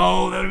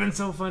 Oh, that would have been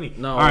so funny.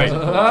 No. All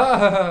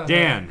right,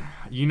 Dan.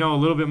 You know a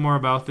little bit more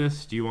about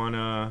this. Do you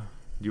wanna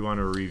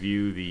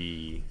review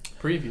the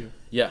preview?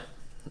 Yeah.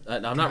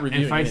 I'm not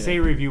reviewing. If I say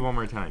review one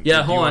more time.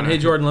 Yeah, hold on. Hey,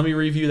 Jordan, let me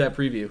review that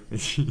preview.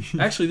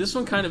 Actually, this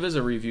one kind of is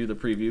a review, the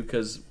preview,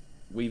 because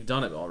we've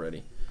done it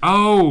already.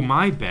 Oh,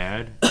 my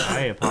bad.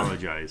 I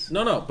apologize.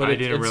 No, but I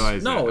didn't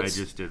realize that. I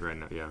just did right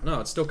now. Yeah. No,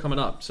 it's still coming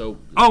up. So.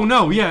 Oh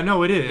no, yeah,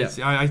 no, it is.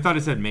 Yeah. I thought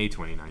it said May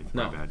 29th.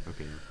 No. My bad.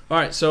 Okay. All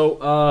right,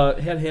 so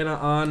had Hannah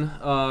on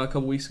a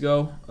couple weeks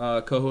ago,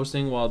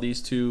 co-hosting while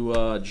these two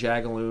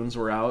jagaloons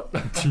were out.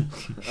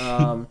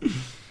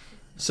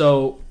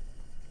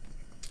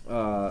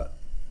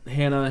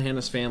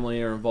 Hannah's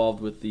family are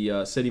involved with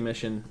the City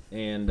Mission,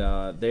 and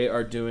they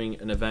are doing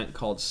an event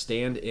called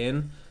Stand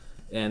In.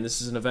 And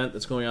this is an event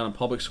that's going on in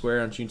Public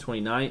Square on June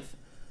 29th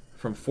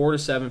from 4 to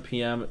 7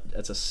 p.m.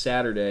 It's a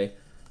Saturday.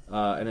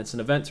 And it's an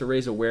event to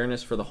raise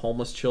awareness for the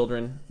homeless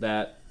children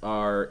that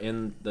are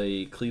in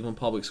the Cleveland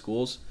Public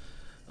Schools.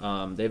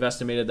 They've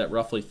estimated that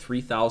roughly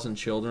 3,000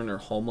 children are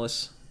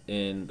homeless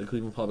in the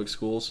Cleveland Public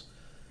Schools.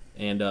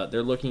 And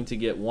they're looking to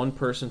get one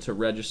person to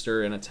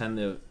register and attend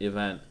the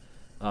event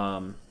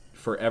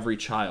for every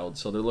child.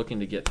 So they're looking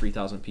to get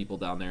 3,000 people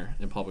down there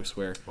in Public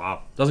Square.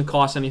 Wow. Doesn't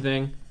cost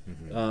anything.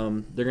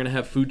 Mm-hmm. They're going to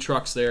have food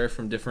trucks there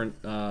from different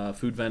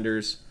food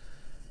vendors.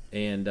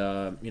 And,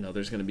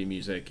 there's going to be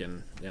music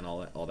and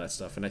all that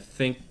stuff. And I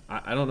think,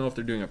 I don't know if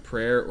they're doing a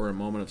prayer or a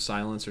moment of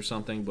silence or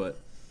something, but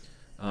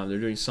they're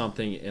doing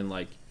something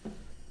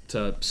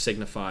to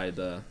signify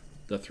the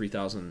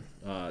 3,000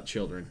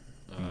 children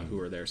who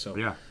are there. So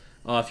yeah.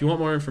 If you want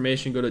more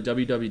information, go to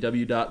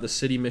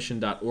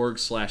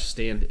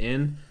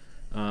www.thecitymission.org/standin.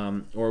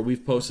 Or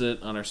we've posted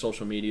it on our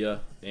social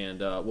media, and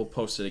we'll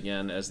post it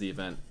again as the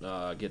event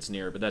gets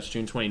nearer. But that's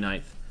June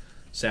 29th,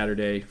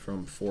 Saturday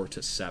from 4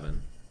 to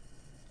 7.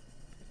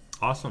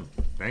 Awesome.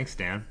 Thanks,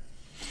 Dan.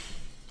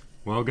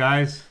 Well,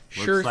 guys.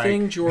 Sure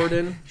thing,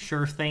 Jordan.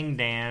 Sure thing,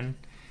 Dan.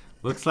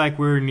 Looks like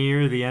we're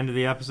near the end of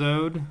the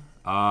episode.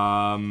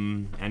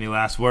 Any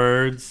last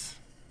words?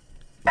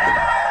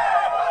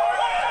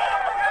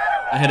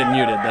 I had it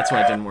muted. That's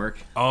why it didn't work.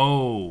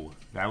 Oh,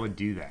 that would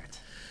do that.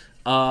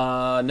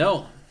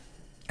 No.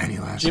 Any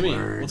last Jimmy,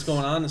 words? what's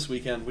going on this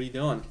weekend? What are you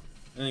doing?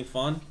 Anything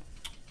fun?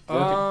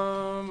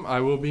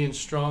 I will be in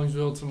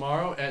Strongsville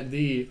tomorrow at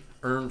the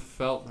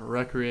Ernfelt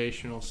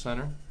Recreational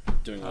Center.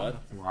 Doing what?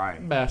 Why?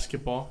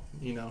 Basketball,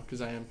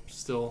 because I am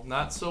still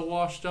not so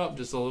washed up,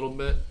 just a little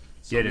bit.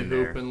 So Get in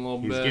there. hooping a little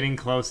He's bit. getting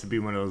close to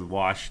being one of those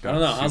washed up. I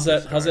don't know.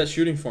 How's that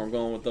shooting form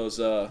going with those?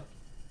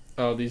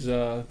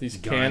 These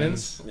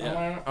cannons.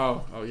 Yeah.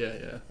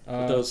 Yeah.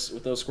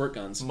 With those squirt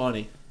guns.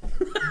 Money.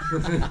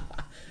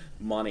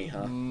 Money,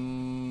 huh?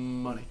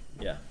 Money.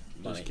 Yeah.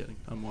 Money. Just kidding.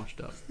 I'm washed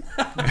up.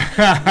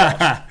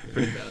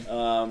 Pretty bad.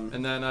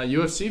 And then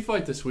UFC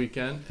fight this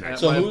weekend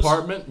at my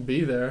apartment.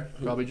 Be there.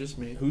 Probably just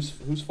me. Who's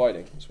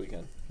fighting this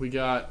weekend? We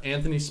got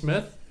Anthony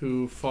Smith,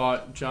 who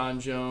fought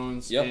John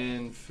Jones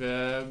in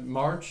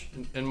March.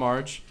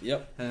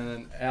 Yep. And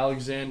then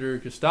Alexander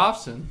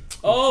Gustafsson,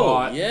 who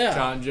fought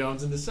John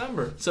Jones in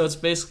December. So it's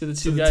basically the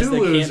two guys that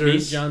can't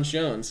beat John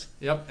Jones.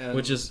 Yep.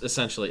 Which is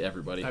essentially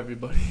everybody.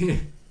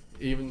 Everybody.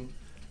 Even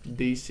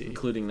DC.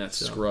 Including that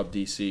scrub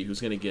DC who's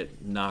going to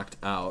get knocked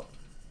out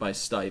by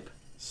Stipe.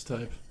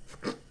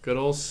 Good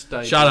old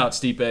Stipe. Shout out,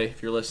 Stipe,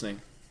 if you're listening.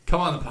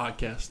 Come on the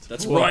podcast.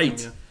 That's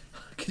right.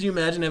 Could you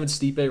imagine having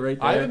Stipe right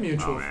there? I have a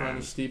mutual friend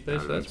of Stipe,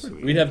 so that's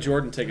pretty. We'd have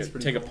Jordan take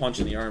a punch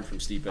in the arm from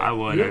Stipe. I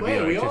would.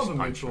 We all have a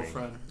mutual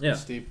friend of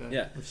Stipe.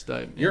 Yeah. With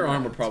Stipe. Your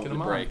arm would probably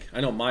break.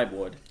 I know mine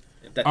would.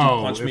 If that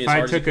if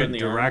I took a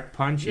direct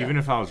punch, even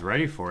if I was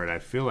ready for it, I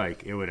feel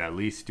like it would at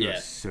least do a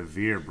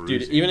severe bruising.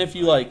 Dude, even if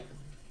you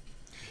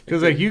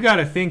because you got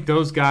to think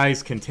those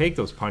guys can take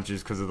those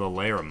punches because of the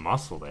layer of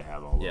muscle they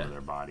have all over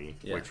their body,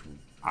 which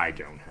I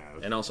don't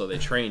have. And also, they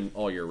train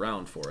all year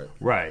round for it.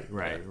 Right.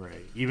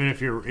 Even if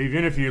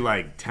you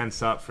like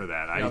tense up for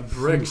that,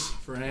 bricks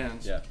for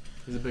hands. Yeah,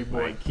 he's a big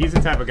boy. Like, he's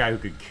the type of guy who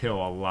could kill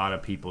a lot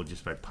of people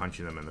just by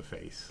punching them in the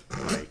face.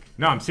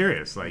 No, I'm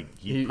serious. Like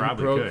he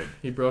probably could.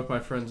 He broke my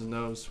friend's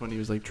nose when he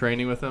was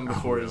training with him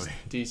before his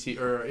DC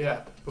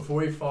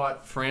before he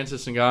fought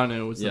Francis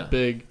Ngannou. Was the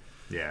big.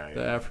 Yeah,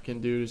 the African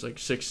dude who's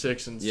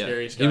 6'6" and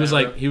scariest guy.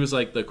 He was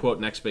like the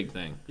quote next big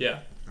thing. Yeah.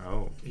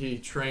 Oh. He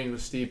trained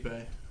with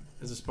Stipe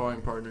as a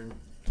sparring partner and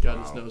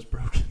got his nose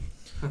broken.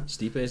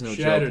 Stipe's no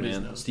joke,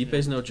 man.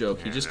 Stipe's no joke.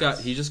 Yeah,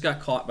 he just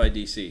got caught by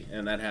DC,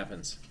 and that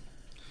happens.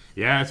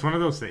 Yeah, it's one of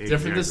those things.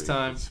 Different this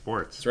time.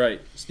 Sports. That's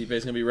right.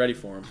 Stipe's gonna be ready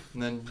for him.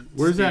 And then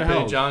where's that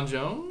held? John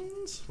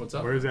Jones. What's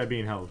up? Where is that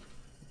being held?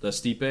 The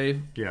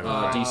Stipe.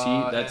 Yeah.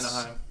 DC. That's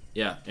Anaheim.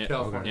 Yeah.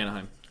 California.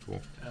 Anaheim.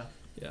 Cool. Yeah.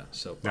 Yeah,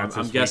 so That's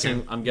I'm this guessing.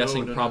 weekend? I'm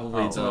guessing No,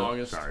 probably it's in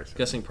August. Sorry.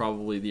 guessing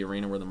probably the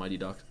arena where the Mighty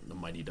Ducks,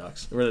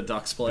 where the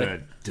Ducks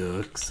play.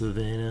 The Ducks of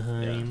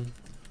Anaheim. Yeah.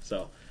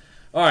 So,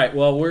 all right.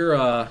 Well,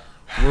 we're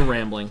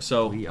rambling.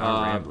 So We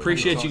are rambling.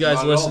 appreciate you Talk guys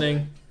about it all listening.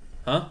 day.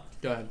 Huh?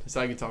 Go ahead. So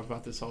I can talk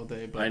about this all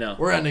day, but I know.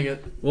 we're ending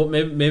it. Well,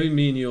 maybe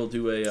me and you will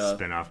do a.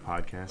 Spin-off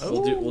podcast.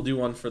 We'll do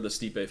one for the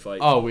Stipe fight.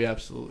 Oh, we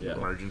absolutely Yeah.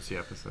 will. Emergency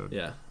episode.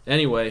 Yeah.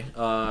 Anyway,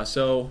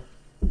 so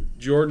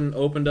Jordan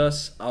opened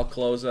us. I'll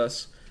close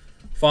us.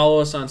 Follow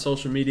us on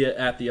social media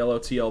at the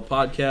LOTL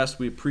Podcast.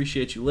 We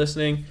appreciate you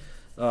listening.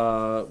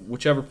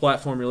 Whichever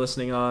platform you're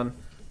listening on,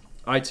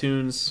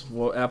 iTunes,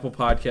 Apple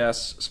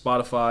Podcasts,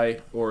 Spotify,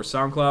 or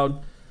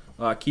SoundCloud.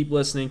 Keep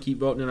listening. Keep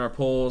voting in our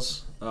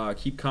polls.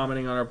 Keep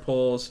commenting on our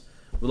polls.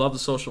 We love the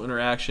social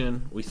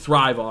interaction. We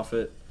thrive off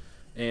it.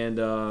 And,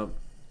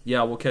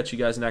 we'll catch you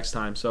guys next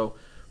time. So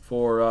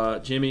for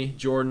Jimmy,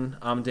 Jordan,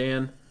 I'm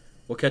Dan.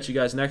 We'll catch you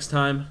guys next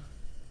time.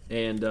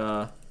 And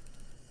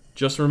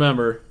just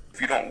remember... If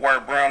you don't wear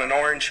brown and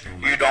orange,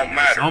 you don't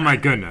matter. Oh my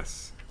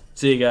goodness.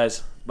 See you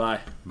guys.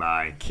 Bye.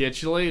 Bye.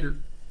 Catch you later.